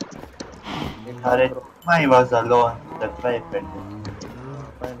that sheep. It can't grow. I was alone. That's why I fed him.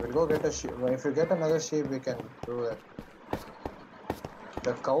 Fine, we'll go get a sheep. If you get another sheep, we can do that.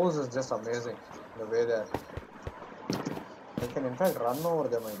 The cows is just amazing. The way they're. We can in fact run over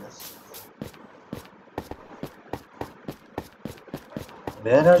them, I guess.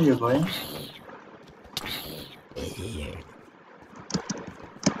 Where are you going?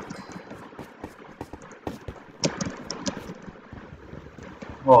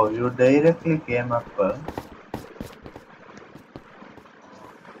 Oh, you directly came up.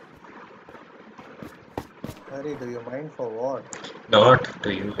 Hari, do you mind for what? Not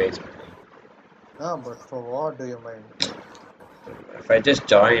to you guys. Ah, but for what do you mind? If I just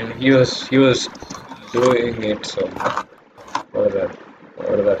join, he was doing it. So what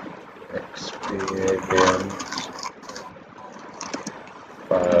are the experience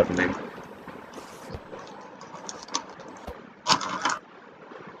farming?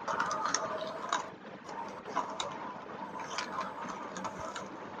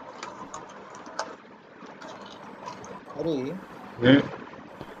 Hari, Hmm?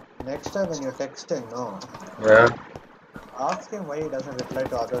 next time when you're texting, no, Yeah. ask him why he doesn't reply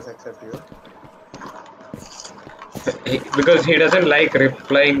to others except you. Because he doesn't like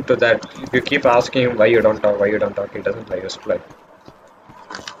replying to that. If you keep asking him why you don't talk, he doesn't like reply.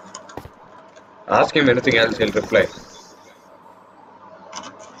 Ask him anything else, he'll reply.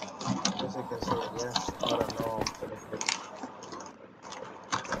 Guess you can say a yes or a no.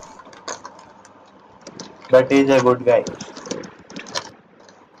 But he's a good guy.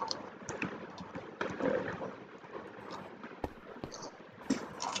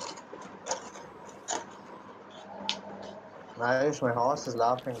 Ayush, Ayush, my horse is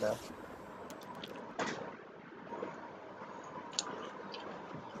laughing there.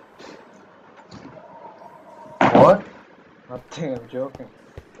 What? Nothing, I'm joking.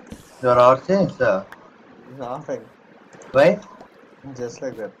 Your horse is? He's laughing. Why? Just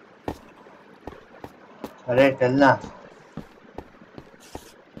like that. Alright, tell na.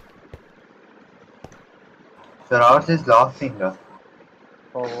 Your horse is laughing.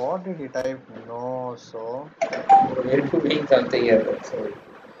 For what did he type? No, so. We're doing something here. So,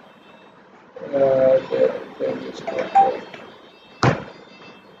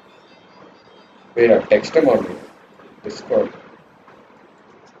 wait, I text him on Discord.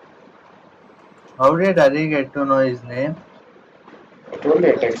 How did Ari get to know his name? I told you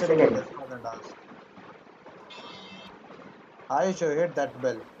I Texted texted him on him. Discord and asked. Ayush, you hit that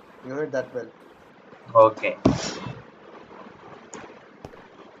bell. You hit that bell. Okay.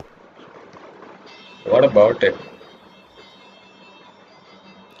 What about it?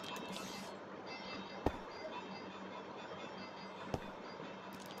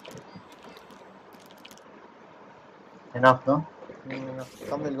 Enough, no?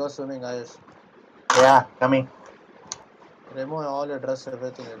 Come, we'll go swimming, Ayush. Yeah, coming. Remove all your dress,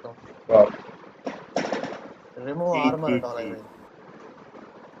 everything you come. Wow. Remove Cheat, armor and cheat, all, I cheat. mean.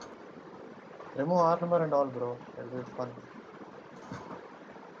 Remove armor and all, bro. It'll be fun.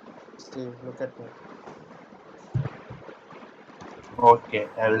 See, look at me. Okay,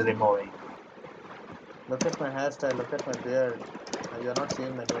 I will remove it. Look at my hairstyle, look at my beard. You're not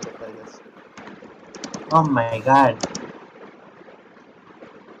seeing my new look, I guess. Oh my god.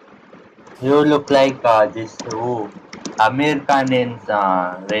 You look like this Amir Khan in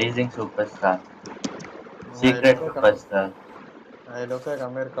Raising Superstar. I Secret look like Superstar. I look like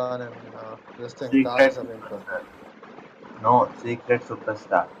Amir Khan and this thing, Taj Secret Sabeen Khan. Superstar. No, Secret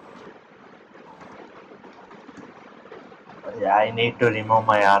Superstar. Yeah, I need to remove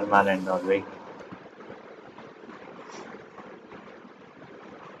my armor and all. Wait.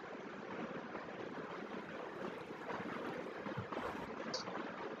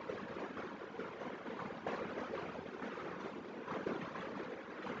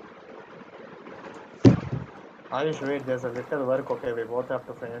 Ayush, wait, there's a little work. Okay, we both have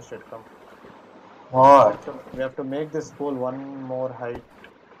to finish it. Come. What? We have to make this pool one more height.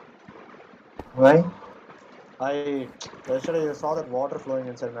 Why? Yesterday you saw that water flowing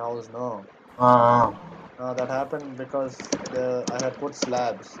inside my house, no? Uh, That happened because I had put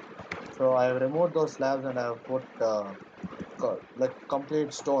slabs. So I have removed those slabs and I have put like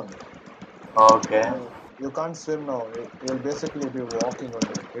complete stone. okay. So you can't swim now. You'll basically be walking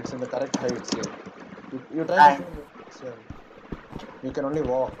only. It's in the correct height. See, you try to I, swim. You can't swim. You can only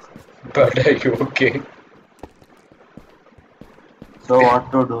walk. But are you okay? so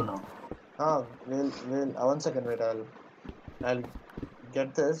what to do now? We'll. 1 second. Wait. I'll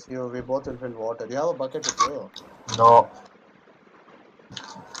get this. We both will fill water. You have a bucket with you. No. 1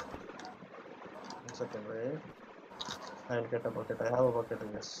 second. Wait. I'll get a bucket. I have a bucket.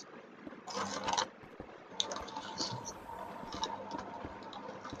 Yes.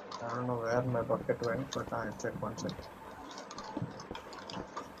 I don't know where my bucket went, but I'll check 1 second.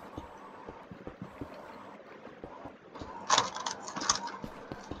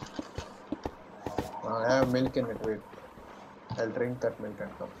 I have milk in it. Wait. I'll drink that milk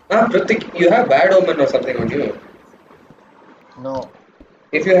and come. Pratik, you have bad omen or something on you. No.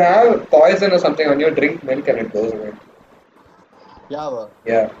 If you have poison or something on you, drink milk and it goes away. Yeah.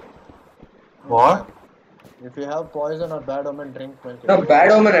 Yeah. What? If you have poison or bad omen, drink milk. No,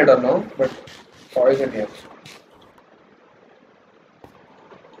 bad omen I don't know, but poison yes.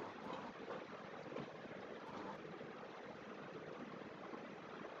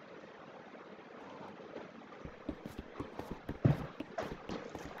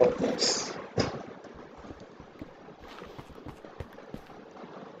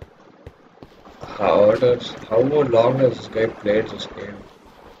 How long has this guy played this game?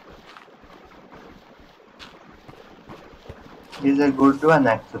 He's a good one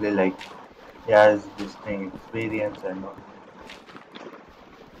actually, like he has this thing, experience and all.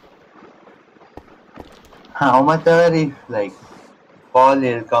 How much ever if like fall,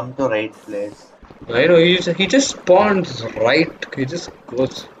 he'll come to right place. I know he just spawns right. He just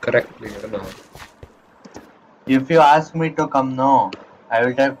goes correctly. I don't know. If you ask me to come, no, I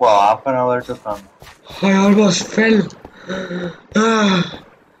will take half an hour to come. I almost fell.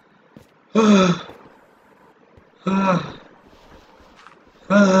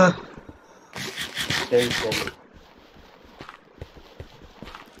 Stay steady.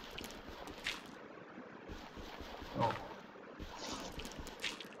 Oh,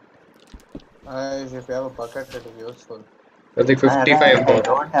 If you have a bucket, it is useful. I think Alright, 55 I more.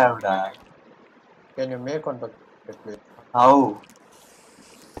 don't have that. Can you make one bucket, please? How?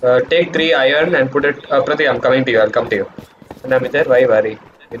 Take 3 iron and put it. Pratik, I'm coming to you. I'll come to you. And I'm there. Why worry?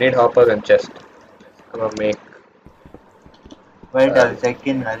 You need hoppers and chest. Come on, make. Wait, Uh, I'll check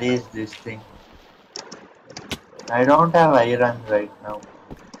in Ali's this thing. I don't have iron right now.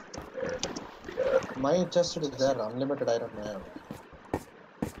 My chest is there. Unlimited iron I have.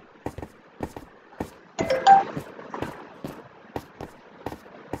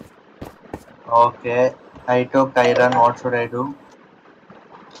 Okay, I took iron. What should I do?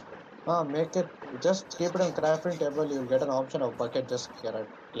 Make it. Just keep it on crafting table. You'll get an option of bucket. Just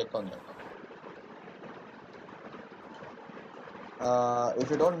click on that. If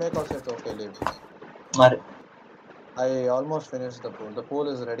you don't make also, it's okay. Leave. Mar- I almost finished the pool. The pool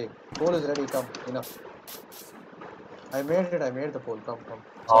is ready. Pool is ready. Come. Enough. I made it. I made the pool. Come. Come.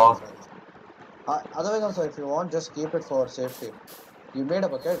 Sorry. oh, Sorry. Otherwise, also, if you want, just keep it for safety. You made a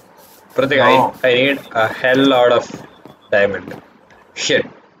bucket. Pratik, no. I need a hell lot of diamond. Shit.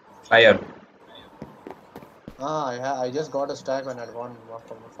 Iron. I just got a stack when I had one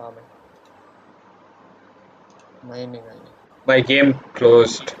from farming. Mining. I mean. My game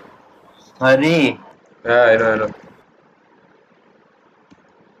closed. Hurry. Yeah, I know, I know.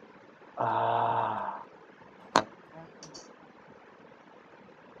 Ah,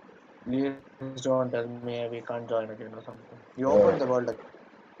 Please don't tell me we can't join again or something. You opened the world again.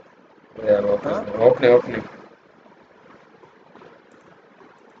 Yeah, I'm Huh? opening.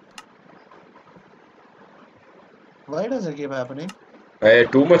 Why does it keep happening?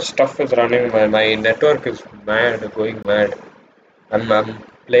 Too much stuff is running. My network is mad, going mad. I'm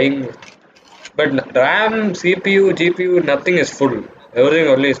playing, but RAM, CPU, GPU, nothing is full. Everything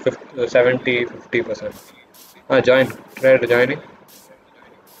only is 50, 70, 50%. Join. Try joining.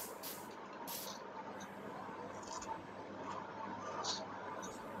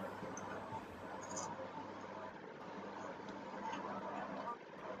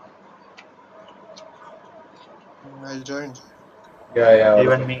 I joined. Yeah, all of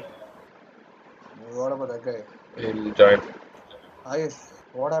even us. me. What about that guy? He'll join. Ayush,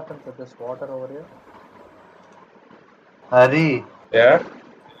 what happened to this water over here? Hurry. Yeah.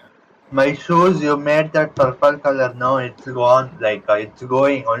 My shoes, you made that purple color. No, it's gone. Like, it's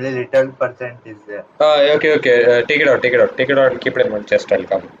going. Only little percent is there. Okay. Take it out, and keep it in one chest. I'll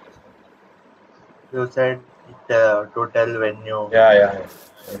come. You said it, to tell when you. Yeah.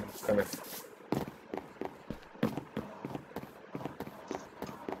 I'm coming.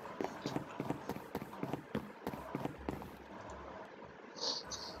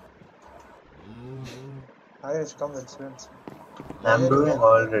 Ayush, come, let's swim. Why I'm are you doing down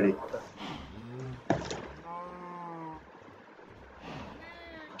there in the already. water?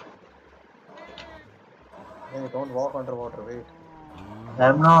 Hey, don't walk underwater, wait.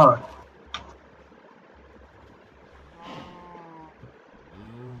 I'm not.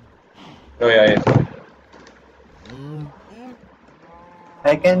 Oh yeah.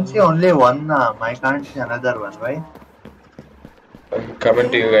 I can see only one arm. I can't see another one. Why? I'm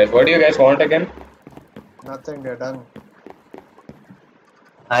coming to you guys. What do you guys want again? Nothing, they're done.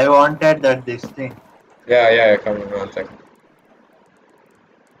 I wanted that this thing. Yeah. Come on, 1 second.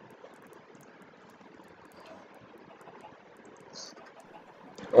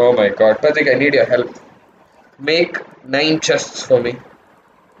 Oh my God, Pratik, I need your help. Make 9 chests for me.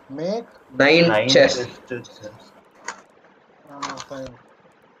 Make? 9 chests. Just. Fine.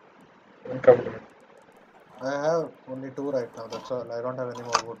 Come to me. I have only two right now, that's all. I don't have any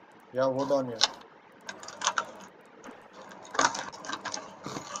more wood. You have wood on you.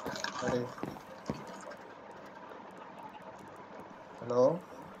 Ready? Hello?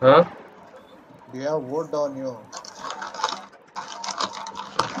 Huh? Do you have wood on you?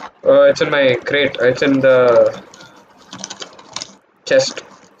 It's in my crate. It's in the chest.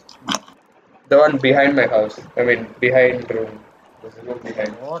 The one behind my house. I mean, behind room. There's a room behind.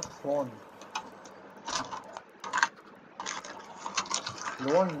 What phone? You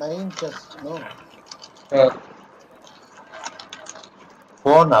want 9 chests? No. Uh,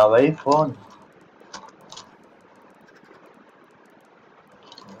 Phone, why phone?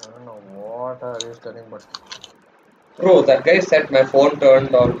 I don't know what are you telling, but Bro, that guy said my phone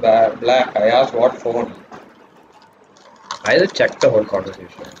turned on black. I asked what phone. I'll check the whole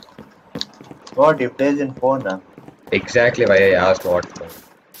conversation. What? It plays in phone, Exactly why I asked what phone.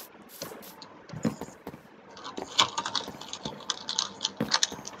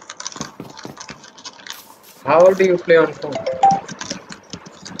 How do you play on phone?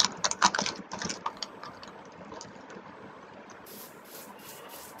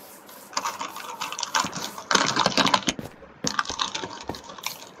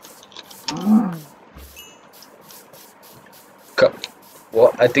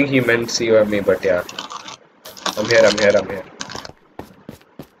 What? I think he meant you or me, but yeah. I'm here, I'm here, I'm here.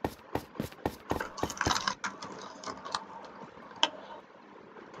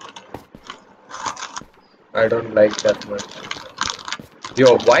 I don't like that much.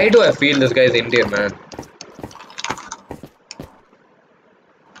 Yo, why do I feel this guy is Indian, man?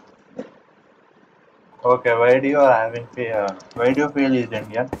 Okay, why do you feel he's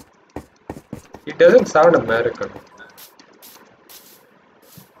Indian? He doesn't sound American.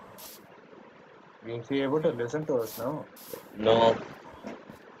 Is he able to listen to us now? No.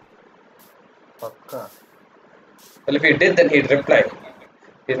 Pakka. Well, if he did, then he'd reply.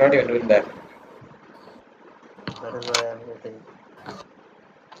 He's not even doing that. That is why I'm getting.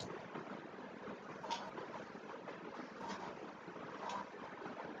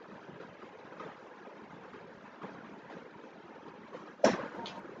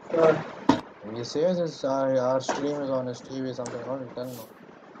 When he says our stream is on his TV, something wrong, you tell no.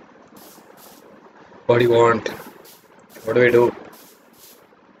 What do you want? What do we do?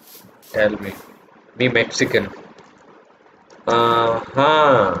 Tell me. Me Mexican.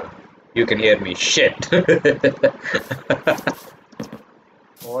 Uh-huh. You can hear me. Shit.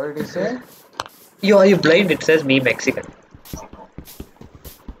 What did he say? Yo, are you blind? It says me Mexican.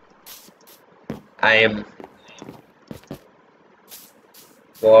 I am.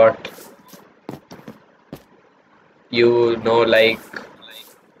 What? You know, like.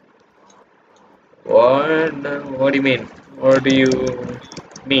 What? What do you mean? What do you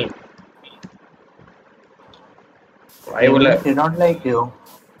mean? Why He will I? means he don't like you.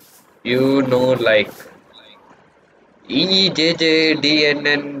 You know, like. E J J D N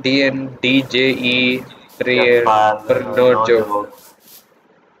N D N D J E prayer for no No joke. joke.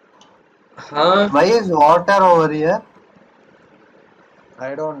 Huh? Why is water over here?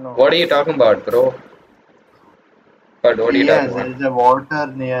 I don't know. What are you talking about, bro? But what are you talking Yes, about? there is a water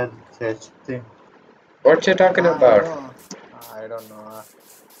near chest thing. What you talking I about? don't. I don't know.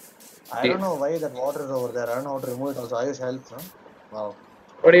 I You- don't know why that water is over there. I don't know how to remove it. Also, Ayush help, huh? Wow.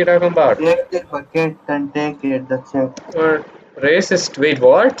 What are you talking about? Take the bucket and take it. That's it. What? Racist? Wait,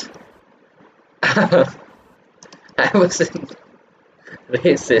 what? I wasn't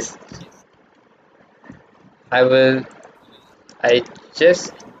racist. I will. I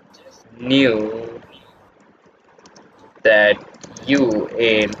just knew that you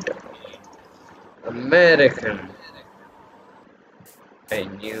ain't American. I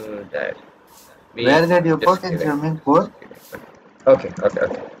knew that. Me. Where did you Just put in kidding. swimming pool? Okay, okay,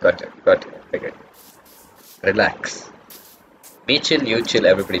 okay. Got it, got it. Okay. Relax. Me chill, you chill,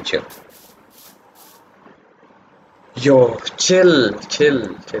 everybody chill. Yo, chill,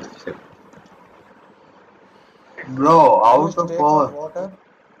 chill, chill, chill. Bro, Ayush, out of take out 4. water.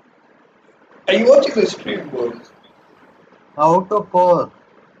 Are you watching the stream, bro? Out of 4.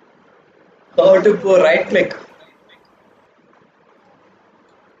 How to go right click?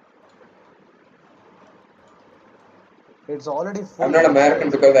 It's already I'm full. not That's American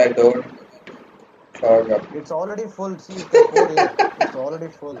why. because I don't clog up. It's already full. See, you can pour here. It's already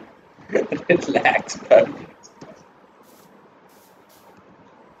full. Relax, buddy.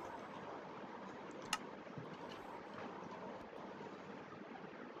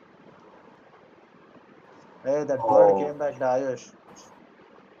 Hey, that bird Oh. came back to Ayush.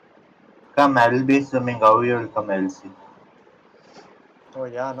 Come, I'll be swimming. How you will come, I'll see. Oh,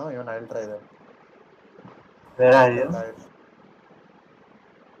 yeah, no, even I'll try that. Where are Wait, you? Ayush.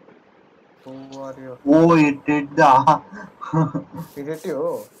 Who are you? Oh, it did the. He hit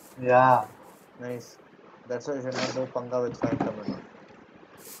you. Yeah. Nice. That's why you should not do Panga with Phantom and all.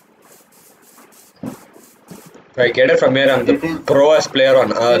 If I get it from here, I'm the It is. proest player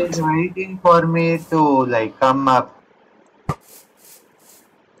on It is earth. waiting for me to like come up.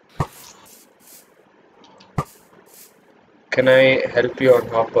 Can I help you on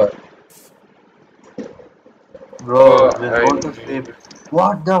Hopper? Bro, just I go to sleep.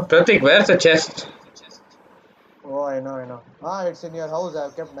 What the? Pratik, where's the chest? Oh, I know, I know. Ah, it's in your house.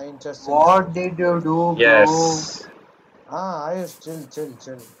 I've kept 9 chests in your What house. did you do, bro? Yes. Ah, Ayush, chill, chill,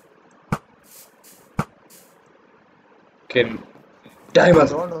 chill. Can diamond.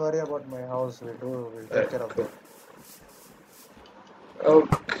 Don't worry about my house. We'll take care of Cool. that.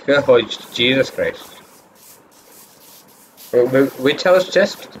 Okay. Oh, Jesus Christ. Which house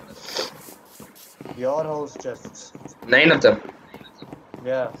chest? Your house chests. 9 of them.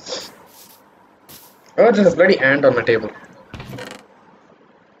 Yeah. Oh, there's a bloody ant on my table.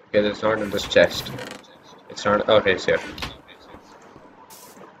 Okay, it's not in this chest. It's not. Okay, it's here.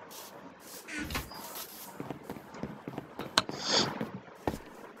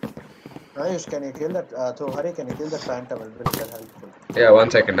 Ayush, can you kill that? So hurry, can you kill that phantom? It'll be a little helpful. Yeah,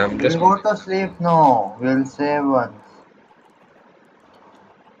 1 second. I'm We'll just. go to sleep. No, we'll save once.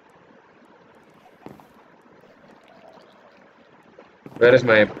 Where is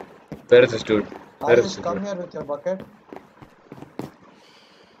my? Where is this dude? Where is Ayush, this come dude? here with your bucket.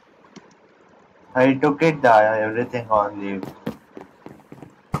 I took it. Everything on leave.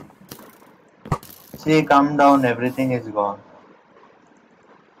 See, come down. Everything is gone.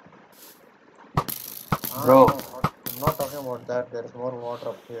 Bro, No, I'm not talking about that. There is more water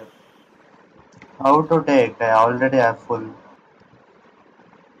up here. how to take? I already have full.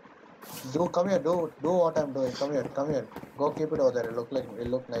 Do come here. Do what I'm doing. Come here. Come here. Go keep it over there. It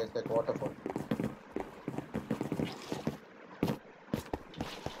look nice like waterfall.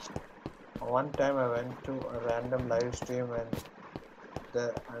 One time I went to a random live stream and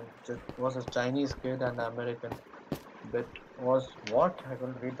it was a Chinese kid and American. Bit was what? I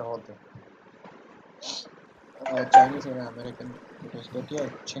couldn't read the whole thing. Chinese and American. It was get your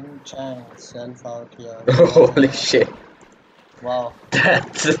ching chang self out here. Holy Wow. shit! Wow.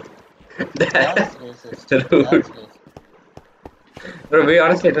 That's That's that's racist. rude. That's racist. Bro, we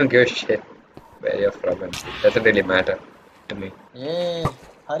honestly don't give a shit where you're from, and it doesn't really matter to me. Hey,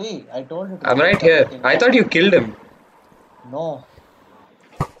 hurry! I told you to I'm keep right it up here. until I now. thought you killed him. No.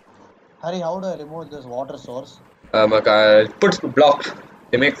 Hurry, how do I remove this water source? Puts blocks.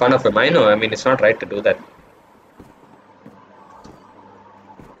 They make fun of him. I know. I mean, it's not right to do that.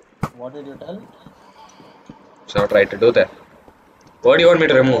 What did you tell? It's not right to do that. What do you want me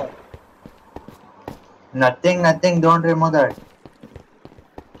to remove? What? Nothing, nothing. Don't remove that.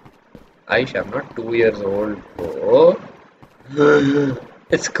 Aisha, I'm not 2 years old, bro.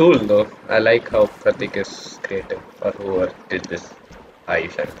 It's cool though. I like how Pratik is creative, or whoever did this.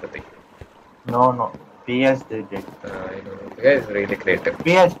 Aisha and Pratik. No, no. PS did it. I know. The guy is really creative.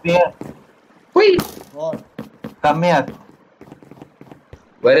 PS. Whee! What? Come here.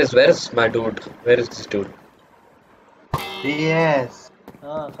 Where is my dude? Where is this dude? PS.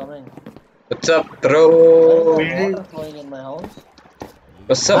 Coming. What's up, Why is bro? there water flowing in my house?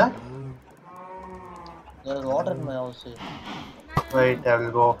 What's Huh? up? There is water in my house. See. Wait, I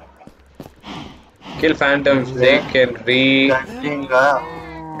will go. Kill phantoms. They Where? can That thing,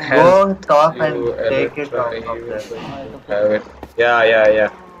 help go top and you ever take it try out of even there. when I you took it. have it. Yeah.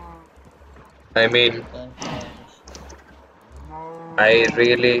 I mean, Thank you, Ayush. I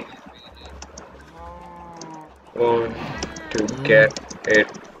really want to get it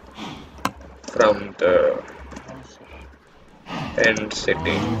from the Oh shit. end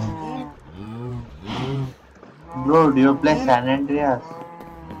city. Bro, do you play San Andreas?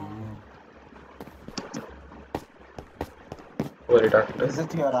 What are you talking Is to?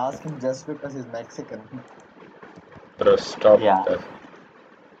 it you're asking just because he's Mexican? Bro, stop Yeah. that.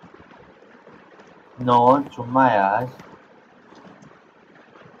 No, chumma yaar.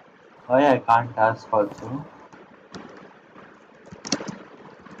 Oh yeah, I can't ask also.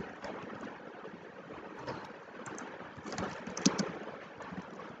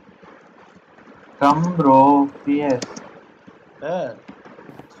 Come bro, PS. Where?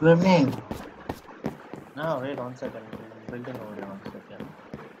 Swimming. No, wait 1 second. Building over here 1 second.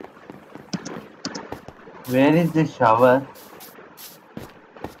 Where is the shower?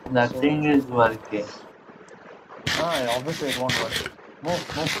 Nothing So, is working. obviously it won't work. Move.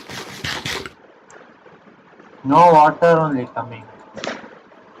 No water only coming.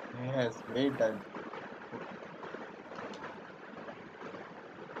 Yes, wait.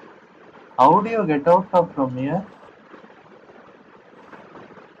 How do you get out of from here?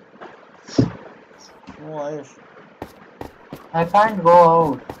 Oh, Ayush. I can't go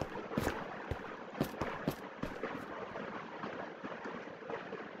out.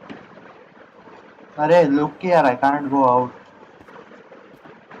 Arey, look here, I can't go out.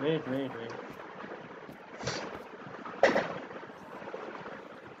 Wait.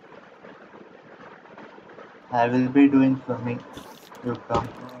 I will be doing swimming. You come.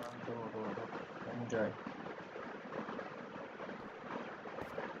 Do. Enjoy.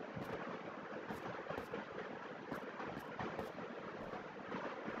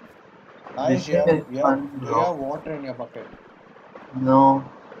 This Ayush, shit is fun, do you bro. have water in your bucket? No.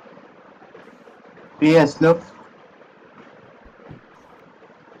 PS, look.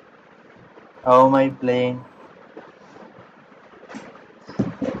 How am I playing?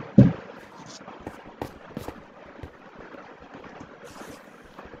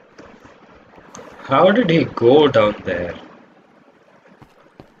 How did he go down there?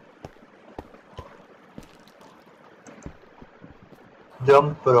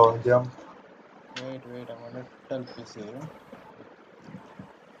 Jump, bro, jump. Wait. I'm gonna tell PC.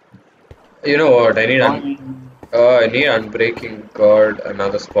 You know what? Boing. I need unbreaking guard,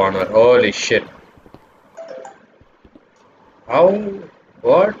 another spawner. Holy shit! How?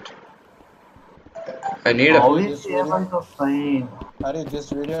 What? I need a. How Hari, is this he able video, to find Hari, this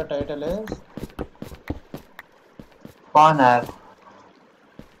video title is spawner?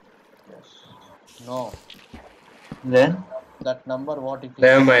 yes. No, Then that number what it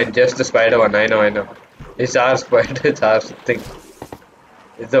Never is. mind, just the spider one. I know, I know. It's our spider. It's our thing.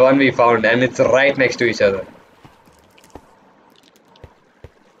 It's the one we found, and it's right next to each other.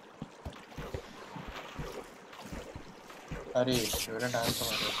 Hari, you didn't answer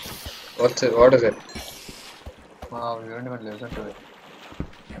my question. What's it? What is it? Wow, you didn't even listen to it.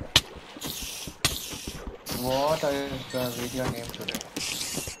 What is the video name today?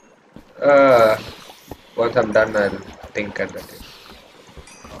 Uh, Once I'm done, I'll think and let you.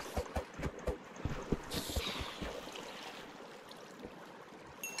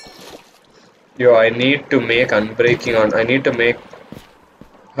 Yo, I need to make unbreaking on. I need to make.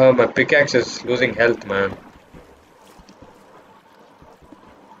 My pickaxe is losing health, man.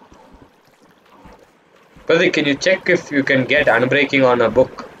 Pratik, can you check if you can get unbreaking on a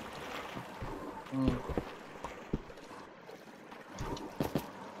book? Hmm.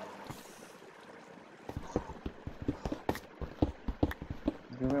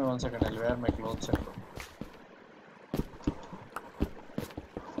 Give me 1 second, I'll wear my clothes and go.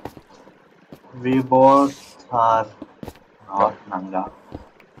 we both are not Nanga.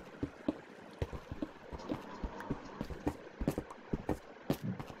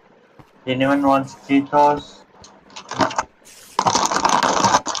 Anyone wants Cheetos?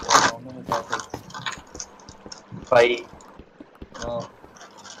 How many packets? 5. No,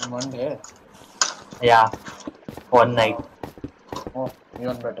 in 1 day. Yeah, one night. Wow. Oh,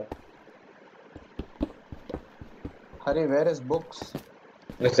 even better. Hari, where is books?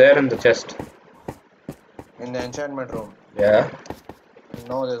 It's there in the chest. In the enchantment room. Yeah.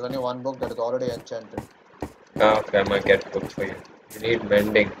 No, there's only one book that is already enchanted. Okay, I might get books for you. You need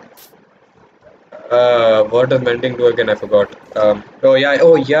mending. What does mending do again? I forgot. Oh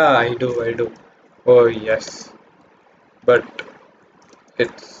yeah, I do. Oh yes, but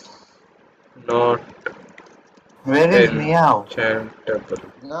it's not Where is Meow? enchantable.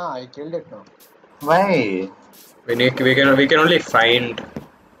 Nah, I killed it now. Why? We can only find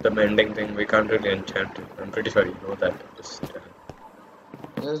the mending thing. We can't really enchant it. I'm pretty sure you know that. Just,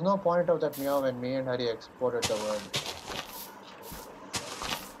 There's no point of that meow when me and Hari exported the world.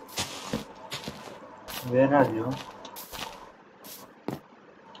 Where are you?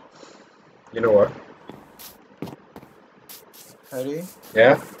 you know what? Hari,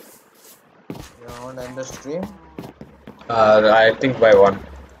 Yeah. you want to end the stream? I think by one.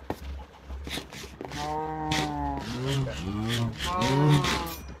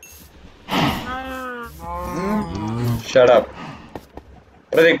 Shut up.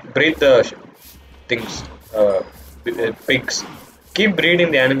 Pratik, breed the things. Pigs. Keep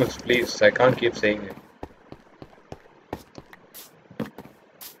breeding the animals, please. I can't keep saying it.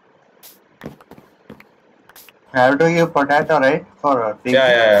 I have to give potato, right? For a pig.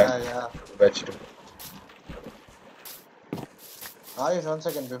 Yeah. Vegetable. Ayush, 1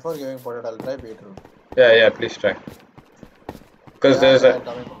 second. Before giving potato, I'll try beetroot. Yeah, please try. Because there's I'm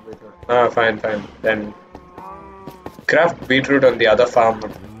coming for beetroot. fine. Then craft beetroot on the other farm,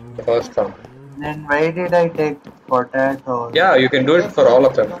 the first farm. Then why did I take potatoes? Yeah, you can do it for all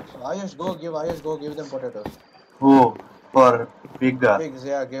of them. Ayush, go give them potatoes. Who? For bigger. Pigs,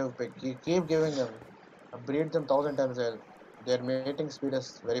 yeah, give pig. Keep giving them. Breed them 1,000 times. Their mating speed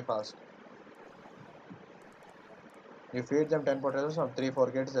is very fast. You feed them 10 potatoes from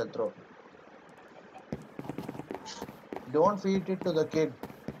 3-4 kids, they'll throw. Don't feed it to the kid.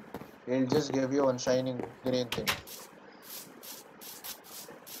 He'll just give you one shining green thing.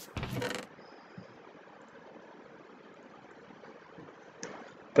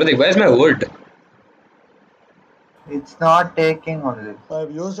 Pratik, where's my wood? It's not taking only.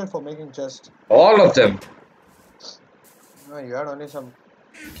 I've used it for making chest. All of them. No, you had only some.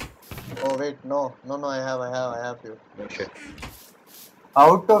 Oh wait, no, I have few. Oh shit.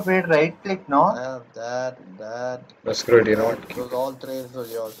 Out of it, right click, no? I have that. No, screw it, you know what? Those all three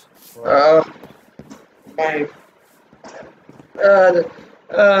those yours. Fine.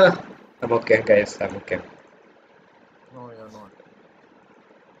 Uh, I'm okay, guys. I'm okay. No, you're not.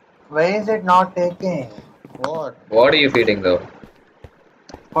 Why is it not taking? What? What are you feeding though?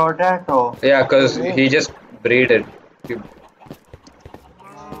 Potato. Yeah, because he just breeded.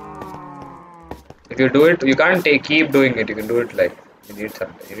 If you do it, you can't keep doing it. You can do it like you need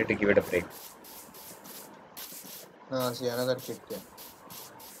something. You need to give it a break. See another kid came.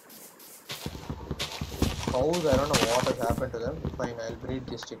 Cows, I don't know what has happened to them. Fine, I'll breed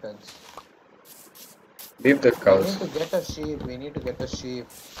these chickens. Leave the We cows. need to get a sheep. We need to get a sheep.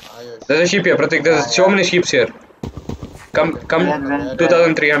 Ayush. There's a sheep here, Pratik. There's Yeah, so yeah. many sheep here. Come, Okay, come. Where, from where, where?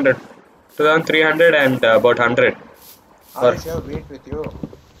 where? 2,300. 2,300 and about 100. Or Ayush, you have wheat with you.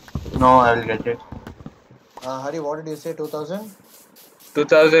 No, I will get it. Hari, what did you say? 2000?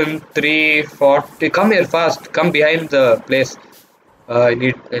 2,340. Come here fast. Come behind the place. I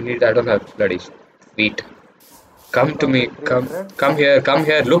don't have bloody feet. Come to me. Come, 2300? come here. Come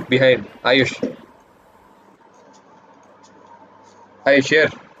here. Look behind. Ayush. Ayush, here.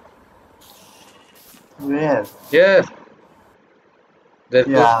 Where? Here.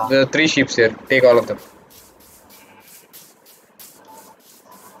 Yeah. There are three sheep here. Take all of them.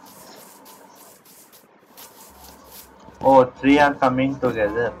 Oh, three are coming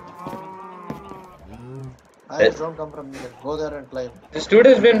together. Ayush, don't come from here. Go there and climb. This dude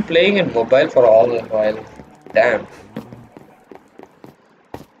has been playing in mobile for all a while. Damn.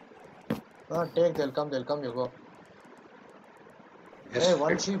 Take, they'll come, you go. Yes. Hey,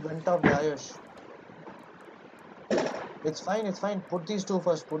 one sheep went off the Ayush. It's fine. Put these two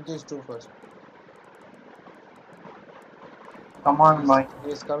first. Put these two first. Come on, boy.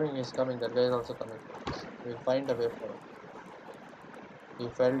 He's coming. That guy is also coming. We'll find a way for him. He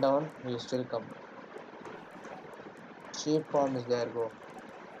fell down. He'll still come. Sheep farm is there. Go.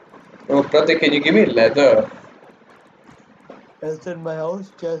 Oh, Pratik, can you give me leather? It's in my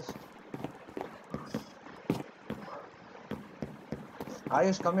house. Chest.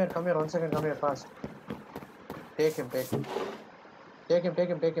 Ayush, come here. 1 second. Come here fast. Take him. Take him.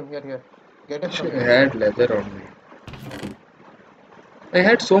 Here. Get him from I here. had leather on me. I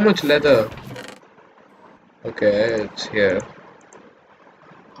had so much leather. Okay, it's here.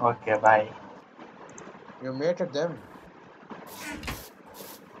 Okay, bye. You mated them.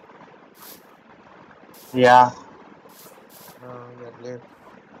 Yeah. That late.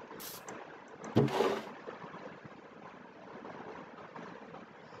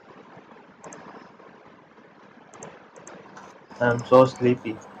 I'm so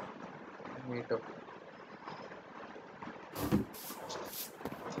sleepy. Me too.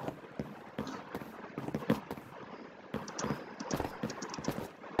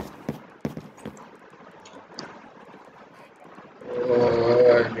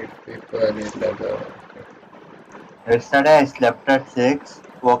 Oh, I need paper, I need leather. Yesterday I slept at 6,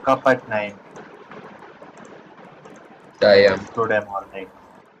 woke up at 9. Damn. Today morning.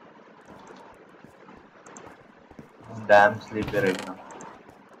 I'm damn sleepy right now.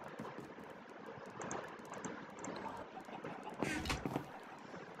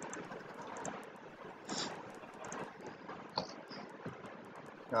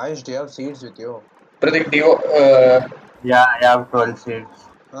 Ayush, do you have seeds with you? Pratik, do you, Yeah, I have 12 seats.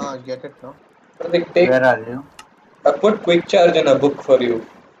 Get it now. Pratik, take, Where are you? put quick charge in a book for you,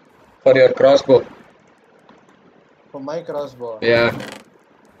 for your crossbow. For my crossbow. Yeah.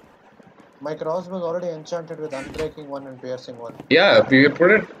 My crossbow is already enchanted with unbreaking 1 and piercing 1. Yeah, you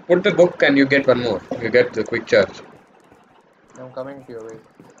put the book and you get one more. You get the quick charge. I'm coming to you, wait.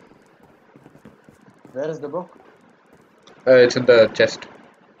 Where is the book? It's in the chest.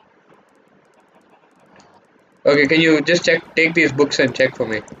 Okay, can you just take these books and check for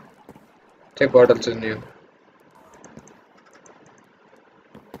me? Check what else is new.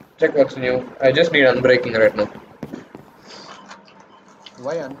 Check what's new. I just need unbreaking right now.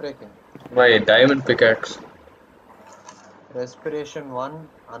 Why unbreaking? My diamond pickaxe. Respiration 1,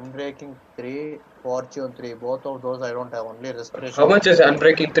 unbreaking 3, fortune 3. Both of those I don't have, only How respiration much 1. is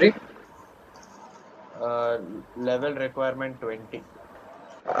unbreaking 3? Uh, Level requirement 20.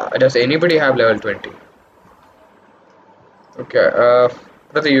 Does anybody have level 20? Okay,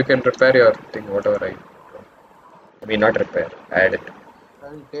 brother, you can repair your thing, whatever I mean, not repair, add it.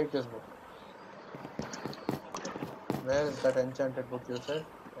 I'll take this book. Where is that enchanted book you said?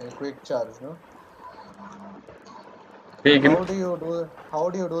 A quick charge, no? Can you give me, How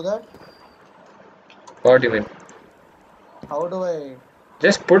do you do that? what do you mean? How do I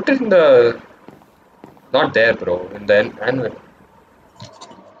Just put it in the, not there, bro, in the anvil.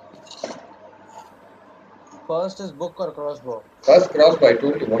 first is book or crossbow? First crossbow, I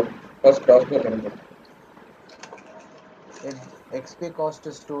told you what. First crossbow, then book. It XP cost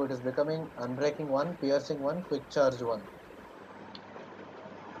is 2. It is becoming unbreaking 1, piercing 1, quick charge 1.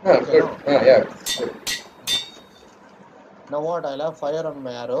 Ah, Okay, good. no. Ah, yeah. Good. Now what? I'll have fire on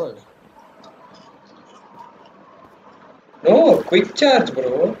my arrows. No, quick charge,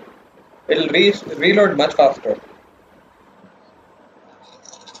 bro. It'll reload much faster.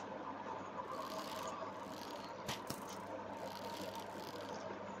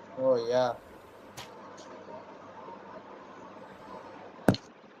 Oh yeah.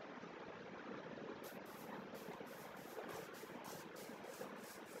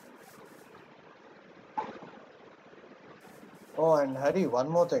 and Harry, one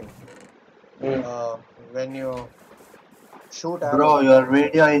more thing. Hmm. When you shoot arrows Bro, at your monsters,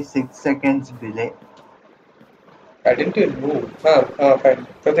 video is 6 seconds delay. I didn't even move. Fine.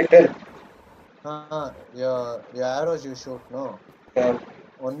 Pratik, tell. your arrows you shoot, no. Uh,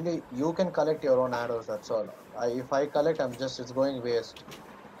 Only you can collect your own arrows. That's all. If I collect, it's going waste.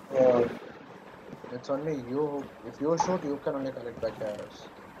 uh, It's only you. If you shoot, you can only collect back arrows.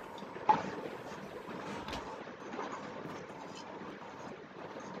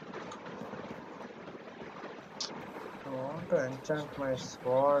 I want to enchant my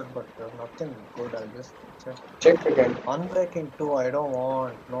sword, but there's nothing good. I'll just check. check again. Unbreaking 2, I don't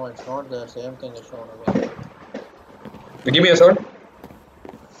want. No, it's not the same thing as shown again. Give me a sword.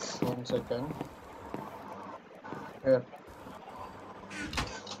 1 second. Here.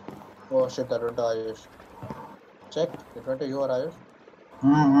 Oh shit, that went to Ayush. Check. It went to you or Ayush?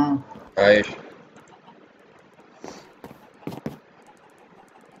 Mm-hmm. Aish.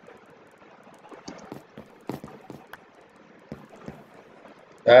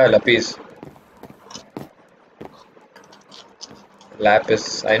 Lapis.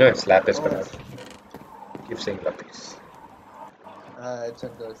 Lapis. I know it's lapis, Oh, but I keep saying lapis. it's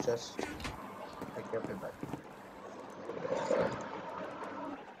in the chest. I kept it back.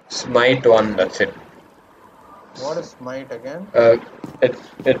 Smite one. That's it. What is smite again?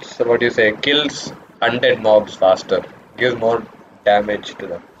 It's what do you say? Kills undead mobs faster. Gives more damage to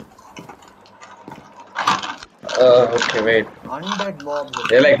them. Okay, wait. Undead mobs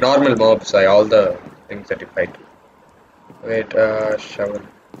They're again. like normal mobs. All the things that you fight. Wait. Shovel.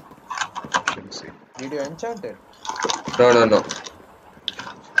 Shouldn't see. Did you enchant it? No, no, no.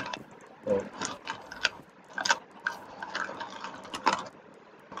 Oh.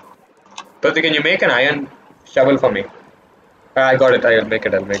 Pratik, can you make an iron shovel for me? I got it. I'll make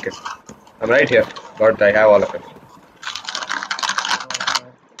it. I'll make it. I'm right here. Got it. I have all of it. Okay.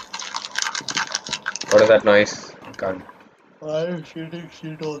 What is that noise? I can't. I'm shooting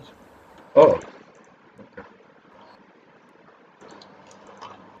Cheetos. Oh.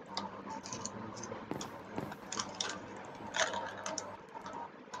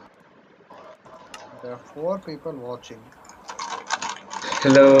 There are 4 people watching.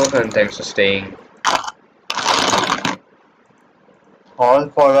 Hello, and thanks for staying. All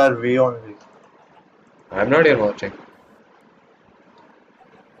for our V only. I'm not even watching.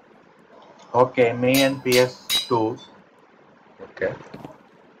 Okay, me and PS2. Okay.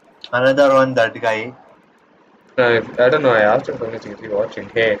 Another one, that guy. I don't know. I asked him for anything. Is he watching?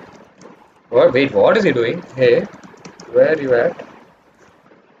 Hey. What? Wait. What is he doing? Hey. Where are you at?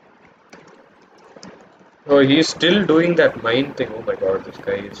 Oh, he's still doing that mine thing. Oh my god, this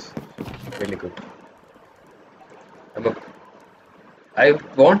guy is really good. I'm a, I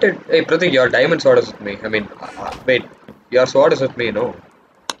wanted. Hey, Pratik, your diamond sword is with me. I mean, wait. Your sword is with me, no?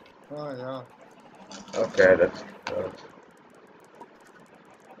 Oh yeah. Okay, that's.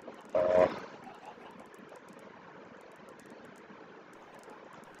 Uh,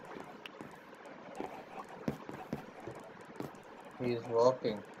 He's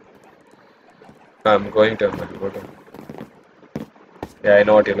walking. I'm going to. I'll go to. Yeah, I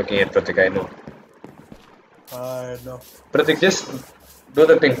know what you're looking at, Pratik. I know. I know. Pratik, just do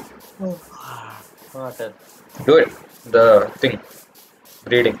the thing. Not it. Do it. The thing.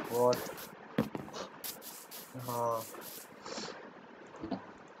 Breeding. What? Uh,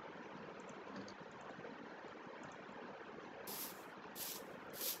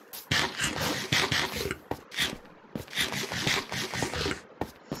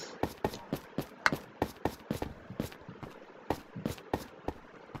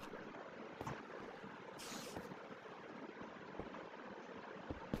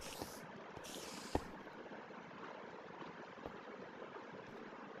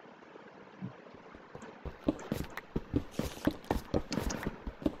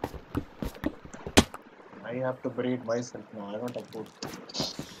 I have to breed myself now. I don't have food.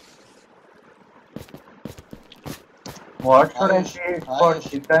 What should I Ayush, say for Ayush,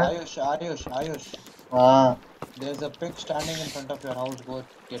 chicken? Ayush. Ah, There's a pig standing in front of your house. Go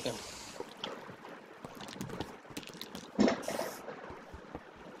get him.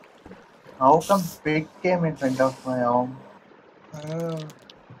 how come pig came in front of my home? Uh,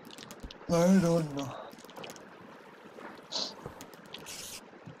 I don't know.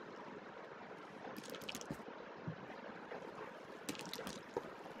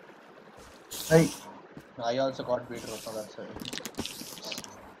 Hey, I also got beetroot, so that's it.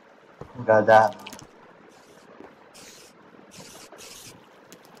 Gada.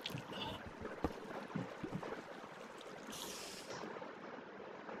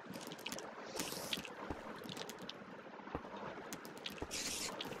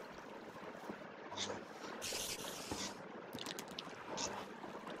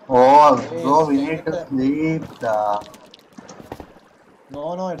 Oh, Hey, bro, we need to skeleton. sleep.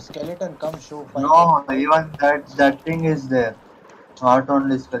 No, it's skeleton. Come, show, fight it. No, even that thing is there. Not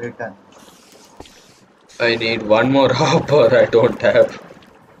only skeleton. I need one more hopper. I don't have.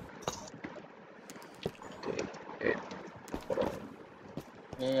 Okay.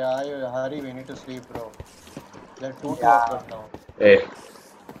 Hey, hurry, we need to sleep, bro. There are two of Yeah. them now. Hey,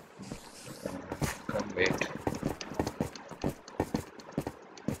 can't wait.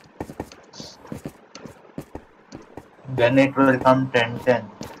 Then it will come 10-10.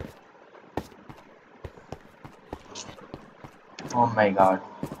 Oh my god.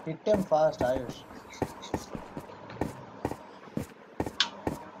 Hit him fast, Ayush.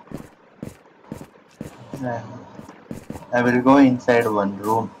 Then I will go inside one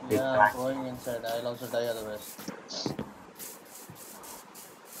room. Take Yeah, I'm time. going inside. I'll also die otherwise.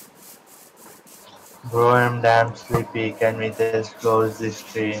 Bro, I'm damn sleepy. Can we just close this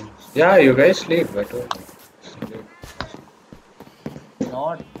stream? Yeah, you guys sleep. I told you. Sleep.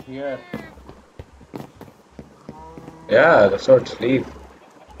 Not here. Yeah, that's what sleep.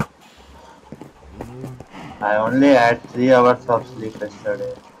 I only had 3 hours of sleep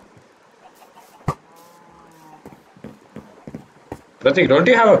yesterday. Pratik, don't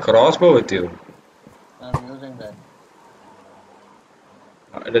you have a crossbow with you? I'm using that.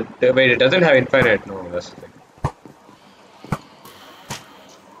 Wait, it doesn't have infinite. No, that's the thing.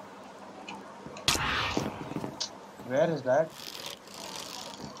 Where is that?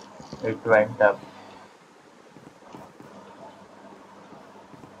 It went up.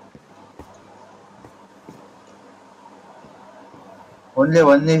 Only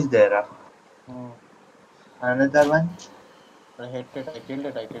one is there. Hmm. Another one? I hit it. I killed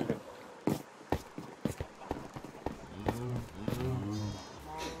it. I killed it.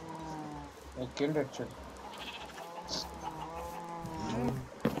 I killed it, shit.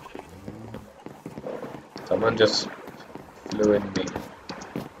 Someone just flew in me.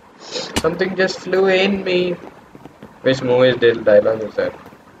 Something just flew in me. Which movie's dialogue is that?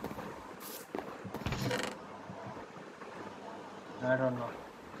 I don't know.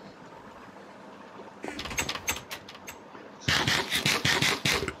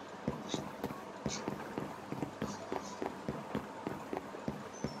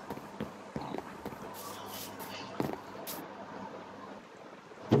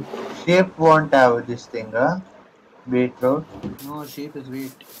 Sheep won't have this thing, beetroot. No, sheep is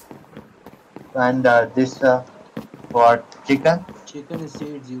wheat. And this, what, chicken? Chicken is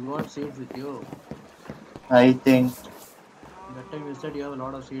seeds. You got seeds with you. I think That time you said you have a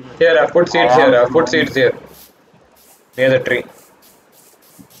lot of seeds with Here, you. I've put I seeds here. have I've put one. seeds here. Near the tree.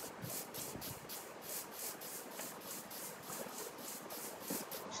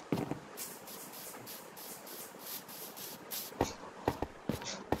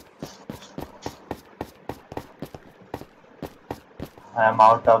 I am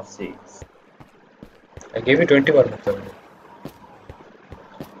out of seeds. I gave you 21 of them.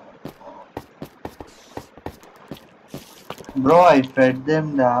 Bro, I fed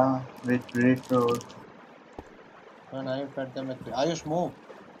them with beetroot. When I fed them with. Ayush, move.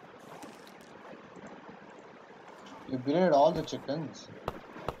 You breed all the chickens.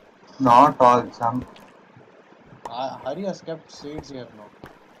 Not all, some. Hari has kept seeds here now.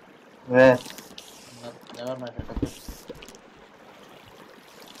 Where? Never mind. I took it.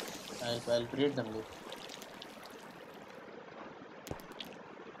 I'll breed them, Lee.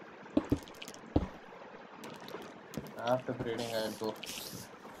 After breeding, I'll go.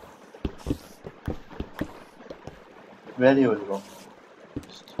 Where you will go?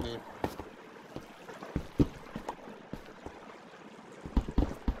 Sleep.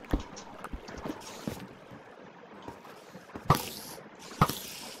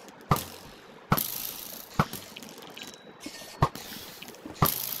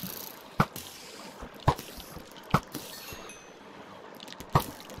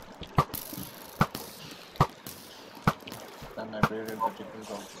 Then I breeded the chickens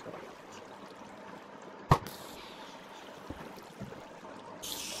also.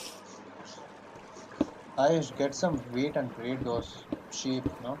 Ayush, get some wheat and breed those sheep,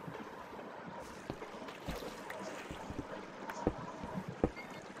 no?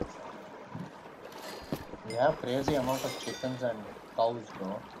 We have crazy amount of chickens and cows,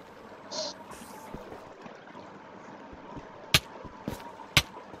 bro.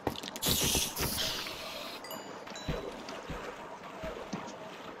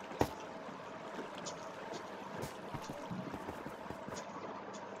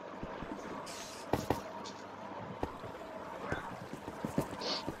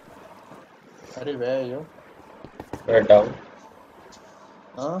 Hari, where are you? Right down.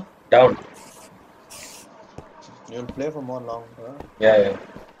 Huh? Down. You'll play for more longer. Yeah, yeah.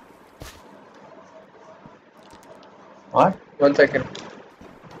 What? 1 second.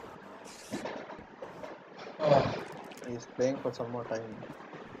 He's playing for some more time.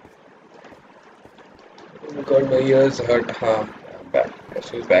 Oh my god, my ears hurt. Huh. I'm back. Guess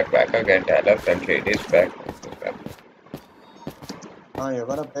who's back again? Tyler, then Katie's back. Who's back? You're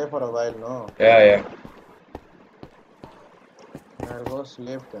gonna play for a while, no? Yeah, yeah. I'll go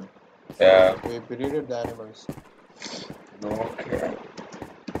sleep then. Yeah. We breeded the animals. Okay.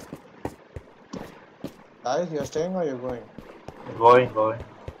 Guys, you're staying or you're going? Going.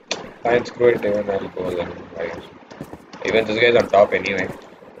 Fine, screw it, even I'll go then. I guess. Even this guy's on top anyway.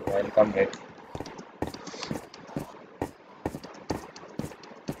 I'll come late.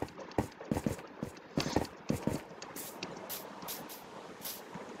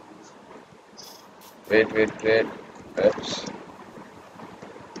 Wait. Let's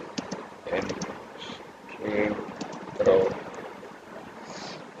stream throw.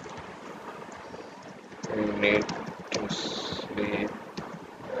 You need to sleep.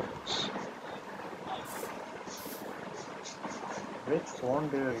 Which phone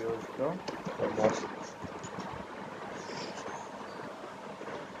do you use, bro? Almost.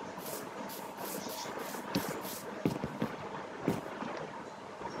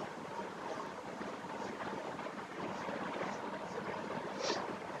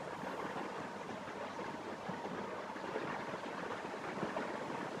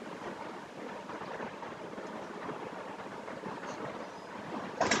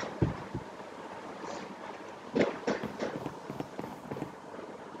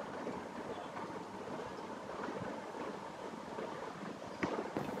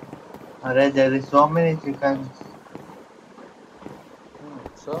 Alright, there is so many chickens.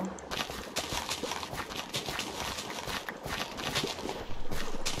 So?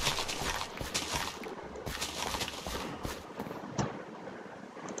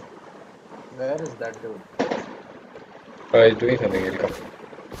 Where is that dude? Oh, he's doing something. He'll come.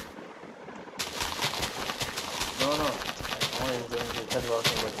 No. I know he's doing research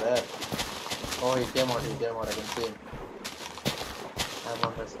working, but where? Oh, he came out, I can see him. I'm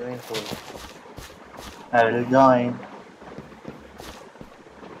on the swimming pool. I will join.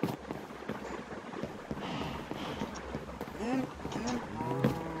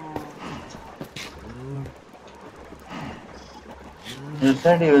 You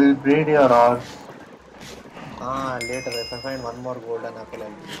said you will breed your horse. Later, if I find one more golden apple,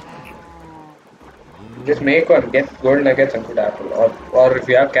 I'll breed. Just make one. Get gold nuggets and put apple. Or if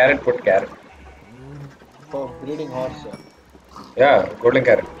you have carrot, put carrot. For breeding horse, Yeah, golden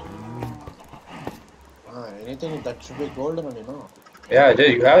carrot. anything that should be golden only, no? Yeah,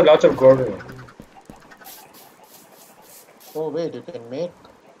 you have lots of gold. Oh, wait, you can make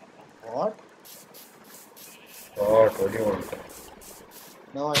what? Oh, told you one.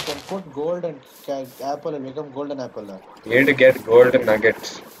 Now I can put gold and apple and become golden apple. You need to get golden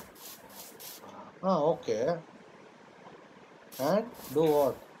nuggets. Okay. And do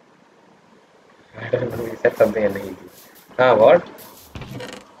what? I don't know. You said something and he. What?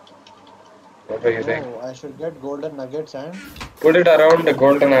 What were you saying? No, I should get golden nuggets and Put it around the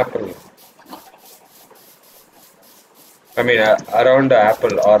golden apple. I mean, around the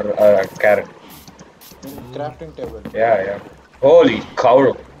apple or carrot. in crafting table. Yeah. Holy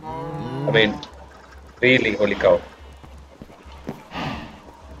cow. I mean, really, holy cow.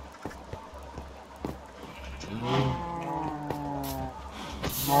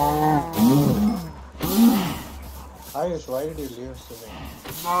 Ayush, why did you leave swimming?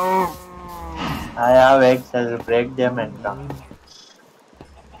 I have eggs, I will break them and come.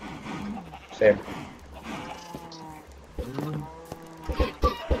 Same.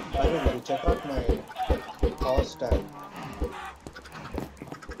 Ayush, did you check out my horse stand?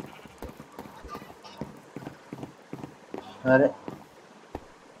 Alright.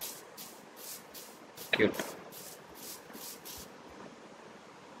 Cute.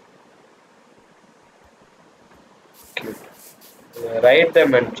 Write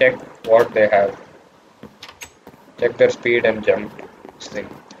them and check what they have. Check their speed and jump. Thing.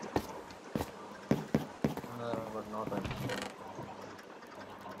 But no time.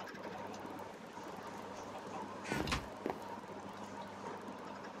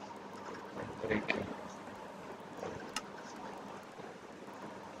 Very cute.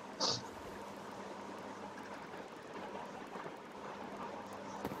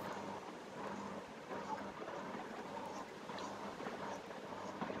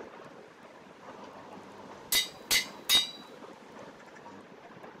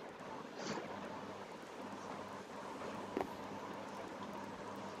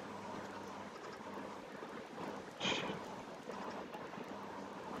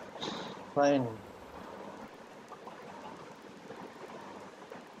 Fine.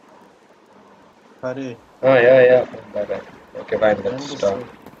 Hurry. Oh, yeah. Bye. Okay, fine. Let's End this start.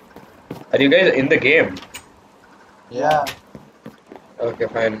 shit. Are you guys in the game? Yeah. Okay,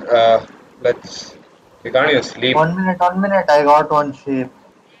 fine. Let's. We can't even sleep. 1 minute. I got one sheep.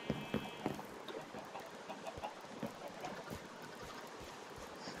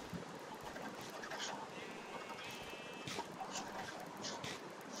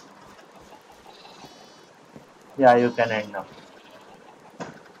 Yeah, you can end now.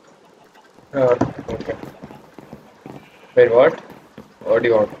 Okay. Wait, what? What do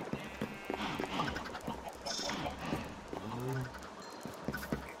you want?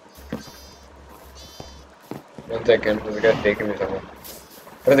 One second. This guy's taking me somewhere.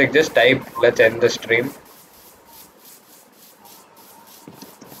 Pratik, just type. Let's end the stream.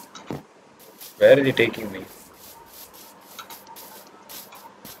 Where is he taking me?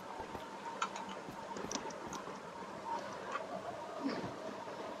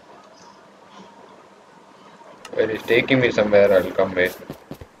 Where he's taking me somewhere, I'll come wait.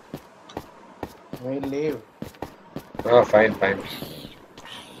 We'll leave. Oh, fine.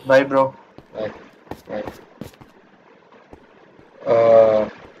 Bye, bro. Bye. Bye. Uh,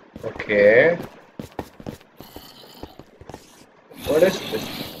 okay. What is this?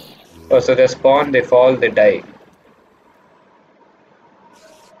 Oh, so they spawn, they fall, they die.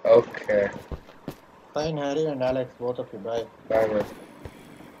 Okay. Fine, Harry and Alex, both of you. Bye. Bye, man.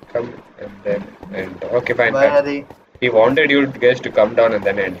 Come and then end. Okay, fine. Bye, Hari. He wanted you guys to come down and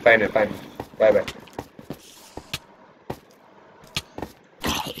then end. Fine. Bye.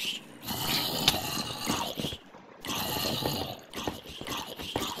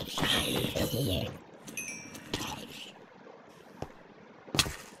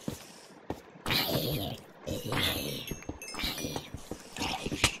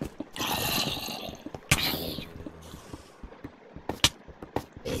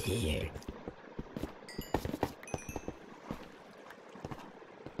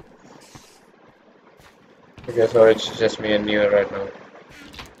 Okay, so it's just me and you right now.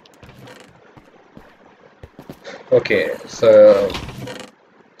 Okay, so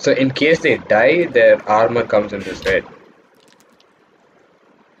in case they die, their armor comes in this red.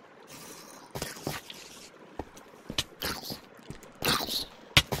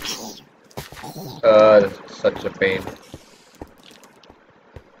 Such a pain.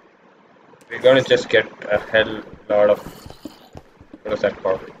 We're gonna just get a hell lot of what is that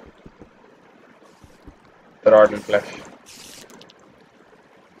called? Rotten flesh.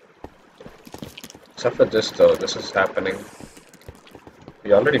 Except for this though, this is happening.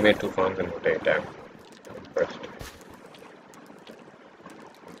 We already made 2 farms in the daytime. I'm impressed.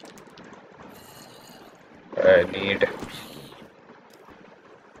 I need.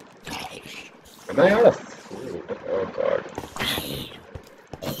 Am I out of food? Oh god.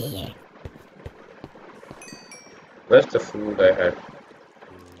 Where's the food I had?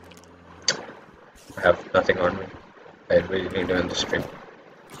 I have nothing on me. I really need to end the stream.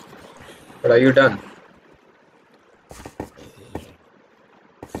 But are you done?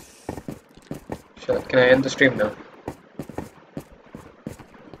 Sure. Can I end the stream now?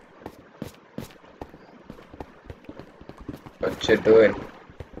 What you doing?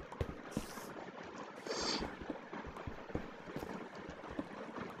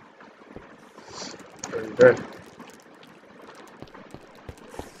 What are you doing?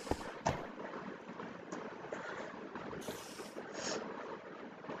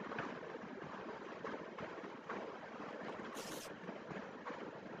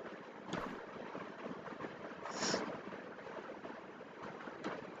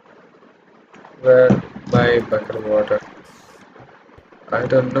 Where my bucket of water? I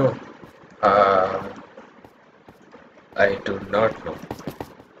don't know. I do not know.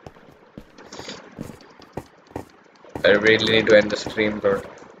 I really need to end the stream, bro.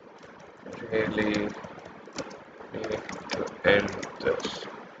 Really need to end this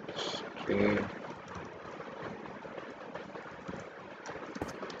stream.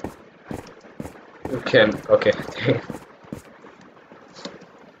 You can. Okay.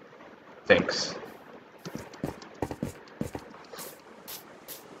 Thanks.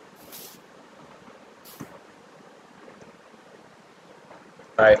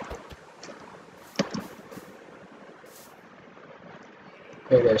 Bye.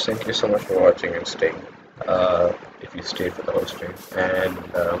 Hey guys, thank you so much for watching and staying. If you stayed for the whole stream, and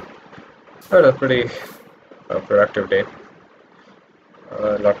had a pretty productive day.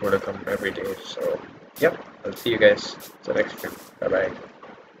 A lot more to come every day. So, yep. I'll see you guys in the next stream. Bye bye.